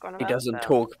of look like one of He us. doesn't though.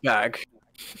 talk back.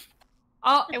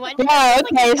 Oh, I went to Yeah, like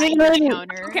okay, a is he diner gonna-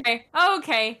 counter.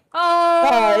 okay.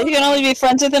 Oh, you can only be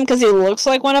friends with him because he looks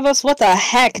like one of us? What the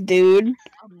heck, dude?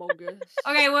 Amungus.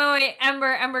 Okay, wait.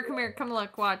 Ember, come here. Come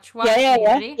look. Watch. Yeah. You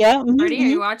ready? Yeah. mhm, Ready? Are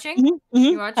you mhm, watching? mhm,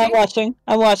 mhm. You watching?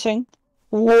 I'm watching.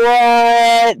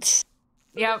 What?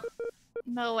 Yep.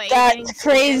 No way. you're getting That's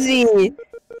serious. crazy.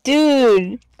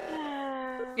 Dude,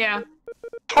 Yeah.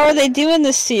 how are they doing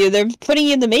this to you? They're putting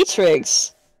you in the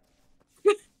Matrix.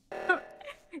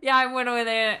 Yeah, I'm literally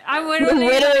there. I'm Literally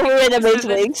literally in the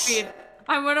Matrix.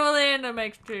 I'm literally in the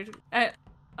Matrix.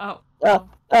 Oh. Uh,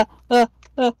 uh, uh,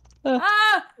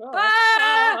 Ah!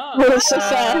 Ah! We're so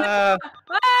sad.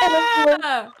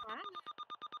 Ah!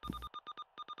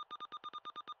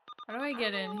 How do I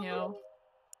get in here?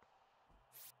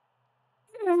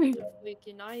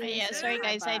 Yeah, sorry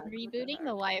guys, I'm rebooting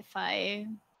the Wi-Fi.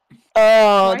 Oh,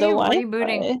 Why are the you Wi-Fi.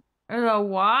 rebooting? The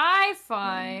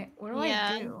Wi-Fi. What do Yeah.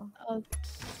 I do? Oh,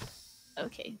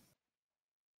 okay.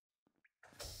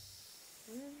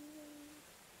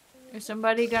 Is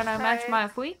somebody gonna match Sorry. my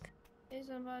freak? Is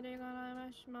somebody gonna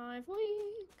match my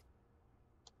freak?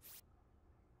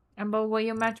 Ember, will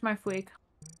you match my freak?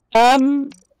 Yeah,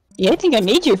 I think I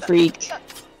made you freak.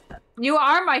 You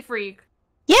are my freak.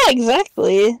 Yeah,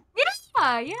 exactly.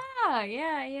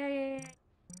 Yeah.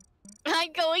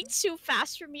 I'm going too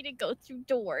fast for me to go through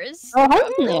doors. Oh, I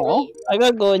don't know. I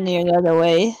gotta go in there the other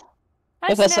way.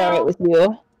 If that's alright with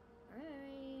you.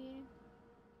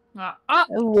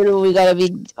 Where do we gotta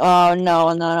be? Oh, no,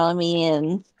 let me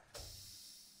in.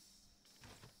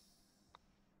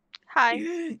 Hi.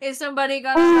 Is somebody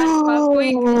gonna match my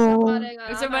freak? Oh,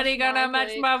 Is somebody gonna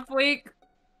match my freak?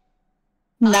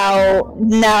 no.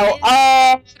 Oh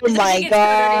I my think it's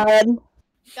god.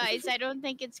 Guys, I don't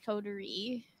think it's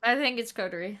coterie. I think it's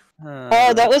Coterie.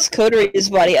 Oh, that was Coterie's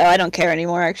body. Oh, I don't care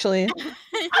anymore, actually.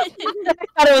 I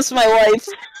thought it was my wife.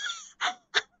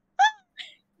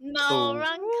 No, Ooh.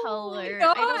 wrong color.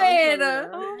 God. Oh I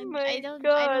my don't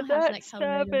god, have that that's color.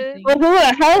 I don't savage. think.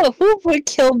 Well, who would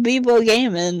kill Bebo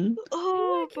Gaming?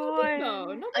 Oh No, boy.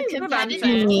 nobody A would competitive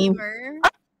saying. gamer.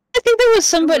 I think there was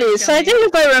somebody. would So kill I me? think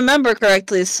if I remember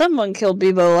correctly, someone killed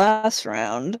Bebo last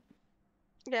round.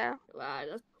 Yeah. Wow,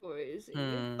 that's crazy.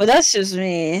 But that's just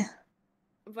me.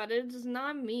 But it's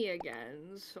not me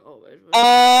again, so it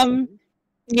was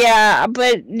Yeah,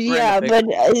 but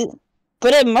pick.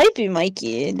 but it might be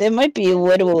Mikey. They might be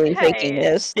literally faking Hey,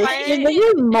 this. They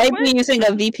it might be was- using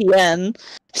a VPN.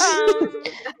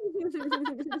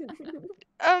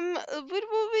 Would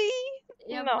we?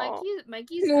 Yeah, No.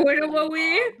 Mikey's What definitely about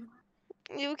we?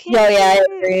 Bob. You Yeah, I can't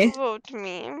agree. vote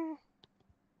me.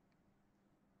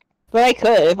 But I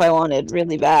could if I wanted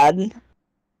really bad.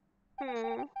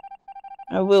 Hmm.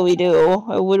 Or will we do?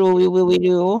 Or will we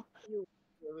do? You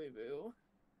really do.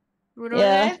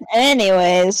 Yeah.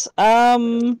 Anyways, Where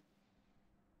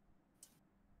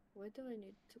do I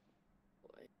need to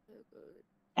play?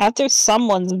 after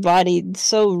someone's body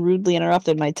so rudely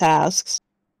interrupted my tasks.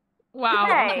 Wow.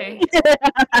 Hey. Okay.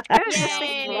 I was just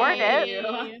ignored it.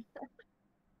 Yay!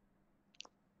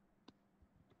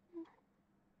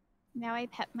 Now I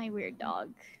pet my weird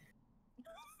dog.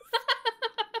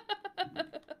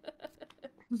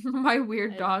 My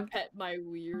weird dog. I pet my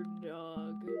weird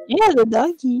dog. Yeah, the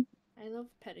doggy. I love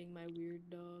petting my weird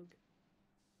dog.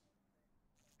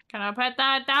 Can I pet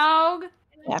that dog?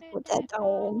 Yeah, put that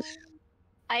dog.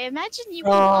 I imagine you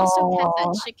can also pet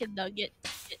Aw. that chicken nugget.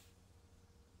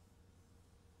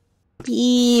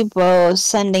 Bebo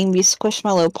sending me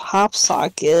Squishmallow Pop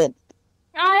Socket.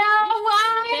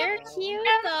 They're cute I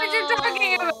don't know what you're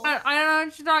talking though. about. I don't know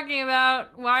what you're talking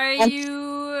about. Why are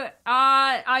you?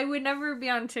 I would never be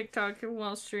on TikTok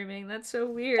while streaming. That's so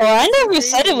weird. Oh, I That's so never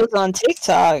said it crazy. was on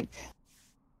TikTok.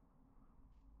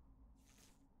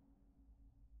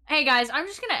 Hey guys, I'm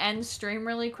just gonna end stream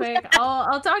really quick.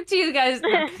 I'll talk to you guys.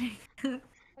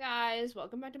 Guys,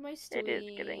 welcome back to my stream. It is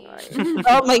getting late.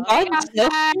 Oh my god, no.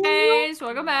 Guys,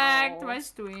 welcome back to my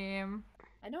stream.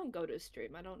 I don't go to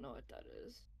stream. I don't know what that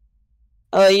is.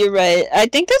 Oh, you're right. I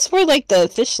think that's where like the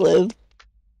fish live.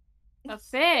 A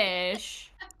fish.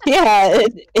 Yeah,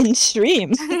 in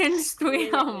stream. In stream.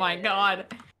 Oh my god.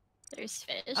 There's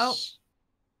fish. Oh.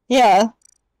 Yeah.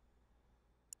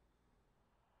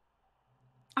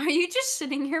 Are you just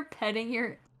sitting here petting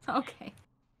your? Okay.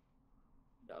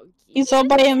 Doggy. He's all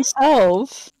by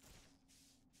himself.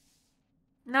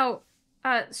 No.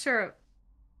 Sure.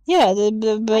 Yeah, the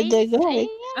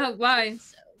guy. Why?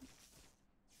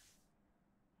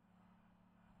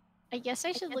 I guess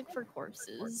I should look for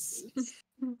corpses.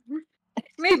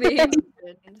 Maybe.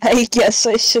 I guess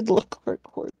I should look for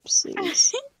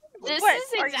corpses. This What, is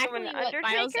are you exactly an what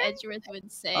Miles Undertaker? Edgeworth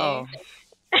would say. Oh.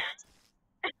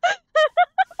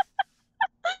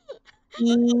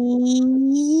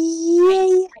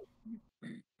 Yay.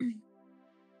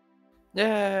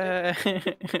 Yeah.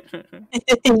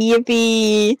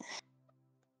 Yippee.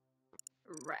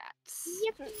 Rats.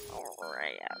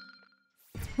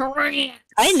 Alright.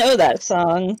 I know that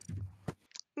song.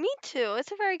 Me too.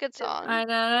 It's a very good song. I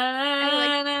may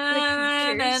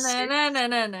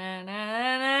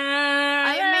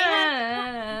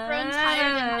have grown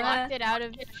tired and blocked it out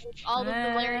of all of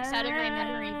the lyrics out of my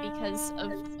memory because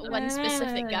of one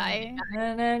specific guy.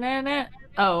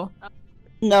 Oh.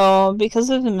 No, because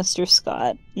of Mr.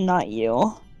 Scott, not you.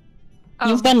 Oh.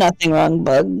 You've done nothing wrong,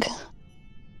 Bug.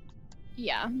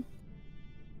 Yeah.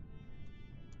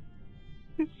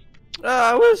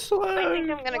 I was slow. I think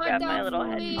I'm gonna grab my little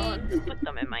headphones and put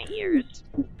them in my ears.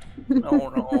 Oh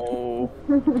no.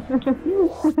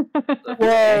 Whoa.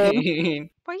 Why are you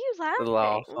laughing? The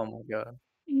laugh. Oh my god.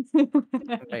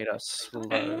 Made us slow.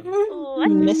 Oh,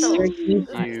 that's so Mr. sweet.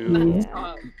 Hee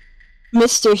Stop.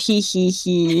 Mr. Hee Hee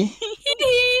Hee.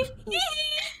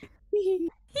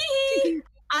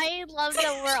 I love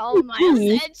that we're all Miles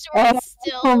Edgeworth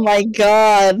still. Oh my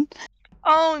god.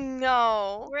 Oh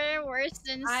no. We're worse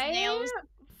than snails.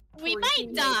 We might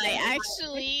die,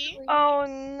 actually. Oh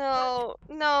no.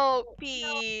 No,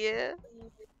 B.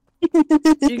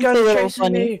 You guys a are little chasing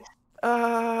funny. me.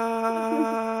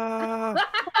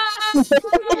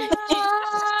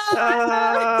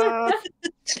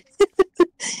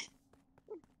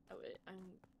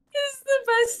 This is the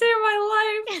best day of my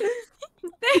life.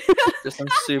 Just in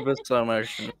super slow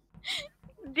motion.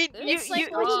 Did you It's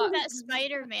like watching that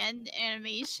Spider-Man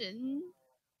animation.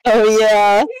 Oh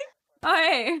yeah.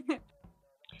 Hey.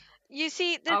 you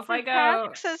see this Off I the go.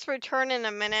 task says return in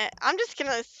a minute. I'm just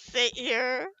gonna sit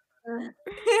here.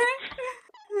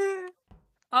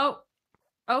 Oh.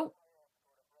 Oh.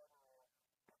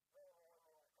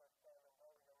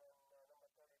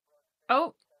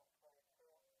 Oh.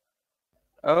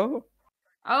 Oh.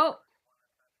 Oh.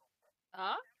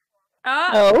 Huh?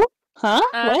 Oh? Huh?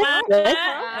 What?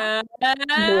 What?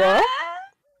 What?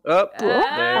 Oh, What?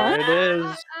 there it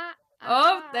is.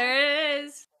 Oh, there it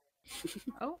is.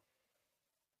 Oh.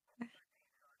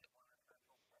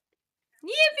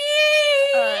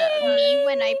 Yippee! Me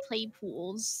when I play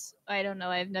pools. I don't know.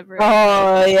 I've never.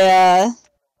 Oh, yeah.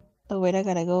 Oh, wait, I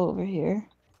gotta go over here.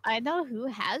 I know who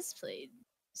has played.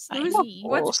 Who's, Sneaky.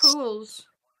 what's pools?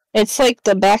 It's like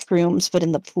the back rooms, but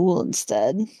in the pool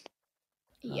instead.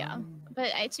 Yeah,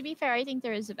 but to be fair, I think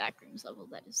there is a backrooms level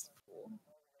that is the pool.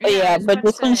 Oh, yeah, I was but about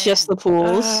this to one's say. just the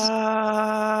pools.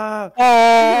 Ah,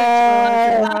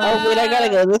 Oh, wait, I gotta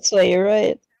go this way, you're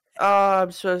right.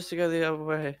 I'm supposed to go the other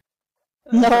way.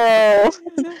 No!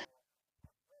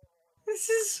 This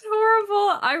is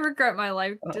horrible. I regret my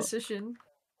life Uh-oh. decision.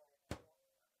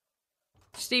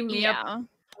 Steam me up. Yeah,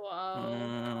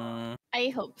 Wow. I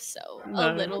hope so.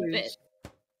 No, A little please. bit.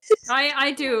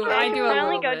 I do I a can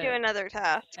finally little go bit. do another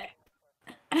task.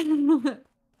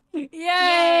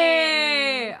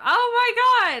 Yay! Oh my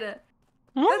god!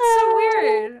 That's so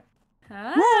weird.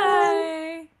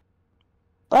 Hi.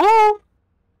 Bye.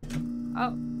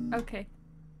 Oh, okay.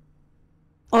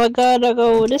 Oh, I gotta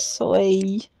go this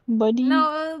way, buddy.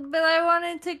 No, but I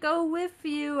wanted to go with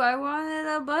you. I wanted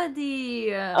a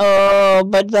buddy. Oh,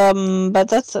 but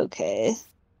that's okay.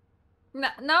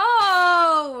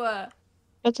 No!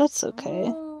 But that's okay.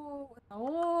 No.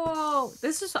 No.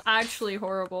 This is actually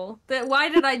horrible. Why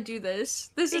did I do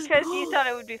this? This is Because you thought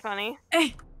it would be funny.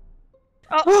 Eh.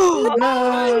 Oh,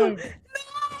 No!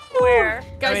 where?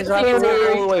 That Guys, means I I think have to it's walk all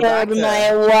Coterie. the way back Killed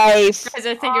there. my wife. Guys,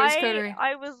 I think it was Coterie.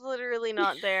 I was literally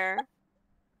not there.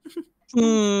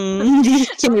 Can you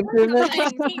prove I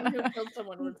it? think Who killed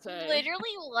someone would say.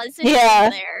 literally wasn't Yeah.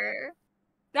 there.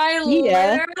 I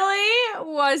Yeah.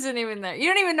 literally wasn't even there. You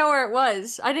don't even know where it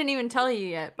was. I didn't even tell you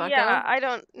yet, Bucko. Yeah, I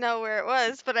don't know where it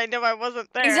was, but I know I wasn't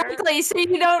there. Exactly, so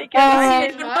you don't Because I've you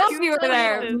been don't know if two you were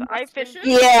there. places. I've been two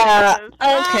Yeah. places.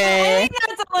 I Okay. think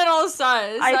that's a little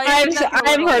sus. I think that's a I've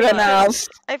little heard sus. enough.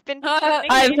 I've been to I've heard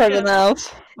communication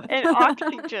enough. and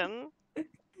oxygen.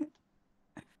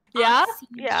 Yeah?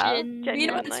 Yeah, Oxygen. You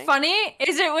know what's genuinely. funny?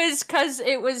 Is it was cause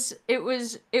it was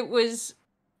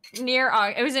near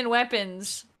it was in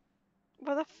weapons.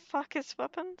 What the fuck is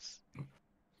weapons?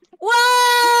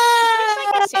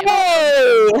 Whoa!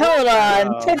 Hey, hold on.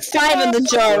 Wow. Put 5 in the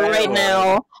jar right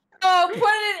now. Oh, put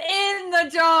it in the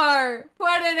jar!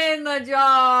 Put it in the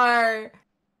jar!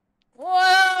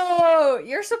 Whoa!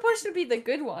 You're supposed to be the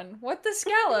good one. What the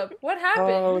scallop? What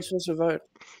happened? Oh, we're supposed to vote.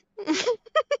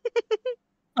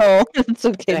 Oh, it's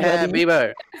okay, Yeah, buddy.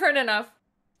 Bebo. I've heard enough.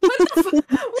 What the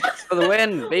what? For the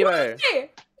win, Bebo. Why?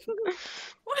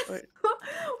 What? Wait. What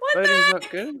the Voting's heck? not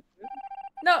good?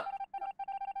 No.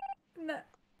 No.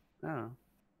 Oh.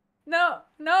 No.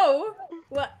 No.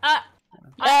 What? Ah!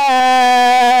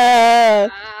 Ah.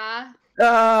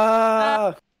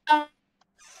 Ah!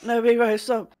 No, Bebo,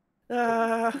 stop.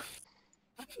 Ah!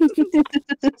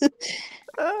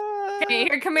 Ah! Okay,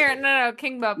 here, come here. No,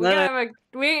 King Bub. We No, gotta no. have a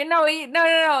no.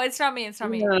 It's not me. It's not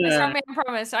me. No, It's no. not me. I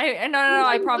promise. No.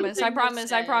 I promise. I Nothing to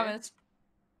promise. I say. promise.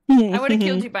 I would have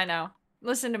killed you by now.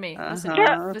 Listen to me. Listen to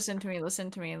Uh-huh. me. Listen to me.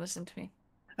 Listen to me. Listen to me.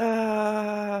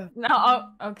 Ah! No. Oh,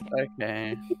 okay.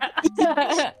 Okay.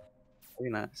 Very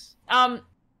nice.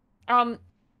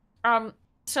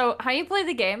 So how you play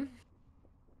the game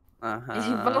is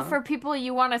you vote for people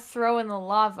you want to throw in the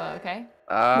lava, okay?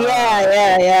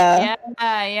 Yeah. Yeah.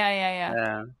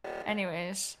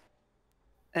 Anyways,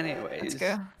 Anyways. let's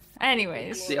go.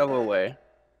 Anyways. It's the other way.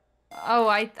 Oh,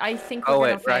 I think we're Oh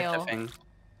gonna wait, right, fail. the thing.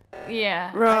 Yeah.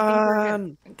 I think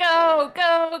Run! we're go,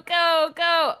 go, go,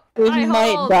 go! We I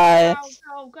might hold. die.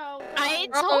 Go. I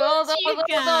Hold, told you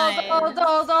guys.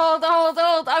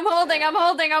 hold. I'm holding.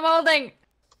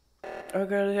 I'll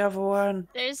go to the other one.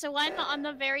 There's one on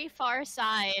the very far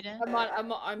side.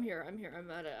 I'm here. I'm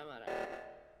at it.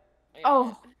 I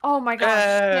got Oh my gosh.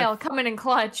 Yeah. Snail, coming in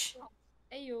clutch.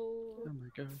 it. Ayo. Oh my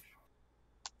gosh.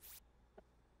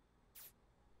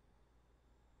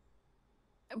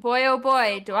 Boy, oh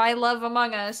boy, do I love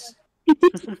Among Us. You're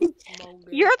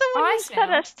the one I who set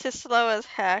know. us to slow as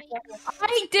heck.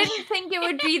 I didn't think it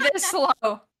would be this slow.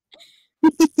 All do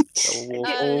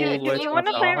the way you to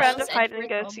wanna the play a top. round of hide and Edward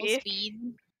go normal see?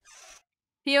 speed.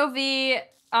 POV,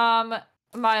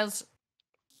 Miles,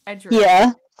 Edgewood.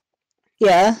 Yeah.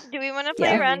 Do we want to play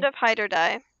Yeah. a round of hide or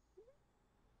die?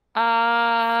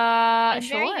 I'm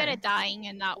Sure. very good at dying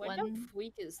in that What the one.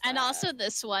 freak is And that? also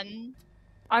this one.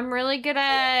 I'm really good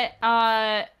at,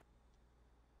 I'm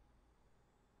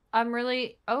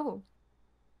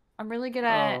I'm really good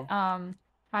at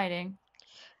hiding.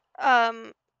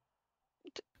 Oh,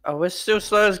 we're still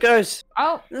slow as ghosts.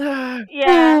 Oh,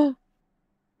 Yeah.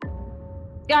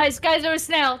 guys, it was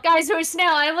Snail. Guys, it was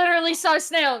Snail. I literally saw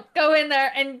Snail. Go in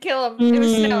there and kill him. It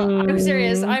was Snail. I'm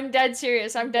serious. I'm dead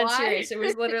serious. I'm dead Why? serious. It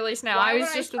was literally Snail. Why I was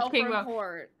would just I with King Bob.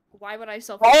 self-report? Why would I I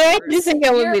self-report? do think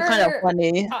it would be kind of You're-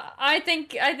 funny. I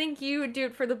think you would do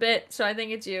it for the bit, so I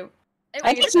think it's you.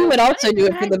 I think you would also do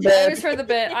it for the It bit. was for the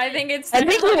bit. I think it's. I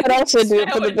think you would also do it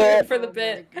Snail for the would do it bit. for the Oh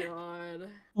bit. my god.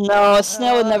 No,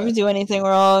 Snail would never do anything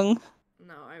wrong.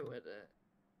 No, I wouldn't.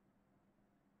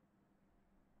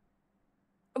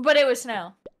 But it was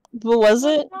Snail. But was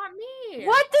it? Not me.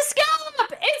 What the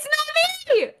scallop? It's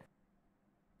not me.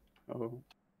 Oh.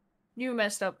 You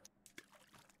messed up.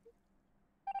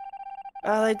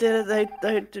 Oh, they did it.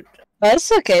 They did. That's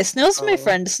okay. Snail's my Oh.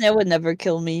 friend. Snail would never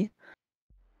kill me.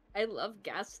 I love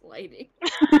gaslighting. I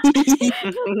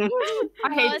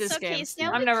hate it's this okay, game.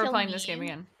 Snail I'm would never kill playing me. this game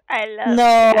again. I love No.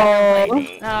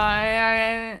 gaslighting.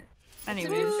 No, To be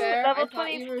anyways. fair, Level I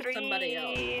thought you were somebody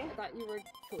 23. else. I thought you were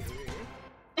Coterie.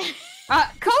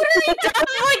 Coterie died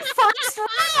like first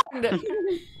round!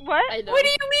 What? I know. What do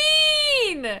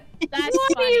you mean? That's What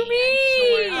do funny. you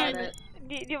Don't worry mean? about it.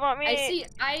 Do you want me? I see.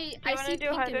 I you wanna see do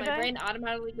pink, and my Hydra brain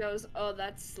automatically goes, "Oh,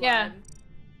 that's slime." Yeah.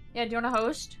 Yeah, do you want to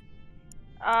host?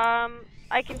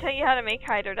 I can tell you how to make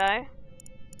Hydra die.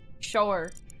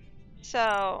 Sure.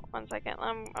 So, one second.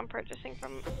 I'm purchasing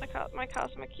from my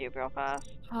Cosmic Cube real fast.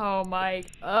 Oh my.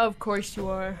 Of course you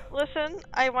are. Listen,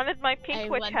 I wanted my pink I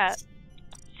witch want- hat.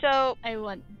 So, I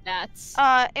want that.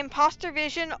 imposter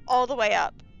vision all the way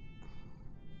up.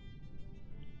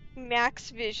 Max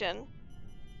vision.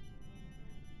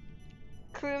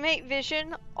 Crewmate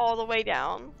vision all the way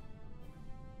down.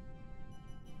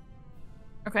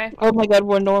 Okay. Oh my god,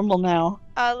 we're normal now.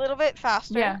 A little bit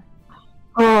faster. Yeah.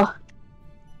 Oh.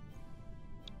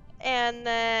 And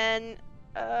then,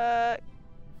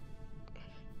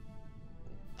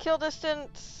 kill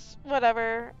distance,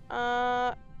 whatever.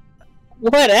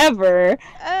 Whatever.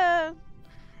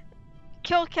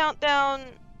 Kill countdown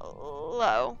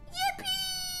low.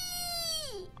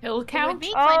 Hill It count? would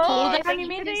be Oh, funny cooldown, if you you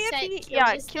mean? could have Yeah, set yeah,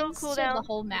 kill kill distance to cooldown. the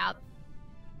whole map.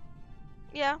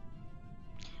 Yeah.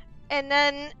 And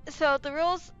then, so the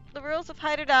rules of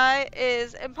hide or die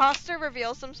is imposter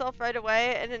reveals himself right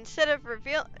away, and instead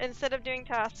of doing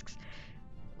tasks,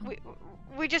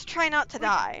 we just try not to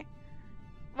die.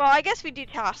 Well, I guess we do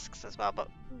tasks as well,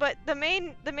 but the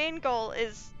main goal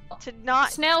is to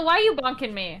not Snail, why are you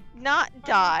bonking me?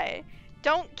 die.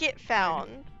 Don't get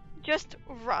found. Just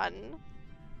run.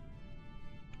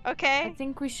 Okay? I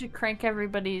think we should crank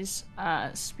everybody's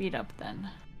speed up then.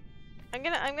 I'm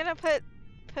gonna put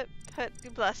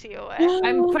bless you away.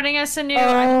 I'm putting us on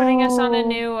a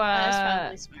new That's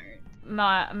probably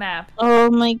smart. map.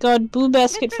 Oh my god, Boo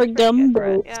Basket It's for pretty good for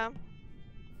Gumbo. it, yeah.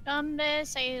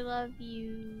 Gumbus, I love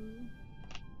you.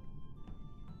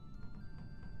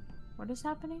 What is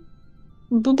happening?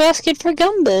 Boo Basket for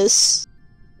Gumbus.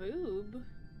 Boob.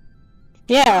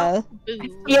 Yeah.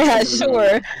 Boo. Yeah,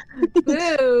 sure.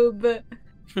 Boob.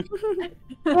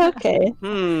 Okay.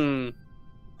 Mm.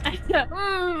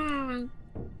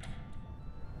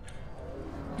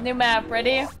 New map,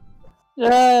 ready?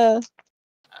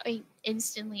 It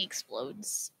instantly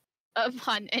explodes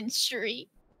upon entry.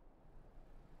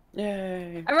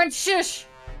 Yay. Everyone shush!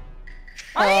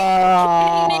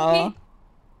 Aw.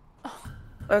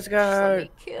 Let's Just let go.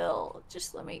 me kill.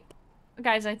 Just let me...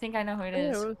 Guys, I think I know who it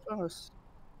Yeah, is. it was us.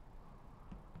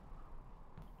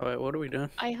 Oh, wait, what are we doing?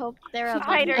 I hope they're a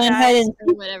Hide or bunch die.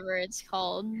 or whatever it's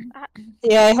called.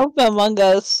 Yeah, I hope Among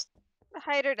Us.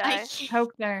 Hide or I die. can't-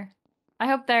 I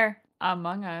hope they're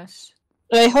Among Us.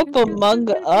 I hope Among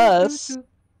Us.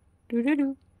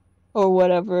 Doo-doo-doo. Or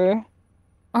whatever.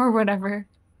 Or whatever.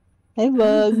 Hey,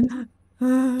 Bug.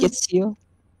 Gets you.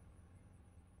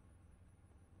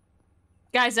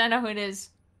 Guys, I know who it is.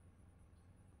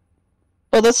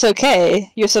 Well, that's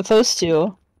okay. You're supposed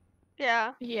to.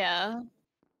 Yeah. Yeah.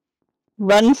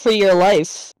 Run for your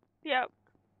life. Yep.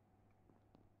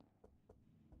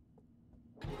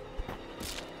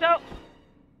 So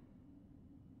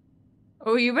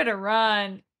Oh, you better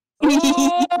run.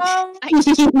 Oh.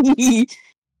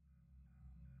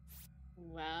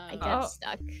 Wow. I got Oh.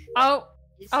 stuck. Oh,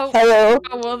 oh. Hello.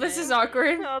 Oh, well, this is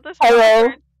awkward. oh, this is Hello.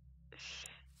 awkward.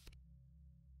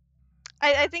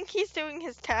 I think he's doing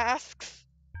his tasks.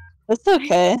 That's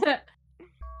okay.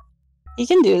 He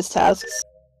can do his tasks.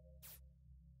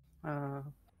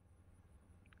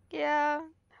 Yeah.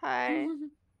 Hi.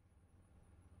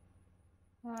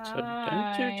 So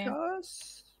don't do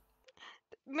tasks?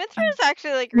 Mithra is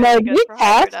actually like No, really good do for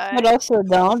tasks, Hybrid but Eye. also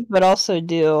don't, but also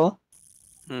do.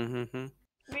 Mm-hmm.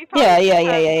 We Yeah, probably yeah, should yeah,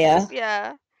 have- yeah,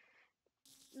 yeah.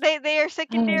 Yeah. They are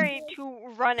secondary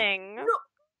to running.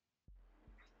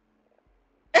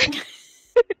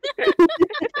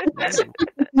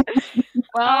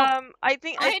 Well, I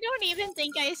think I don't even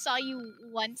think I saw you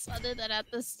once other than at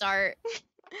the start.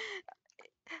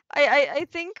 I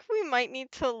think we might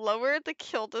need to lower the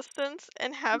kill distance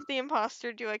and have the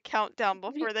imposter do a countdown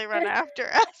before they run after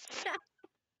us.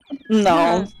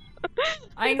 No.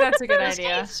 I think that's a good This idea.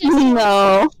 guy's just wants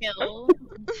No. to kill.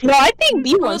 No, I think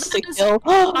B wants to Cooldowns-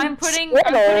 kill. I'm putting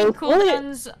Squirtle, what?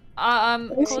 cooldowns.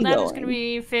 Where's he Cooldown is going? gonna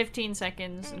be 15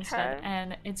 seconds instead, Okay.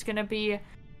 and it's gonna be,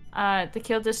 the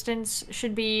kill distance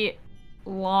should be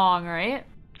long, right?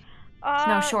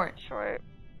 No, short. Short.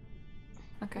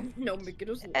 Okay. No, make it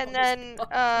as long And as then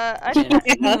possible.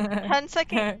 a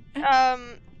 10-second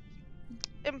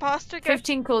imposter go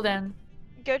 15 cooldown.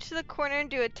 go to the corner and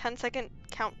do a 10-second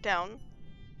countdown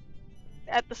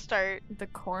at the start. The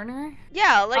corner?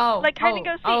 Yeah, like hide and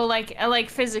go seek. Oh, like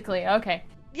physically. Okay.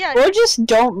 Yeah. Or just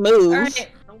don't move. All right.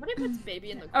 Nobody puts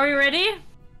baby in the Are we ready?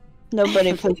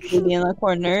 Nobody puts baby in the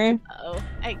corner. Oh,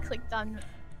 I clicked on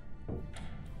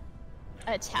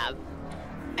a tab.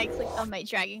 I clicked on my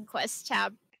Dragon Quest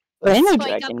tab. I know So I got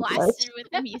Dragon blasted Quest. with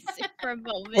the music for a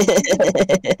moment.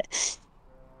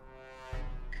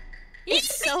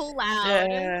 It's so loud.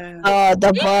 Yeah. Oh,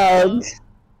 the bug.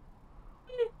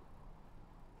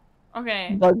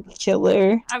 Okay. Bug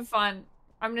killer. Have fun.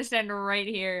 I'm gonna stand right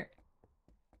here.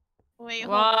 Wait,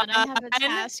 hold on. I have a 1,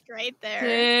 task right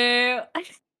there.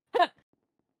 2,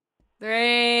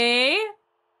 3.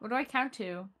 What do I count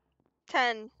to?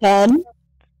 10. 10.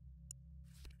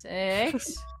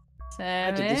 6,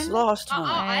 I did this 7. last Oh,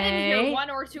 time. I didn't hear Eight. 1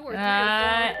 or 2 or 3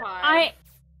 or 4 or 5.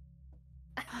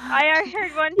 I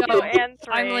heard 1, 2, No, and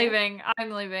 3. I'm leaving.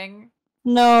 I'm leaving.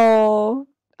 No.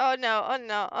 Oh no, oh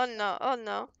no, oh no, oh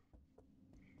no.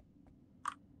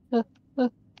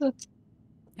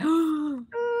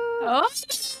 Oh.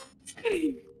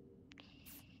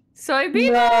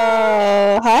 Soybean.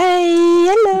 No. Hi.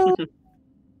 Hello.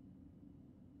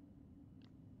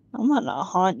 I'm gonna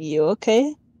haunt you,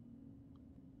 okay?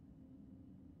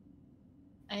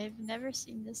 I've never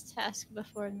seen this task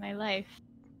before in my life.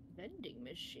 Vending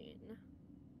machine.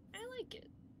 I like it.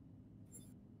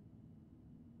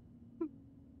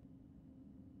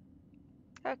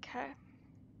 Okay.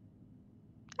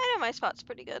 I know my spot's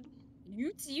pretty good.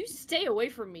 You stay away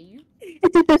from me. You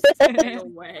stay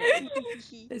away.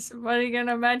 Is somebody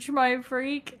gonna match my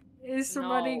freak? Is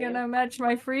somebody No. gonna match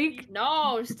my freak?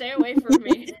 No, stay away from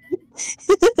me.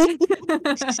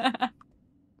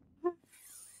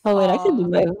 Oh wait, I can do Aw.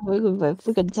 my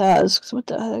freaking tasks. What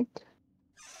the heck?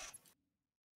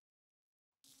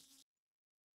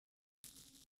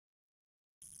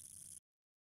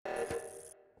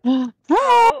 Hi.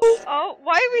 Oh,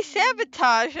 why are we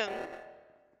sabotaging?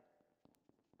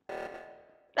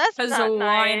 That's Cause not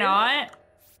why nice. not?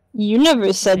 You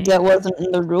never said that wasn't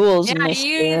in the rules, Yeah, mister.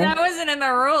 that wasn't in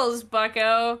the rules,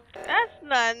 Bucko. That's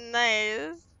not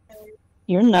nice.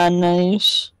 You're not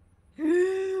nice.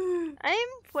 I'm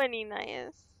plenty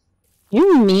nice.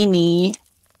 You're meanie.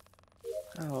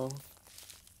 Oh.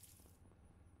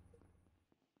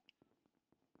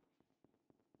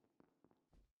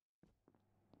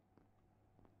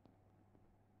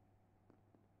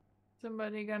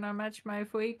 Somebody gonna match my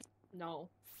freak? No.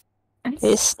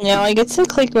 Yes, now I get to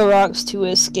click the rocks to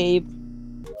escape.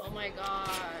 Oh my god.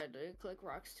 Click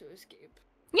rocks to escape.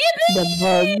 The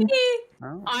bug.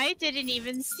 Oh. I didn't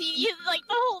even see you like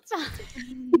the whole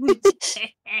time.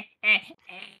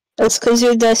 That's because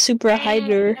you're the super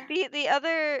hider.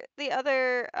 The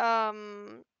other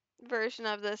version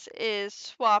of this is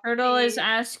swap. Turtle is the-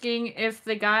 asking if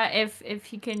the guy if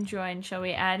he can join. Shall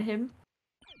we add him?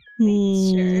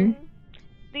 Hmm.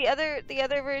 The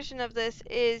other version of this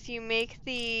is you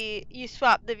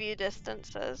swap the view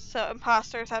distances, so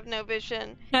imposters have no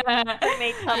vision. Make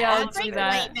some Yeah, odds let's That's do like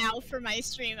that. right now for my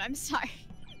stream. I'm sorry.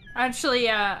 Actually,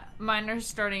 yeah, mine are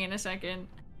starting in a second.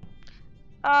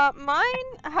 Mine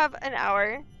have an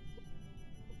hour.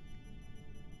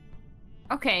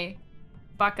 Okay,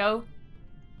 Bucko.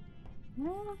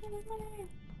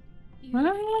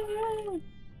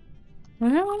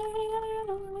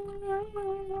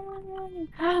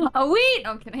 Oh wait!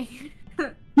 I'm kidding.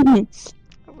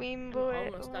 Weem I'm boy.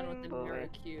 almost done with the Weem mirror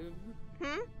boy. cube.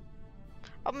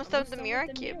 Almost done with the mirror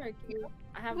with the cube. mirror cube.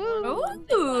 I have Woo. one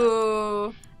thing left.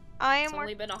 Ooh. I It's am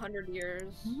only been 100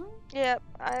 years. Yep,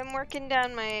 I'm working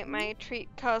down my treat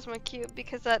Cosmo cube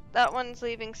because that one's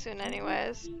leaving soon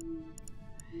anyways.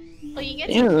 Well, you get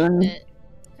to Ew. keep it.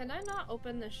 Can I not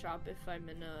open the shop if I'm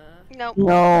in a... Nope.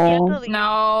 No. You have to leave.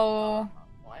 No.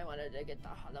 Oh, I wanted to get the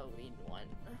Halloween one.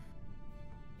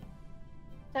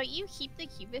 Don't you keep the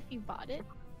cube if you bought it?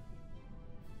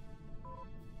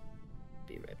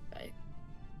 Be right back.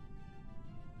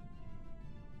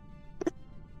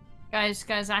 Guys,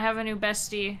 I have a new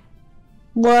bestie.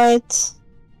 What?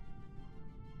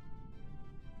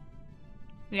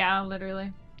 Yeah,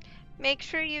 literally. Make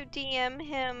sure you DM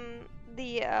him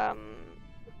the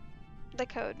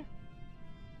code.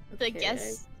 The Okay,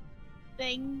 guest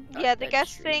thing? Yeah, the that's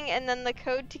guest true. thing, and then the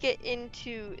code to get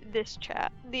into this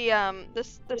chat. The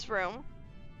this room.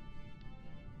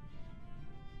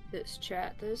 This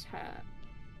chat, this hat.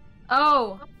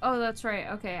 Oh, that's right.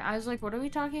 Okay, I was like, what are we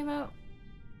talking about?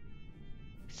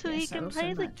 So Yes, he I can will play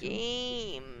send the that to him.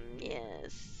 game.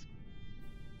 Yes.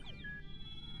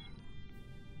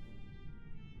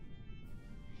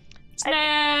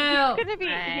 Snail.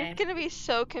 He's gonna be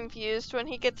so confused when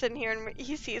he gets in here and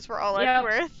he sees we're all Yep. at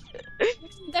Worth.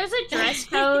 There's a dress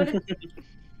code.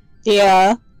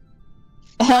 Yeah.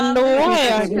 And why There's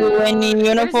a aren't you in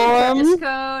There's a dress uniform?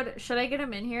 code. Should I get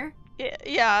him in here?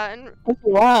 Yeah, and If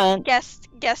you want. guest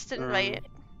invite.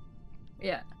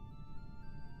 Yeah.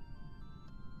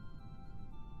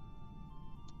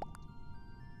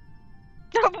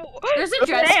 There's a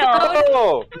dress Snail. code.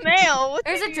 Oh! Snail. what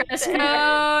There's did a you dress say?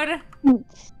 code.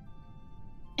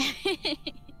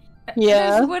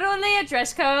 Yeah. There's literally a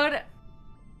dress code.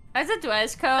 There's a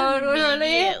dress code,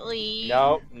 literally. Immediately.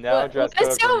 No, no What- dress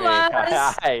what's code for your me.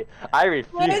 miles? I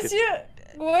refuse.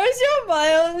 Where's your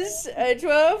miles,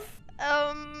 Edgeworth?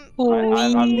 I'm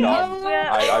Please. dumb.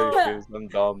 I refuse. I'm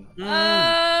dumb. Do you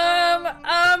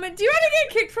want to get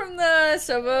kicked from the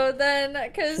subo then?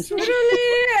 Cause literally,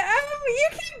 you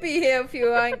can't be here if you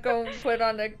aren't going to put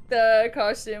on the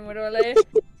costume, literally.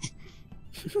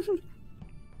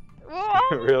 Well,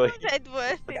 Really?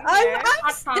 Edgeworth in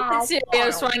I'm there.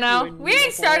 serious right now. We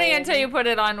ain't starting until you put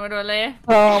it on, literally.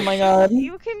 Oh my god.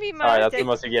 You can be my Alright, that's the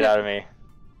most you get out of me.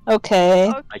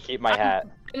 Okay. I keep my hat.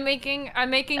 I'm making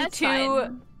That's two.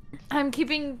 fine. I'm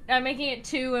making it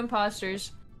 2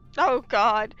 imposters. Oh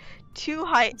god. Two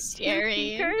Scary.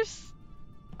 seekers?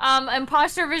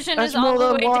 Imposter vision That's is all more the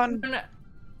than way one. down.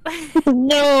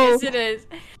 No. Yes, it is.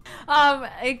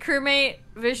 A crewmate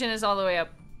vision is all the way up.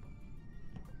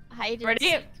 Hide and Ready?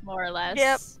 seek, more or less.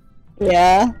 Yep.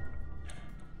 Yeah.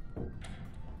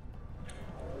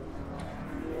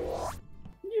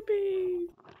 Yippee!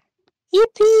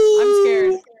 Yippee! I'm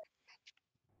scared.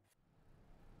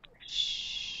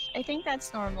 I think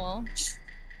that's normal.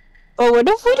 Oh, what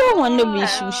if we don't want to be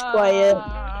shush quiet?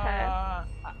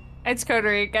 It's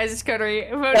Coterie, guys. It's Coterie.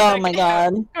 Oh my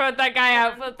god. Vote that guy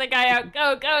out. Vote that guy out.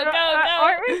 Go, go, go, go.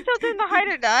 Aren't we still doing the hide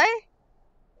or die?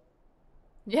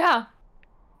 Yeah.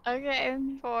 Okay.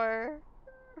 4,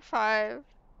 5,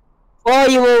 Oh,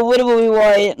 you will. What do we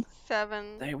want?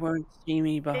 7, They won't see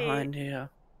me behind here.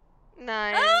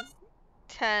 9,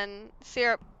 10.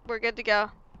 Syrup, we're good to go.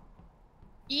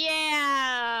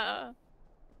 Yeah.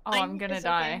 Oh, I'm gonna it's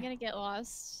die. Okay, I'm gonna get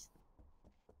lost.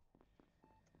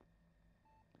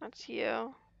 That's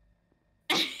you.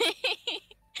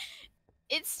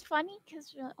 It's funny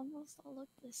because we almost all look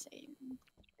the same.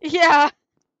 Yeah.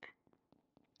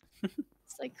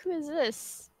 It's like, who is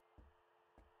this?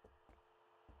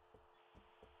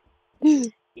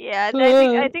 Yeah,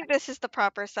 I think this is the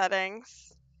proper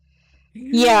settings.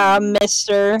 Yeah,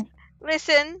 mister.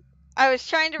 Listen, I was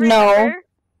trying to No. remember.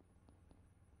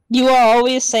 You are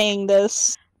always saying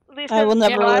this. Listen, I will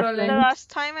never listen. the last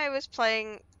time I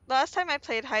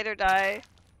played Hide or Die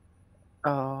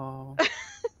Oh.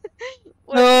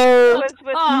 No. was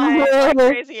with Oh. my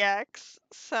crazy ex.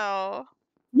 So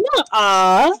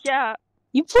Nuh-uh. yeah.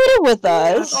 You played it with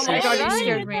us. Oh my god, you Right?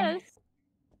 scared me.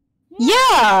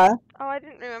 Yeah. Oh, I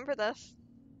didn't remember this.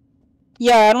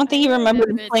 Yeah, I don't think you I remembered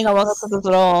remember playing along with this. us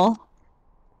at all.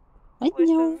 I know.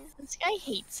 Listen, This guy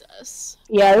hates us.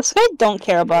 Yeah, this guy don't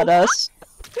care about us.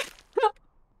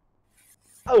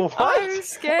 Oh, what? I'm I was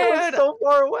scared. so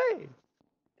far away.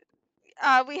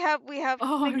 we have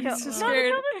Oh, the I'm kill. so No, the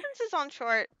scared. kill distance is on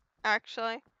short,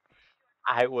 actually.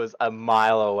 I was a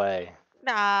mile away.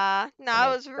 Nah, I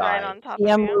was right died. on top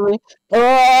Yeah, of you. movie.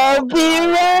 Oh, be I was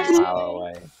a ready. mile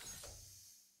away.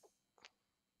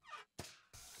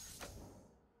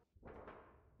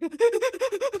 Let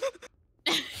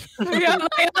me out,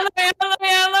 let me out, let me out, let me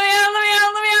out, let me out, let me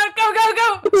out, let me out, go, go, go!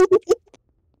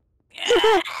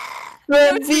 No,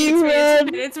 Run, it's me, be it's me,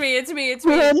 run. it's me, it's me, it's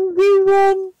me. Run, be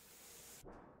run.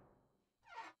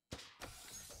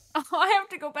 Oh, I have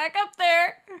to go back up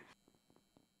there.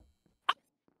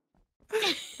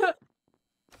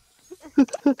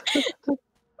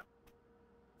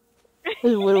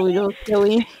 What are we doing,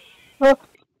 Joey? Oh,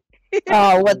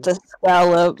 what the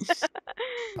scallop.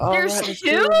 Oh, There's right, there's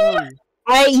two? of them.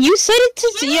 You said it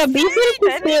to yeah, but you said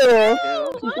it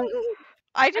to two.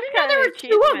 I I just didn't got know there an were two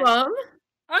of achievement. them.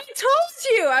 I told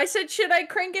you. I said, should I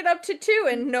crank it up to 2?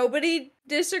 And nobody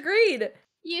disagreed.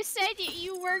 You said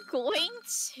you were going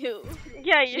to.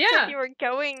 Yeah, you Yeah. said you were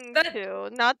going That- to,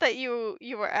 not that you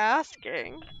were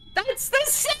asking. That's the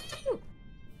same.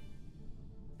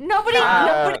 Nobody.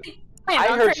 Uh, nobody. I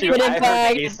I'll heard crank you. it Put up it I to back.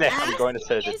 heard you say I'm going to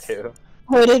set it Asking to 2.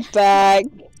 Put it back.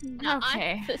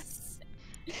 Okay. The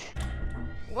same.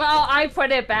 Well, I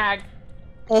put it back.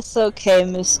 It's okay,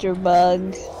 Mr.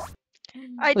 Bug.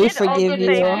 I We did also forgive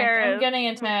say you. Paris. I'm getting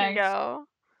We can attacked. go.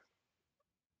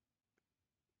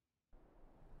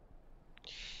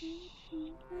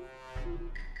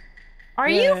 Are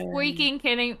you Yay. freaking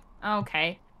kidding?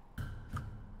 Okay.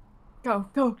 Go,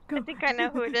 go, go. I think I know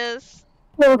who it is.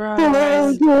 Wait,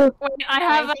 I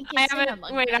have think it's in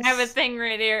Among wait, I have a Us. thing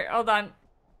right here. Hold on.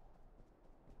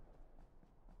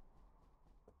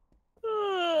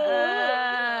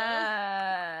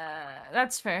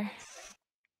 That's fair.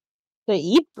 The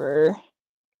Eeper.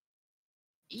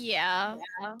 Yeah.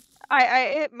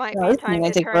 It might Yeah, be this thing time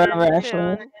might to take turn forever, it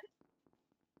actually. soon.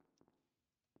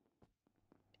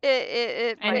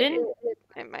 It I might, didn't.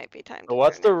 it might be time to So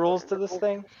what's turn the it rules soon. to this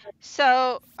thing?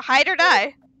 So, hide or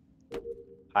die.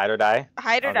 Hide or die?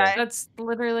 Hide or Okay. die. That's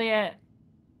literally it.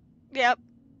 Yep.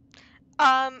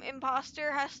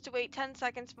 Imposter has to wait 10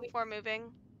 seconds before moving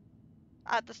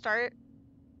at the start.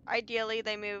 Ideally,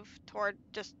 they move toward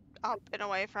just up and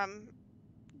away from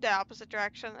the opposite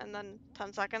direction, and then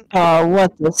 10 seconds. Oh,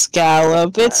 what the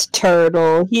scallop. It's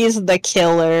Turtle. He's the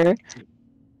killer.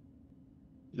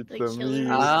 The killer is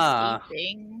Ah.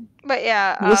 sleeping. But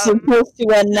yeah, You're supposed to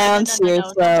announce No.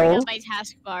 Don't bring yourself. up my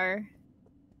taskbar.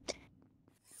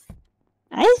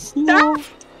 I know.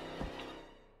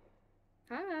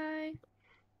 Hi.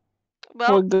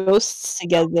 well, We're ghosts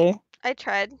together. I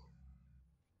tried.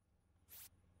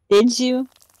 Did you?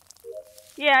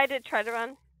 Yeah, I did try to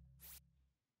run.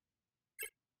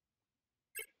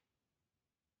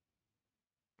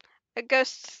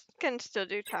 Ghosts can still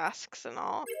do tasks and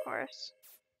all, of course.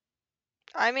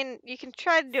 I mean, you can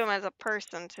try to do them as a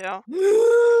person too. No,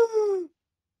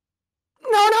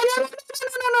 no,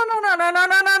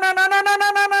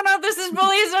 this is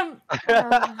bullyism.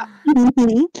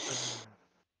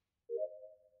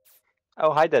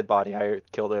 Oh, hi, dead body I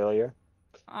killed earlier.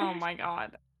 Oh my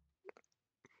god.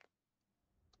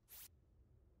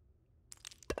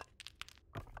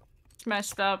 It's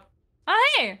messed up.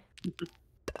 Hey!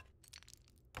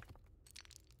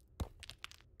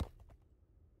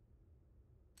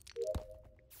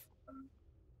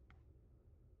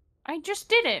 I just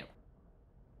did it.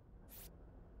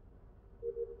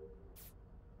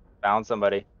 Found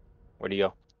somebody. Where'd you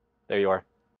go? There you are.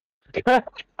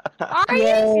 Are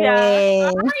you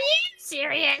Yay.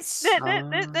 serious?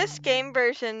 This game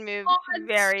version moves God.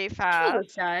 very Kill fast.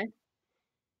 this guy.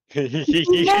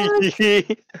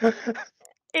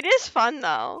 It is fun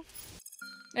though.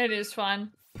 It is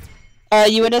fun.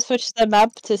 You wanna switch the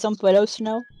map to somewhere else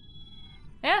now?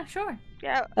 Yeah, sure.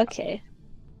 Yeah. Okay.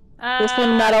 This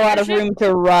one not a lot of airship? room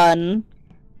to run.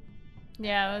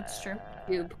 Yeah, that's true.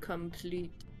 Cube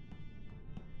complete.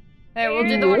 Hey, we'll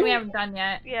do the one we haven't done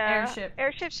yet. Yeah. Airship.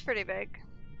 Airship's pretty big.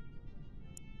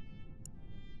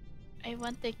 I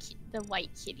want the white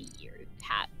kitty ear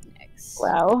hat next.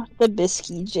 Wow, the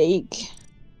Bisky Jake.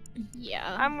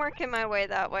 Yeah. I'm working my way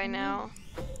that way now.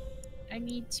 I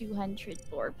need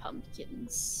 204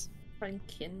 pumpkins.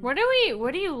 Pumpkin. What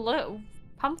do you look?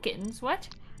 Pumpkins? What?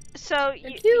 So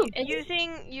cube.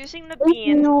 using the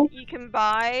beans, you can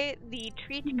buy the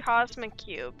Treat Cosmic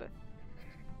Cube.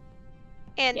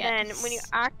 And then when you Yes.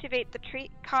 activate the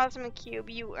Treat Cosmic Cube,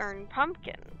 you earn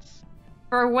pumpkins.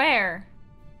 For where?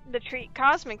 The Treat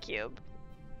Cosmic Cube.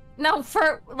 No,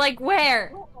 for like where?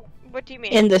 What do you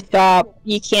mean? In the shop.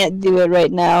 You can't do it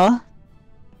right now.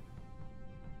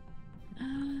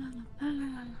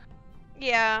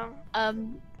 Yeah. Not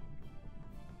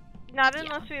Yeah.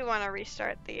 unless we want to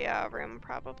restart the room,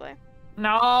 probably.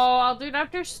 No, I'll do it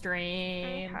after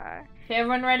stream. Okay. Okay,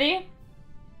 everyone ready?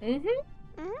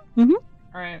 Mm-hmm.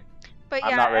 Alright. But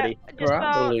I'm yeah, not ready.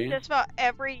 Probably. just about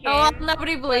every game. Oh,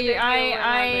 nobody believe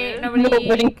whether nobody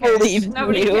Nobody cares. believes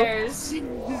Nobody you. cares.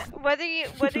 whether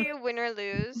you win or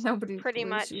lose, Nobody pretty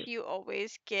believes much you. you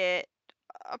always get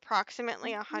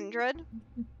approximately 100,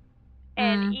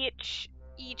 and each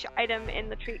item in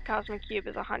the Treat Cosmic Cube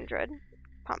is 100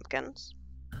 pumpkins.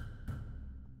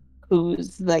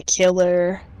 Who's the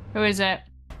killer? Who is it?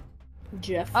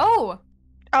 Jeff. Oh!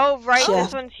 Oh, right, Yeah.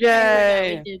 this one's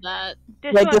Yay! I did that.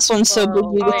 This Like one's, this one's so big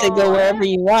you get to go Oh. wherever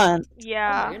you want. Oh my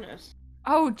yeah. goodness.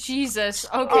 Oh Jesus.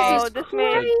 Okay. Oh, Jesus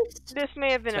this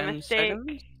may have been a 10 mistake.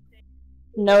 seconds?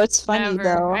 No, it's funny Never.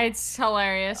 though. It's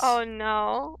hilarious. Oh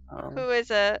no. Oh. Who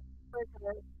is it?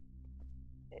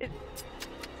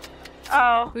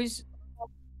 Oh, Who's?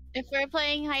 If we're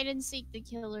playing hide and seek, the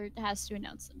killer has to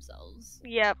announce themselves.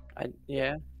 yep,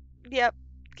 Yeah, yep.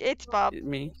 It's Bob.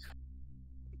 me.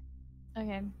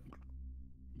 Okay.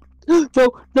 No,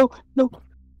 no, no.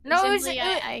 No, it was, Simply,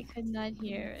 I could not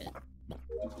hear it.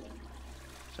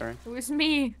 Sorry. it was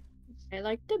me. I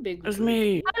like the big. It was blue.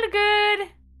 me. All good.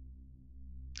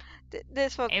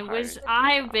 This one's It was.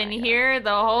 hard. I've been Oh my God. here the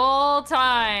whole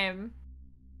time.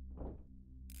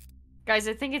 Guys,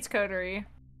 I think it's Coterie.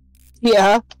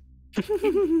 Yeah.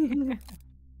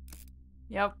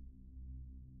 Yep.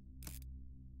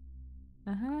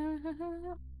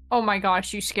 Oh my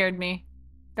gosh, you scared me.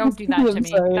 Don't do that to I'm me.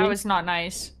 sorry. That was not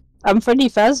nice. I'm Freddy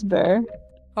Fazbear.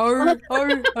 Arr,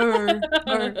 arr, arr,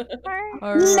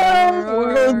 arr,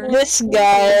 No, this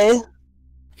guy.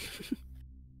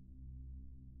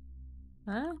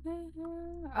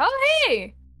 Oh,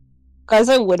 hey! Guys,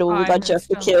 I widow Oh, I got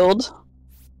Jeffrey missed him. killed.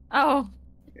 Oh,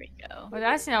 There we go. well,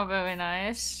 that's not very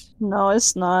nice. No,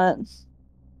 it's not.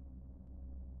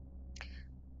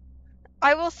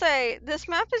 I will say, this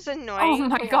map is annoying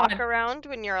my to God. walk around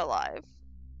when you're alive.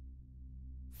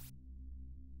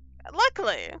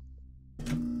 Luckily.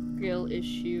 Real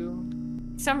issue.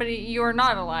 Somebody, you are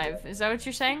not alive. Is that what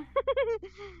you're saying?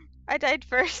 I died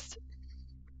first.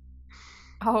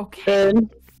 Okay. Good.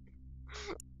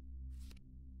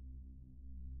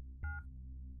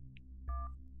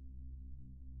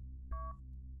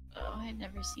 Oh, I've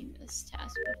never seen this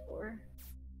task before.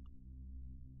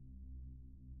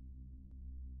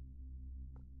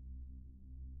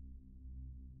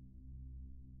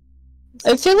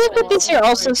 I feel like that these are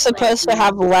also Like, supposed to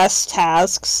have less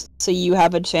tasks, so you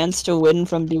have a chance to win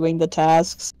from doing the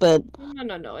tasks, but...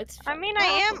 No, it's I fine. mean,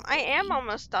 I am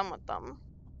almost done with them.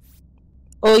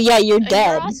 Oh yeah, you're You're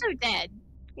dead. also dead.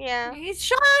 Yeah.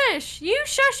 Shush! You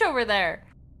shush over there.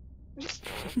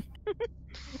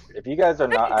 If you guys are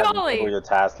not Good able golly. to your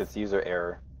task, it's user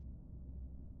error.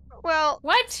 Well,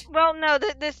 What? no,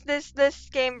 this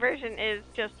game version is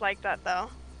just like that though.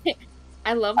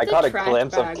 I love I the caught a trash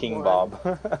glimpse of bag King one.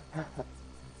 Bob.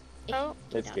 Oh,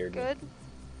 It scared me. good.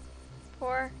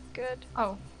 4, good.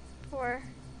 Oh. 4,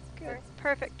 good.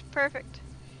 Perfect, perfect.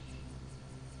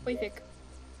 What do you think?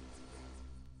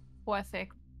 What thick?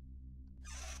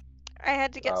 I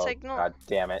had to get Oh, signal. God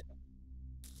damn it.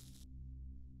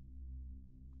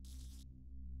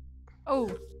 Oh.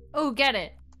 Oh, get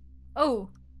it. Oh.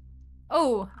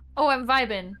 Oh. Oh, I'm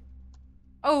vibing.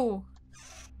 Oh.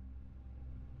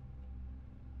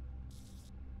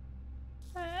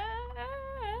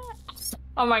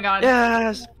 Oh my god.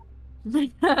 Yes!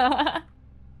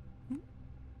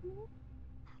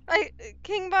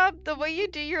 King Bob, the way you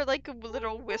do your like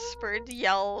little whispered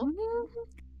yell.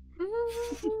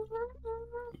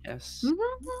 Yes.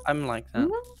 I'm like that.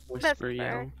 Whisper fair.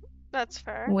 yell. That's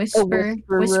fair. Whisper,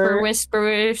 whisperer. whisper,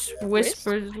 whisper,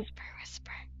 Whisper, whisper.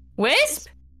 wisp,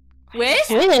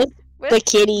 wisp. With the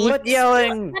kitty. Quit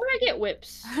yelling! How do I get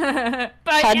whips?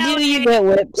 How do you get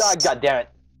whips? God damn it.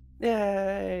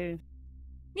 Yay!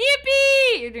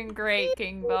 Yippee! You're doing great,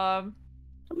 King Bob.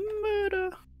 Murder.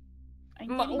 I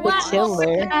M- need wow.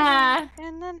 killer. Ah.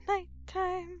 In the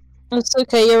nighttime. It's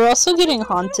okay, you're also getting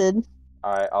haunted.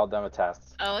 Alright, all done with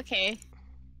tasks. Oh, okay.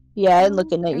 Yeah, I'm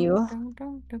looking at you.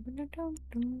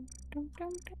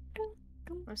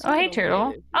 Oh, hey,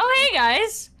 Turtle. Oh, hey,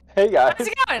 guys. Hey guys. How's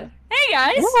it going? Hey,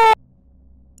 guys.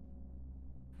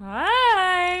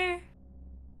 Hi.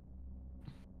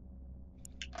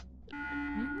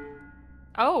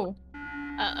 Oh.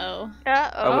 Uh-oh.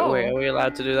 Uh Oh, oh. wait, are we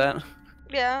allowed to do that?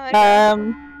 Yeah, I guess.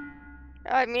 Um,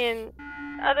 I mean,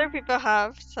 other people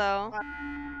have, so.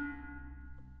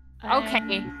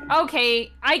 Okay.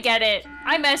 Okay. I get it.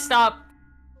 I messed up.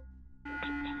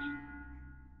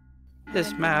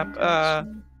 This map,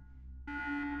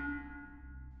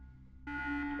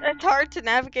 It's hard to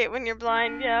navigate when you're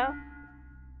blind, yeah.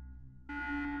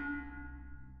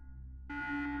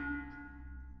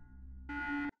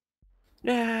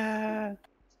 yeah.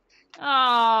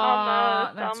 Aw,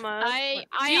 Almost, that's almost. I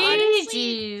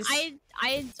honestly, GG's.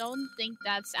 I don't think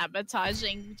that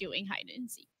sabotaging doing hide and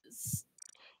seek is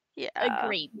Yeah. a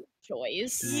great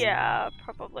choice. Yeah,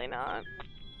 probably not.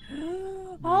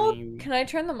 Oh, can I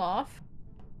turn them off?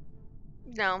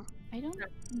 No. I don't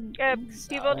think so.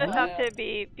 People just have to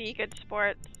be good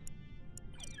sports.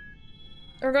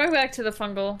 We're going back to the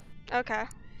fungal. Okay.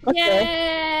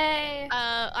 Yay!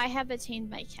 I have attained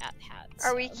my cat hat.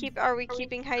 Are we so-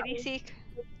 keeping hide and seek?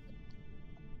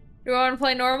 You want to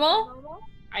play normal?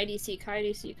 IDC,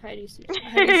 IDC, IDC.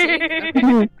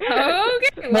 Okay.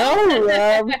 Okay. No,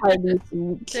 Well. hide and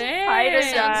seek. Hide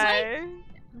and Damn.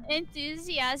 die.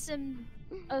 Enthusiasm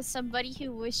of somebody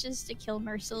who wishes to kill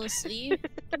mercilessly.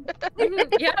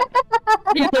 Yeah.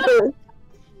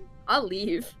 I'll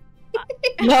leave.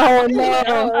 No,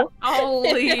 no. I'll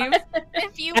leave.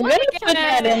 If you I'm want gonna to put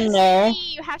that in there.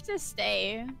 you have to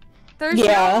stay. There's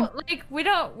Yeah. no, like,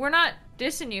 we're not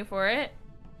dissing you for it.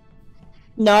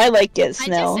 No, I like it, I'm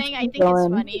Snow. just saying, I think Go it's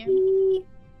on. funny.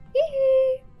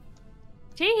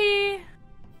 Tee.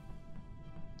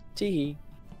 Tee.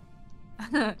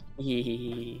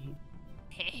 Hee.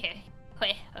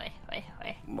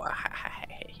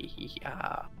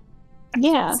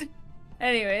 Yeah.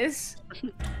 Anyways.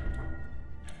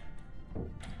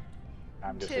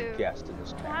 I'm just Two. a guest in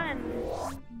this town.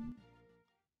 One.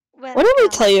 What did we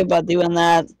tell you about doing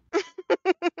that?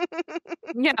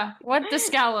 Yeah. What the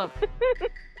scallop?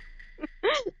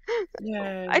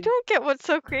 Yay. I don't get what's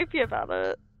so creepy about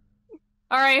it.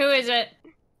 All right. Who is it?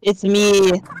 It's me.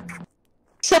 Who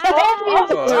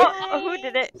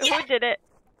did it? Who did it?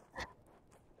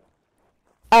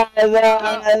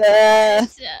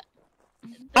 It's,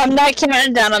 I'm not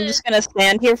counting down. I'm just gonna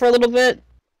stand here for a little bit.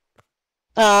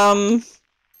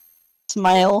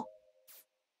 Smile.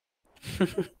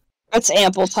 That's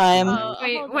ample time.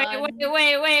 Wait. hold Let on. me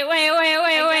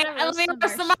gotta roast the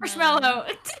roast the marshmallow.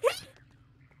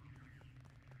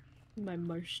 My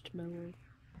marshmallow.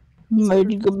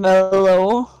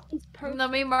 Marshmallow.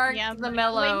 Let me mark Yeah, the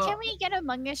mellow. When can we get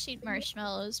Among Us sheet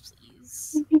marshmallows,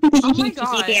 please? Oh my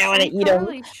god. Yeah, I wanna eat them.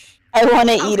 Holy sh- I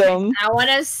wanna eat them. I want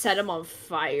to set them on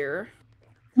fire.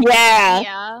 Yeah.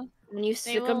 Yeah. When you They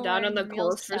stick them will down on the learn real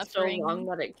coals for so suffering. long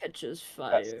that it catches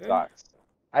That fire. sucks.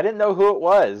 I didn't know who it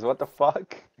was. What the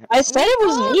fuck? I said it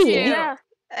was told me. you. Yeah.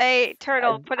 Hey,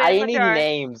 turtle, put it I in the need jar.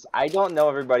 names. I don't know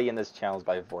everybody in this channel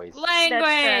by voice.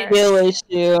 Language. Real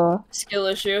issue. Skill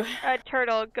issue.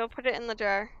 Turtle, go put it in the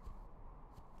jar.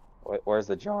 Where's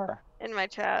the jar? In my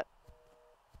chat.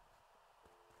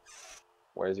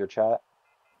 Where's your chat?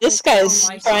 This guy's Oh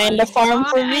my trying God. to farm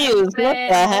for views. What the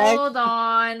heck? Hold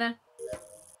on.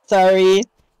 Sorry.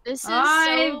 This is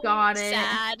I've so got it.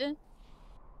 sad.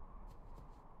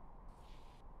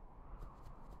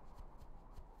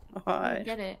 Why?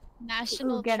 Get it.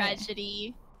 National Get it.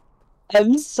 tragedy.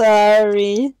 I'm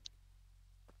sorry.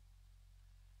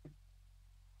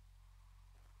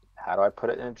 How do I put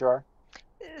it in a jar?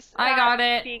 I got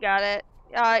it. You got it.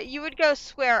 You would go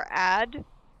swear add.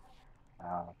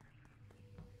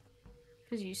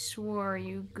 Because you swore,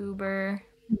 you goober.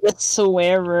 The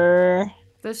swearer.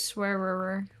 The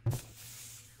swearer.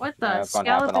 What the? Yeah, that's gonna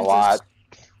happen a Skeleton's lot.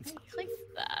 Click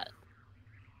that.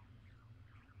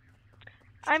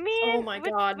 I mean, Oh my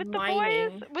god, with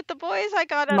mining. the boys, I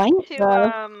got up to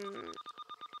Minecraft.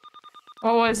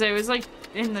 What was it? It was like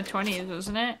in the 20s,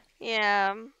 wasn't it?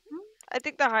 yeah. I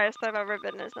think the highest I've ever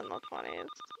been is in the 20s.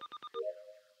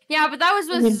 Yeah, but that was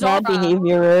with You Zora. bad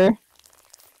behavior.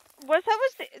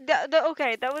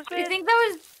 Okay, that was I with think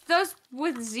that was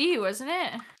with Z, wasn't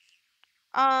it?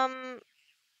 Oh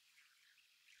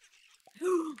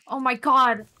my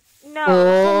god. no.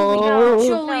 Oh. No,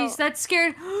 Jolies, no. that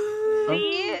scared.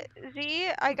 Z,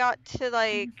 I got to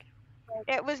like,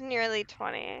 it was nearly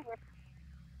 20.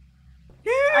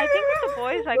 I think with the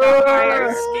boys I got higher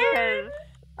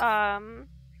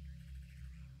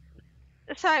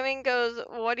because, Simon goes,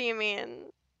 "What do you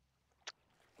mean?"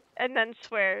 And then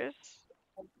swears.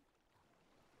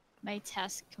 My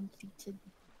task completed.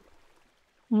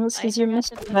 That's because I you're forgot Mr.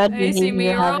 to put Bad They see me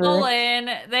Behavior Haver. rolling.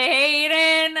 They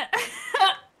hating.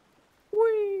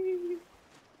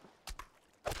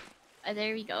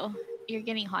 There we go. You're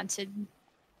getting haunted.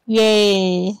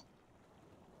 Yay.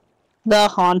 The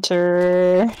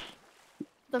Haunter.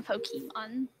 The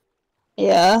Pokemon.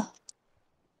 Yeah.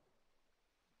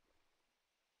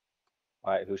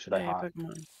 Alright, who should I Hey, haunt?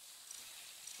 Pokemon.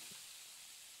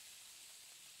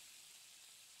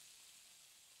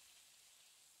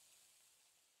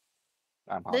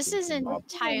 I'm This haunting isn't Bob.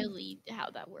 entirely how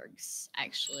that works,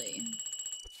 actually.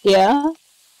 Yeah.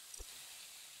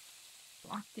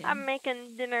 Locked in. I'm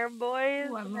making dinner, boys.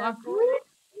 Ooh, I'm locked.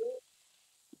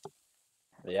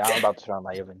 Yeah, I'm about to turn on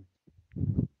my oven.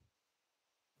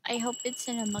 I hope it's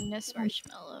an Among Us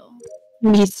marshmallow.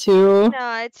 Me too.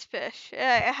 No, it's fish.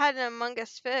 I had an Among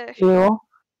Us fish. Too.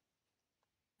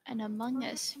 An Among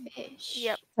Us fish.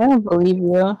 Yep. I don't believe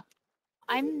you.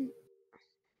 I'm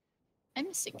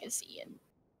sick of seeing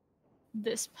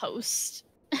this post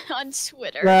on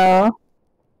Twitter. No.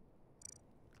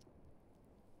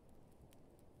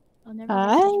 I'll never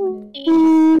get such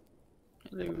one.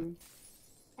 Hello.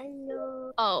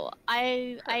 Hello. Oh,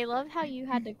 I love how you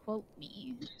had to quote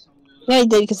me. Yeah, I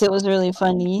did because it was really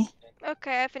funny.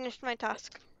 Okay, I finished my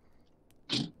task.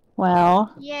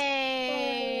 Wow.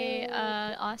 Yay!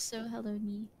 Also, hello,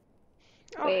 me.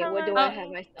 Oh, Wait, hello. what do I have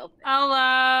myself?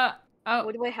 Oh.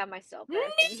 What do I have myself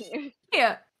as in here?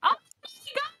 Yeah. Oh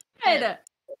my god!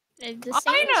 The I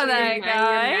same know as that your,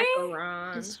 guy.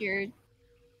 Macaron. is your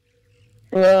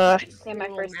Ugh. Okay, my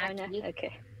first time now.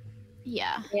 Okay.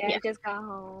 yeah. Yeah, I just got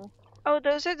home. Oh,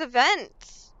 those are the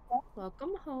vents.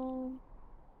 Welcome home.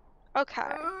 Okay.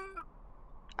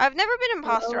 I've never been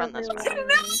imposter Hello, on this one. everyone.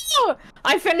 No!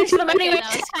 I finished them anyway.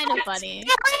 That was kind of funny.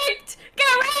 Correct!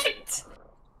 Correct!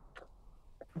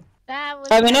 That was.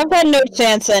 I mean, kind I've had of no funny.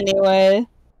 chance anyway.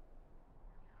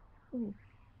 Ooh.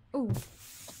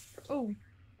 Ooh.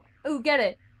 Ooh, get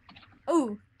it.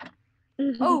 Ooh.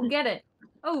 Oh, get it.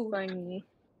 Oh. Funny.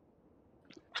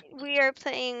 We are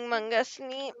playing Mungus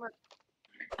Neat.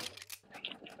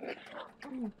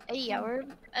 Yeah, we're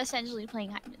essentially playing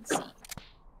hide and seek.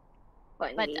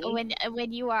 But Funny.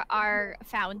 when you are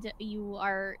found, you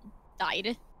are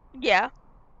died. Yeah.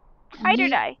 Hide or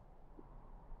die.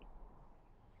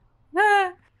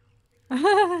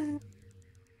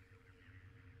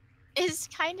 It's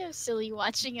kind of silly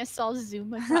watching us all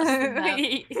zoom across the map.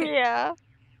 Yeah.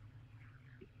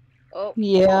 Oh,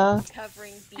 Yeah.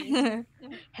 covering B's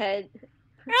head.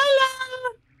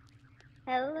 Hello!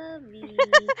 Hello, B.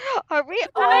 Are we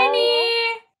all?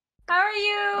 Tiny! How are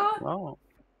you? Oh.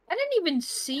 I didn't even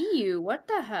see you. What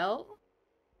the hell?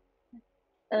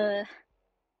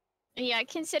 Yeah,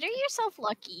 consider yourself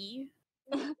lucky.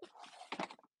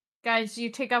 Guys, you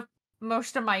take up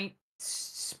most of my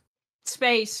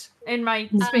space in my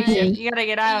Uh, spaceship. You gotta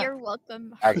get out. You're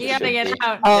welcome. As You it gotta should get be.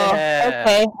 out. Oh, Yeah.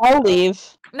 okay. I'll leave.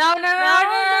 No, no, no,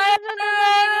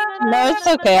 no, No, it's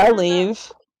okay. I'll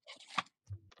leave.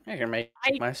 I can make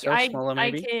myself smaller,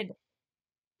 maybe.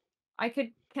 I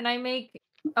could. Can I make?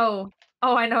 Oh,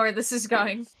 I know where this is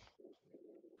going.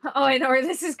 Oh, I know where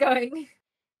this is going.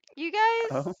 You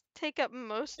guys Oh. take up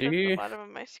most Do of the you? bottom of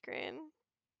my screen.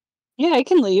 Yeah, I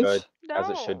can leave. Good. No. As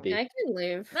it should be. I can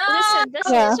leave. Listen, this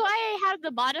Yeah. is why I have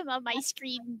the bottom of my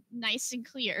screen nice and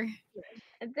clear.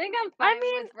 I think I'm fine I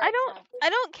mean, with right now. I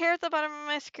don't care if the bottom of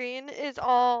my screen is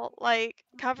all like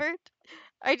covered.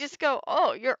 I just go,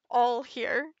 oh, you're all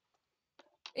here.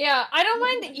 Yeah, I don't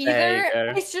mind There you either.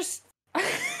 go. It's just.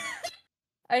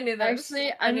 I knew that.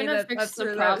 Actually, I'm gonna fix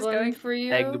the problem for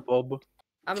you. Egg Bob.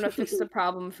 I'm gonna fix the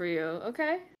problem for you,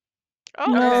 okay? Oh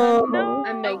No. no.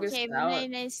 I'm Mogus Okay, out.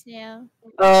 nice now.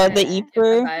 The Okay.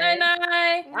 Eeper. Bye.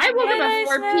 Night. I woke up at Nice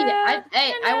 4 p.m. now.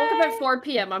 I woke up at 4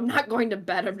 p.m. I'm not going to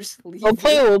bed. I'm just leaving. I'll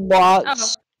play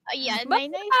Roblox. Yeah, Bye.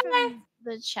 night from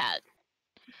the chat.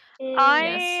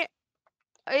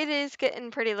 It is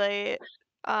getting pretty late.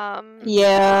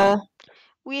 Yeah.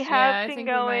 We Yeah, have I been think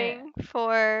we might. going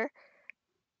for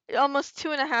almost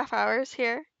 2.5 hours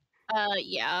here.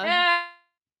 Yeah.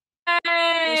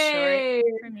 It's short Hey!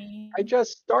 for me. I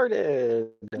just started.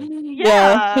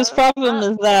 Yeah. Whose problem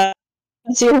is that?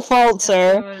 It's your fault,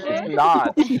 sir. It's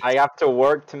not. I have to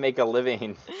work to make a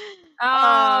living.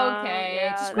 Oh, okay.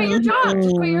 Yeah, Just quit your job.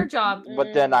 Just quit your job.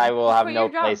 But then I will Just have quit no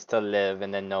your job. place to live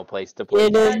and then no place to play.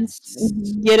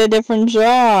 Get a different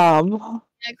job.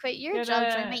 I quit your Get job,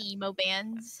 a- join my emo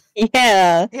bands.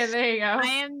 Yeah. Yeah, there you go.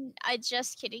 I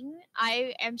just kidding.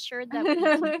 I am sure that we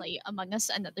can play Among Us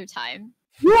another time.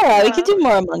 Yeah, we Yeah. could do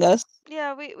more Among Us.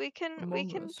 Yeah, we can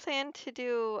Among Us. plan to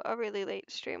do a really late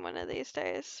stream one of these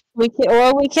days. We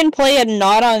can play it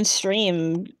not on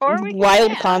stream. Or we can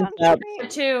Wild play it on concept. stream.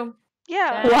 Two.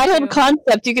 Yeah. That Wild too.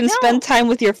 concept. You can No. spend time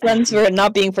with your friends for it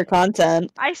not being for content.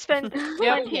 I spend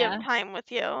plenty Yeah. of time with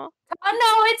you. Oh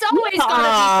no, it's always gotta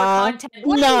Nuh-uh. be for content.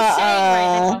 What are you saying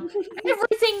right Nuh-uh. now?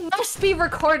 Everything must be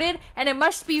recorded and it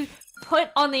must be put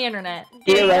on the internet.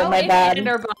 You're right, No my ifs, bad. and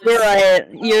or buts. You're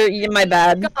right. You're my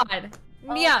bad. God.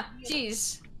 Yeah,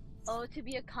 jeez. Oh, to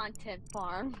be a content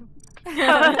farm.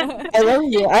 I love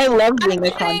you. I love being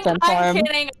a content I'm farm.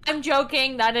 kidding. I'm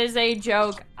joking. That is a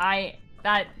joke.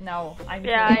 No. I'm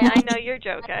Yeah, kidding. I know you're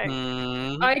joking.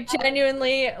 Hmm. I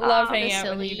genuinely love Oh, hanging out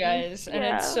with silly. you guys, and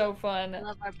Yeah. it's so fun. I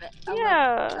love our bit.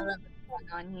 Yeah. I love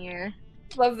it on here.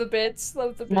 Love the bits.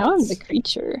 Love the bits. Now I'm the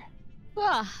creature.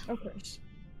 Ah, Of course.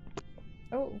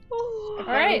 Oh. All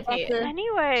Alright. okay.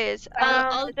 Anyways,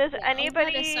 I'll- does All that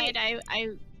anybody aside,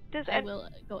 does I an- will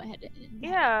go ahead and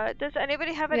yeah, does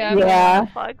anybody have Yeah, anything Yeah.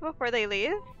 to plug before they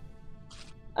leave?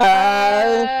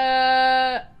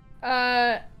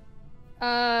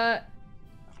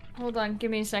 Hold on,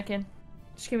 give me a second.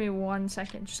 Just give me 1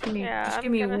 second. Just give me Yeah, just I'm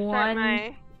give me gonna start one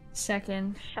my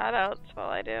second. Shoutouts while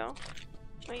I do.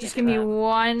 What Just you give me do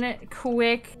one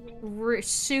quick,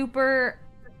 super.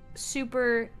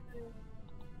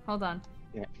 Hold on.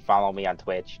 Follow me on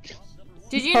Twitch.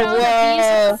 Did you know that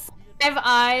these have 5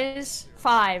 eyes?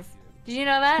 5. Did you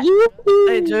know that?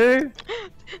 They do.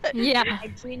 Yeah. I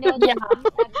do know Yeah.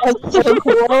 That's so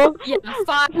cool. Yeah,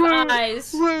 5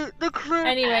 eyes. Wait, the clip.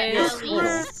 Anyways.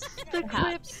 The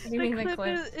clip. What do you mean the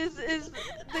clip? Is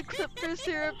the clip for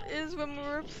syrup is when we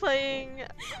were playing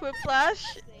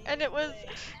Quiplash and it was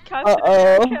Captain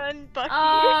America and Bucky.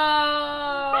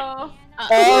 Oh.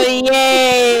 Oh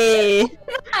yay!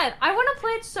 I want to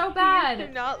play it so Do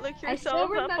bad. not look I still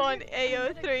yourself up on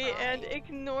remember AO3 and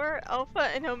ignore Alpha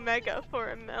and Omega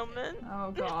for a moment. Oh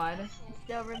god.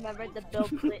 Still remember the Bill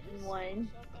Clinton one.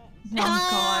 Oh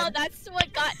god. That's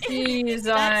what got Jesus.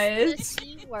 That's the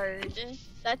C word.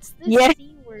 That's the Yeah,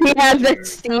 C word. Yeah, the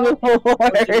C word.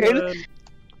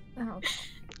 Oh.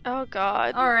 Oh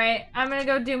god. Alright, I'm gonna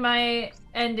go do my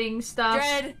ending stuff.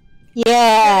 Dread.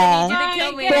 Yeah. You to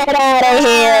kill me. Get out of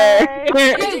here.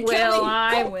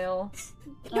 I will.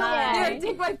 Bye. Dude,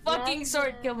 take my fucking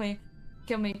sword. Kill me.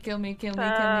 Kill me. Come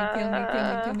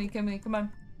on.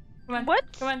 Come on. What?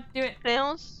 Come on, do it.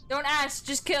 Snails? Don't ask,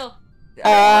 just kill.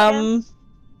 Um.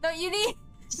 No, you need.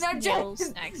 No, Dread.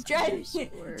 Snails next Dread. to the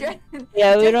word. Dread.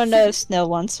 Yeah, we don't know if Snail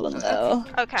wants one though,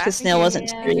 Okay. because Snail wasn't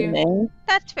Yeah. streaming.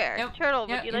 That's fair. Yep. Turtle,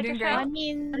 Yep, would you you're like a doing great. I shout?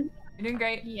 mean, You're doing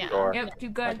great. yeah. Sure. Yep, do I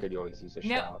good. could always use a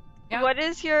Yep. shout. Yep. What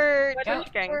is your Yep.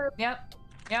 Twitch gang? Yep.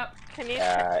 Can you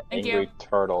Thank Angry you.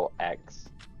 Turtle X.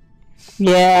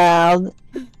 Yeah,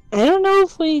 I don't know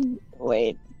if we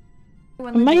wait.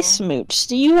 My smooch,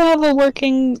 do you have a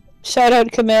working shout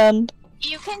out command?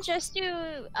 You can just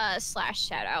do slash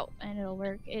shout out and it'll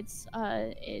work. It's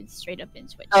straight up in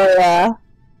Twitch. Oh yeah.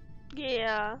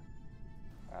 Yeah.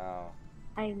 Oh.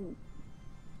 I'm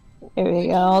Here we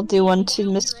go. I'll do one to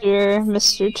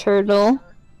Mr. Turtle.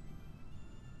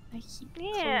 I keep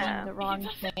Yeah. clicking the wrong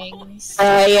things.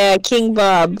 Yeah, King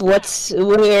Bob. Who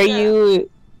are you?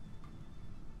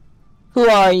 Who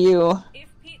are you?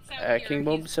 King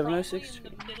Bob 706.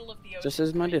 This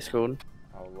is my Discord.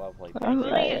 Oh, lovely.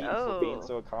 Alright. Thank you for being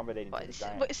so accommodating to the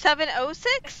giant.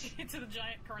 706? It's the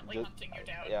giant currently Just- hunting you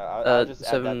down. Yeah, I'll just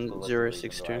add that to the list of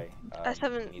 7062. reasons why,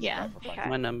 Seven- he needs yeah, that for fun. okay.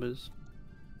 My numbers.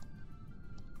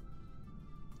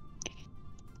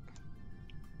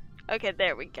 Okay,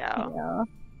 there we go. Yeah.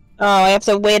 Oh, I have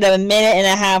to wait a minute and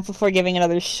a half before giving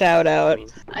another shout out.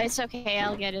 It's okay,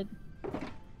 I'll get it.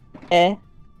 Eh.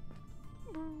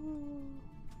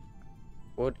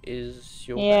 What is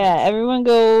your Yeah, everyone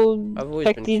go I've always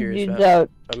check been these curious dudes about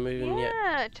out. a movie yet.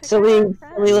 Yeah, check Silly, out our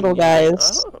silly friends. little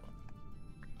guys. Oh,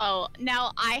 Oh,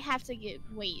 now I have to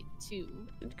wait too.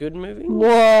 good movie?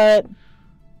 What?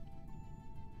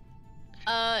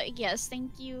 Yes,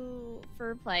 thank you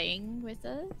for playing with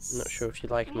us. I'm not sure if you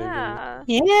like movie. Yeah.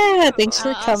 Yeah, thanks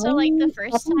for coming. Also, like the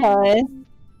first Come by. time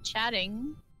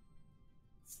chatting.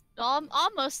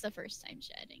 Almost the first time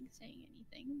chatting, saying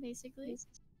anything, basically.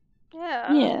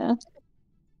 Yeah. Yeah.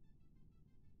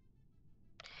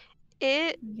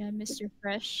 It. We got Mr.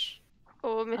 Fresh.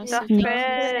 Oh, Also, Mr. thank you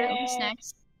Fresh.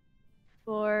 Snacks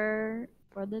for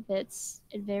the bits.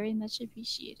 It very much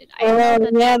appreciated. I Oh, know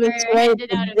that yeah, they that's were right, handed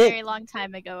the out a bit. very long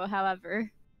time ago.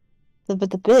 However, With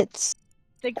the bits.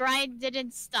 the grind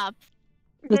didn't stop.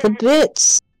 With the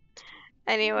bits.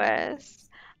 Anyways,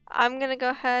 I'm gonna go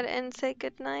ahead and say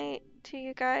goodnight to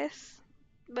you guys.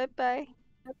 Bye bye.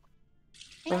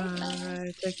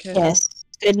 Bye. Take care. Yes.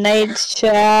 Good night,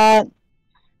 chat.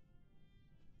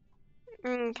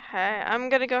 Okay, I'm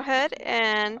gonna go ahead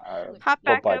and hop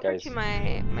Well, back bye, over guys. to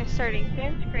my starting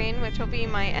fan screen, which will be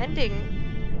my ending.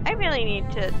 I really need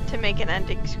to make an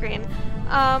ending screen.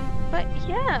 But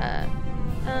yeah,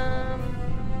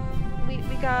 we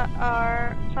got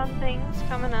our fun things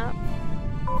coming up.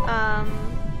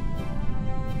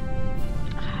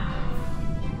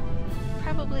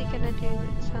 Probably gonna do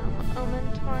some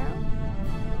Omen tomorrow.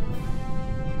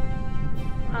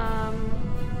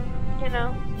 You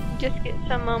know, just get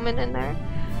some Omen in there.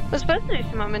 Was supposed to do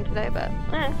some Omen today, but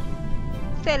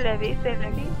c'est la vie, c'est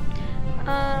la vie.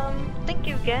 Thank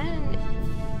you again,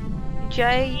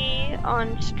 Jai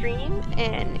on stream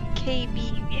and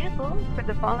KB Vehicle for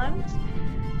the follows.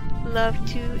 Love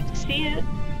to see it,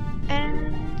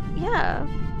 and yeah,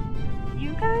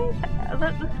 you guys,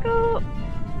 let's go.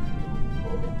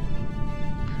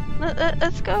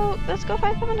 Let's go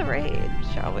find someone to raid,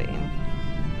 shall we?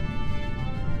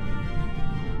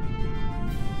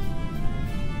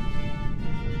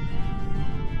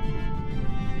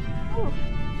 Oof,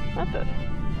 that's a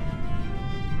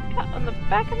cut on the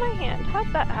back of my hand.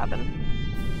 How'd that happen?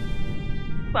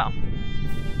 Well,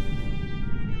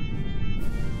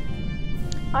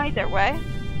 either way,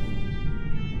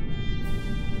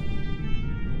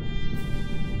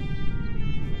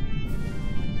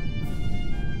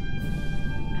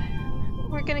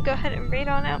 we're gonna go ahead and raid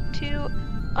on out to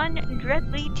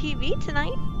Undreadly TV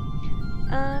tonight.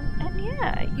 And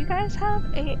yeah, you guys have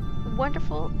a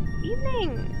wonderful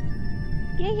evening.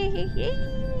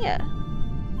 Yeah.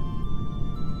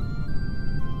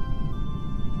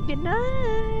 Good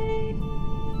night.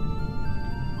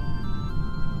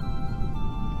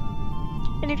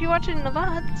 And if you're watching the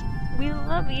VODs, we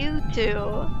love you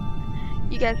too.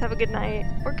 You guys have a good night,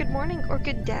 or good morning, or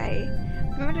good day.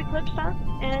 Remember to clip stuff,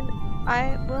 and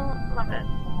I will love it.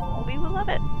 We will love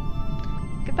it.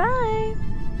 Goodbye.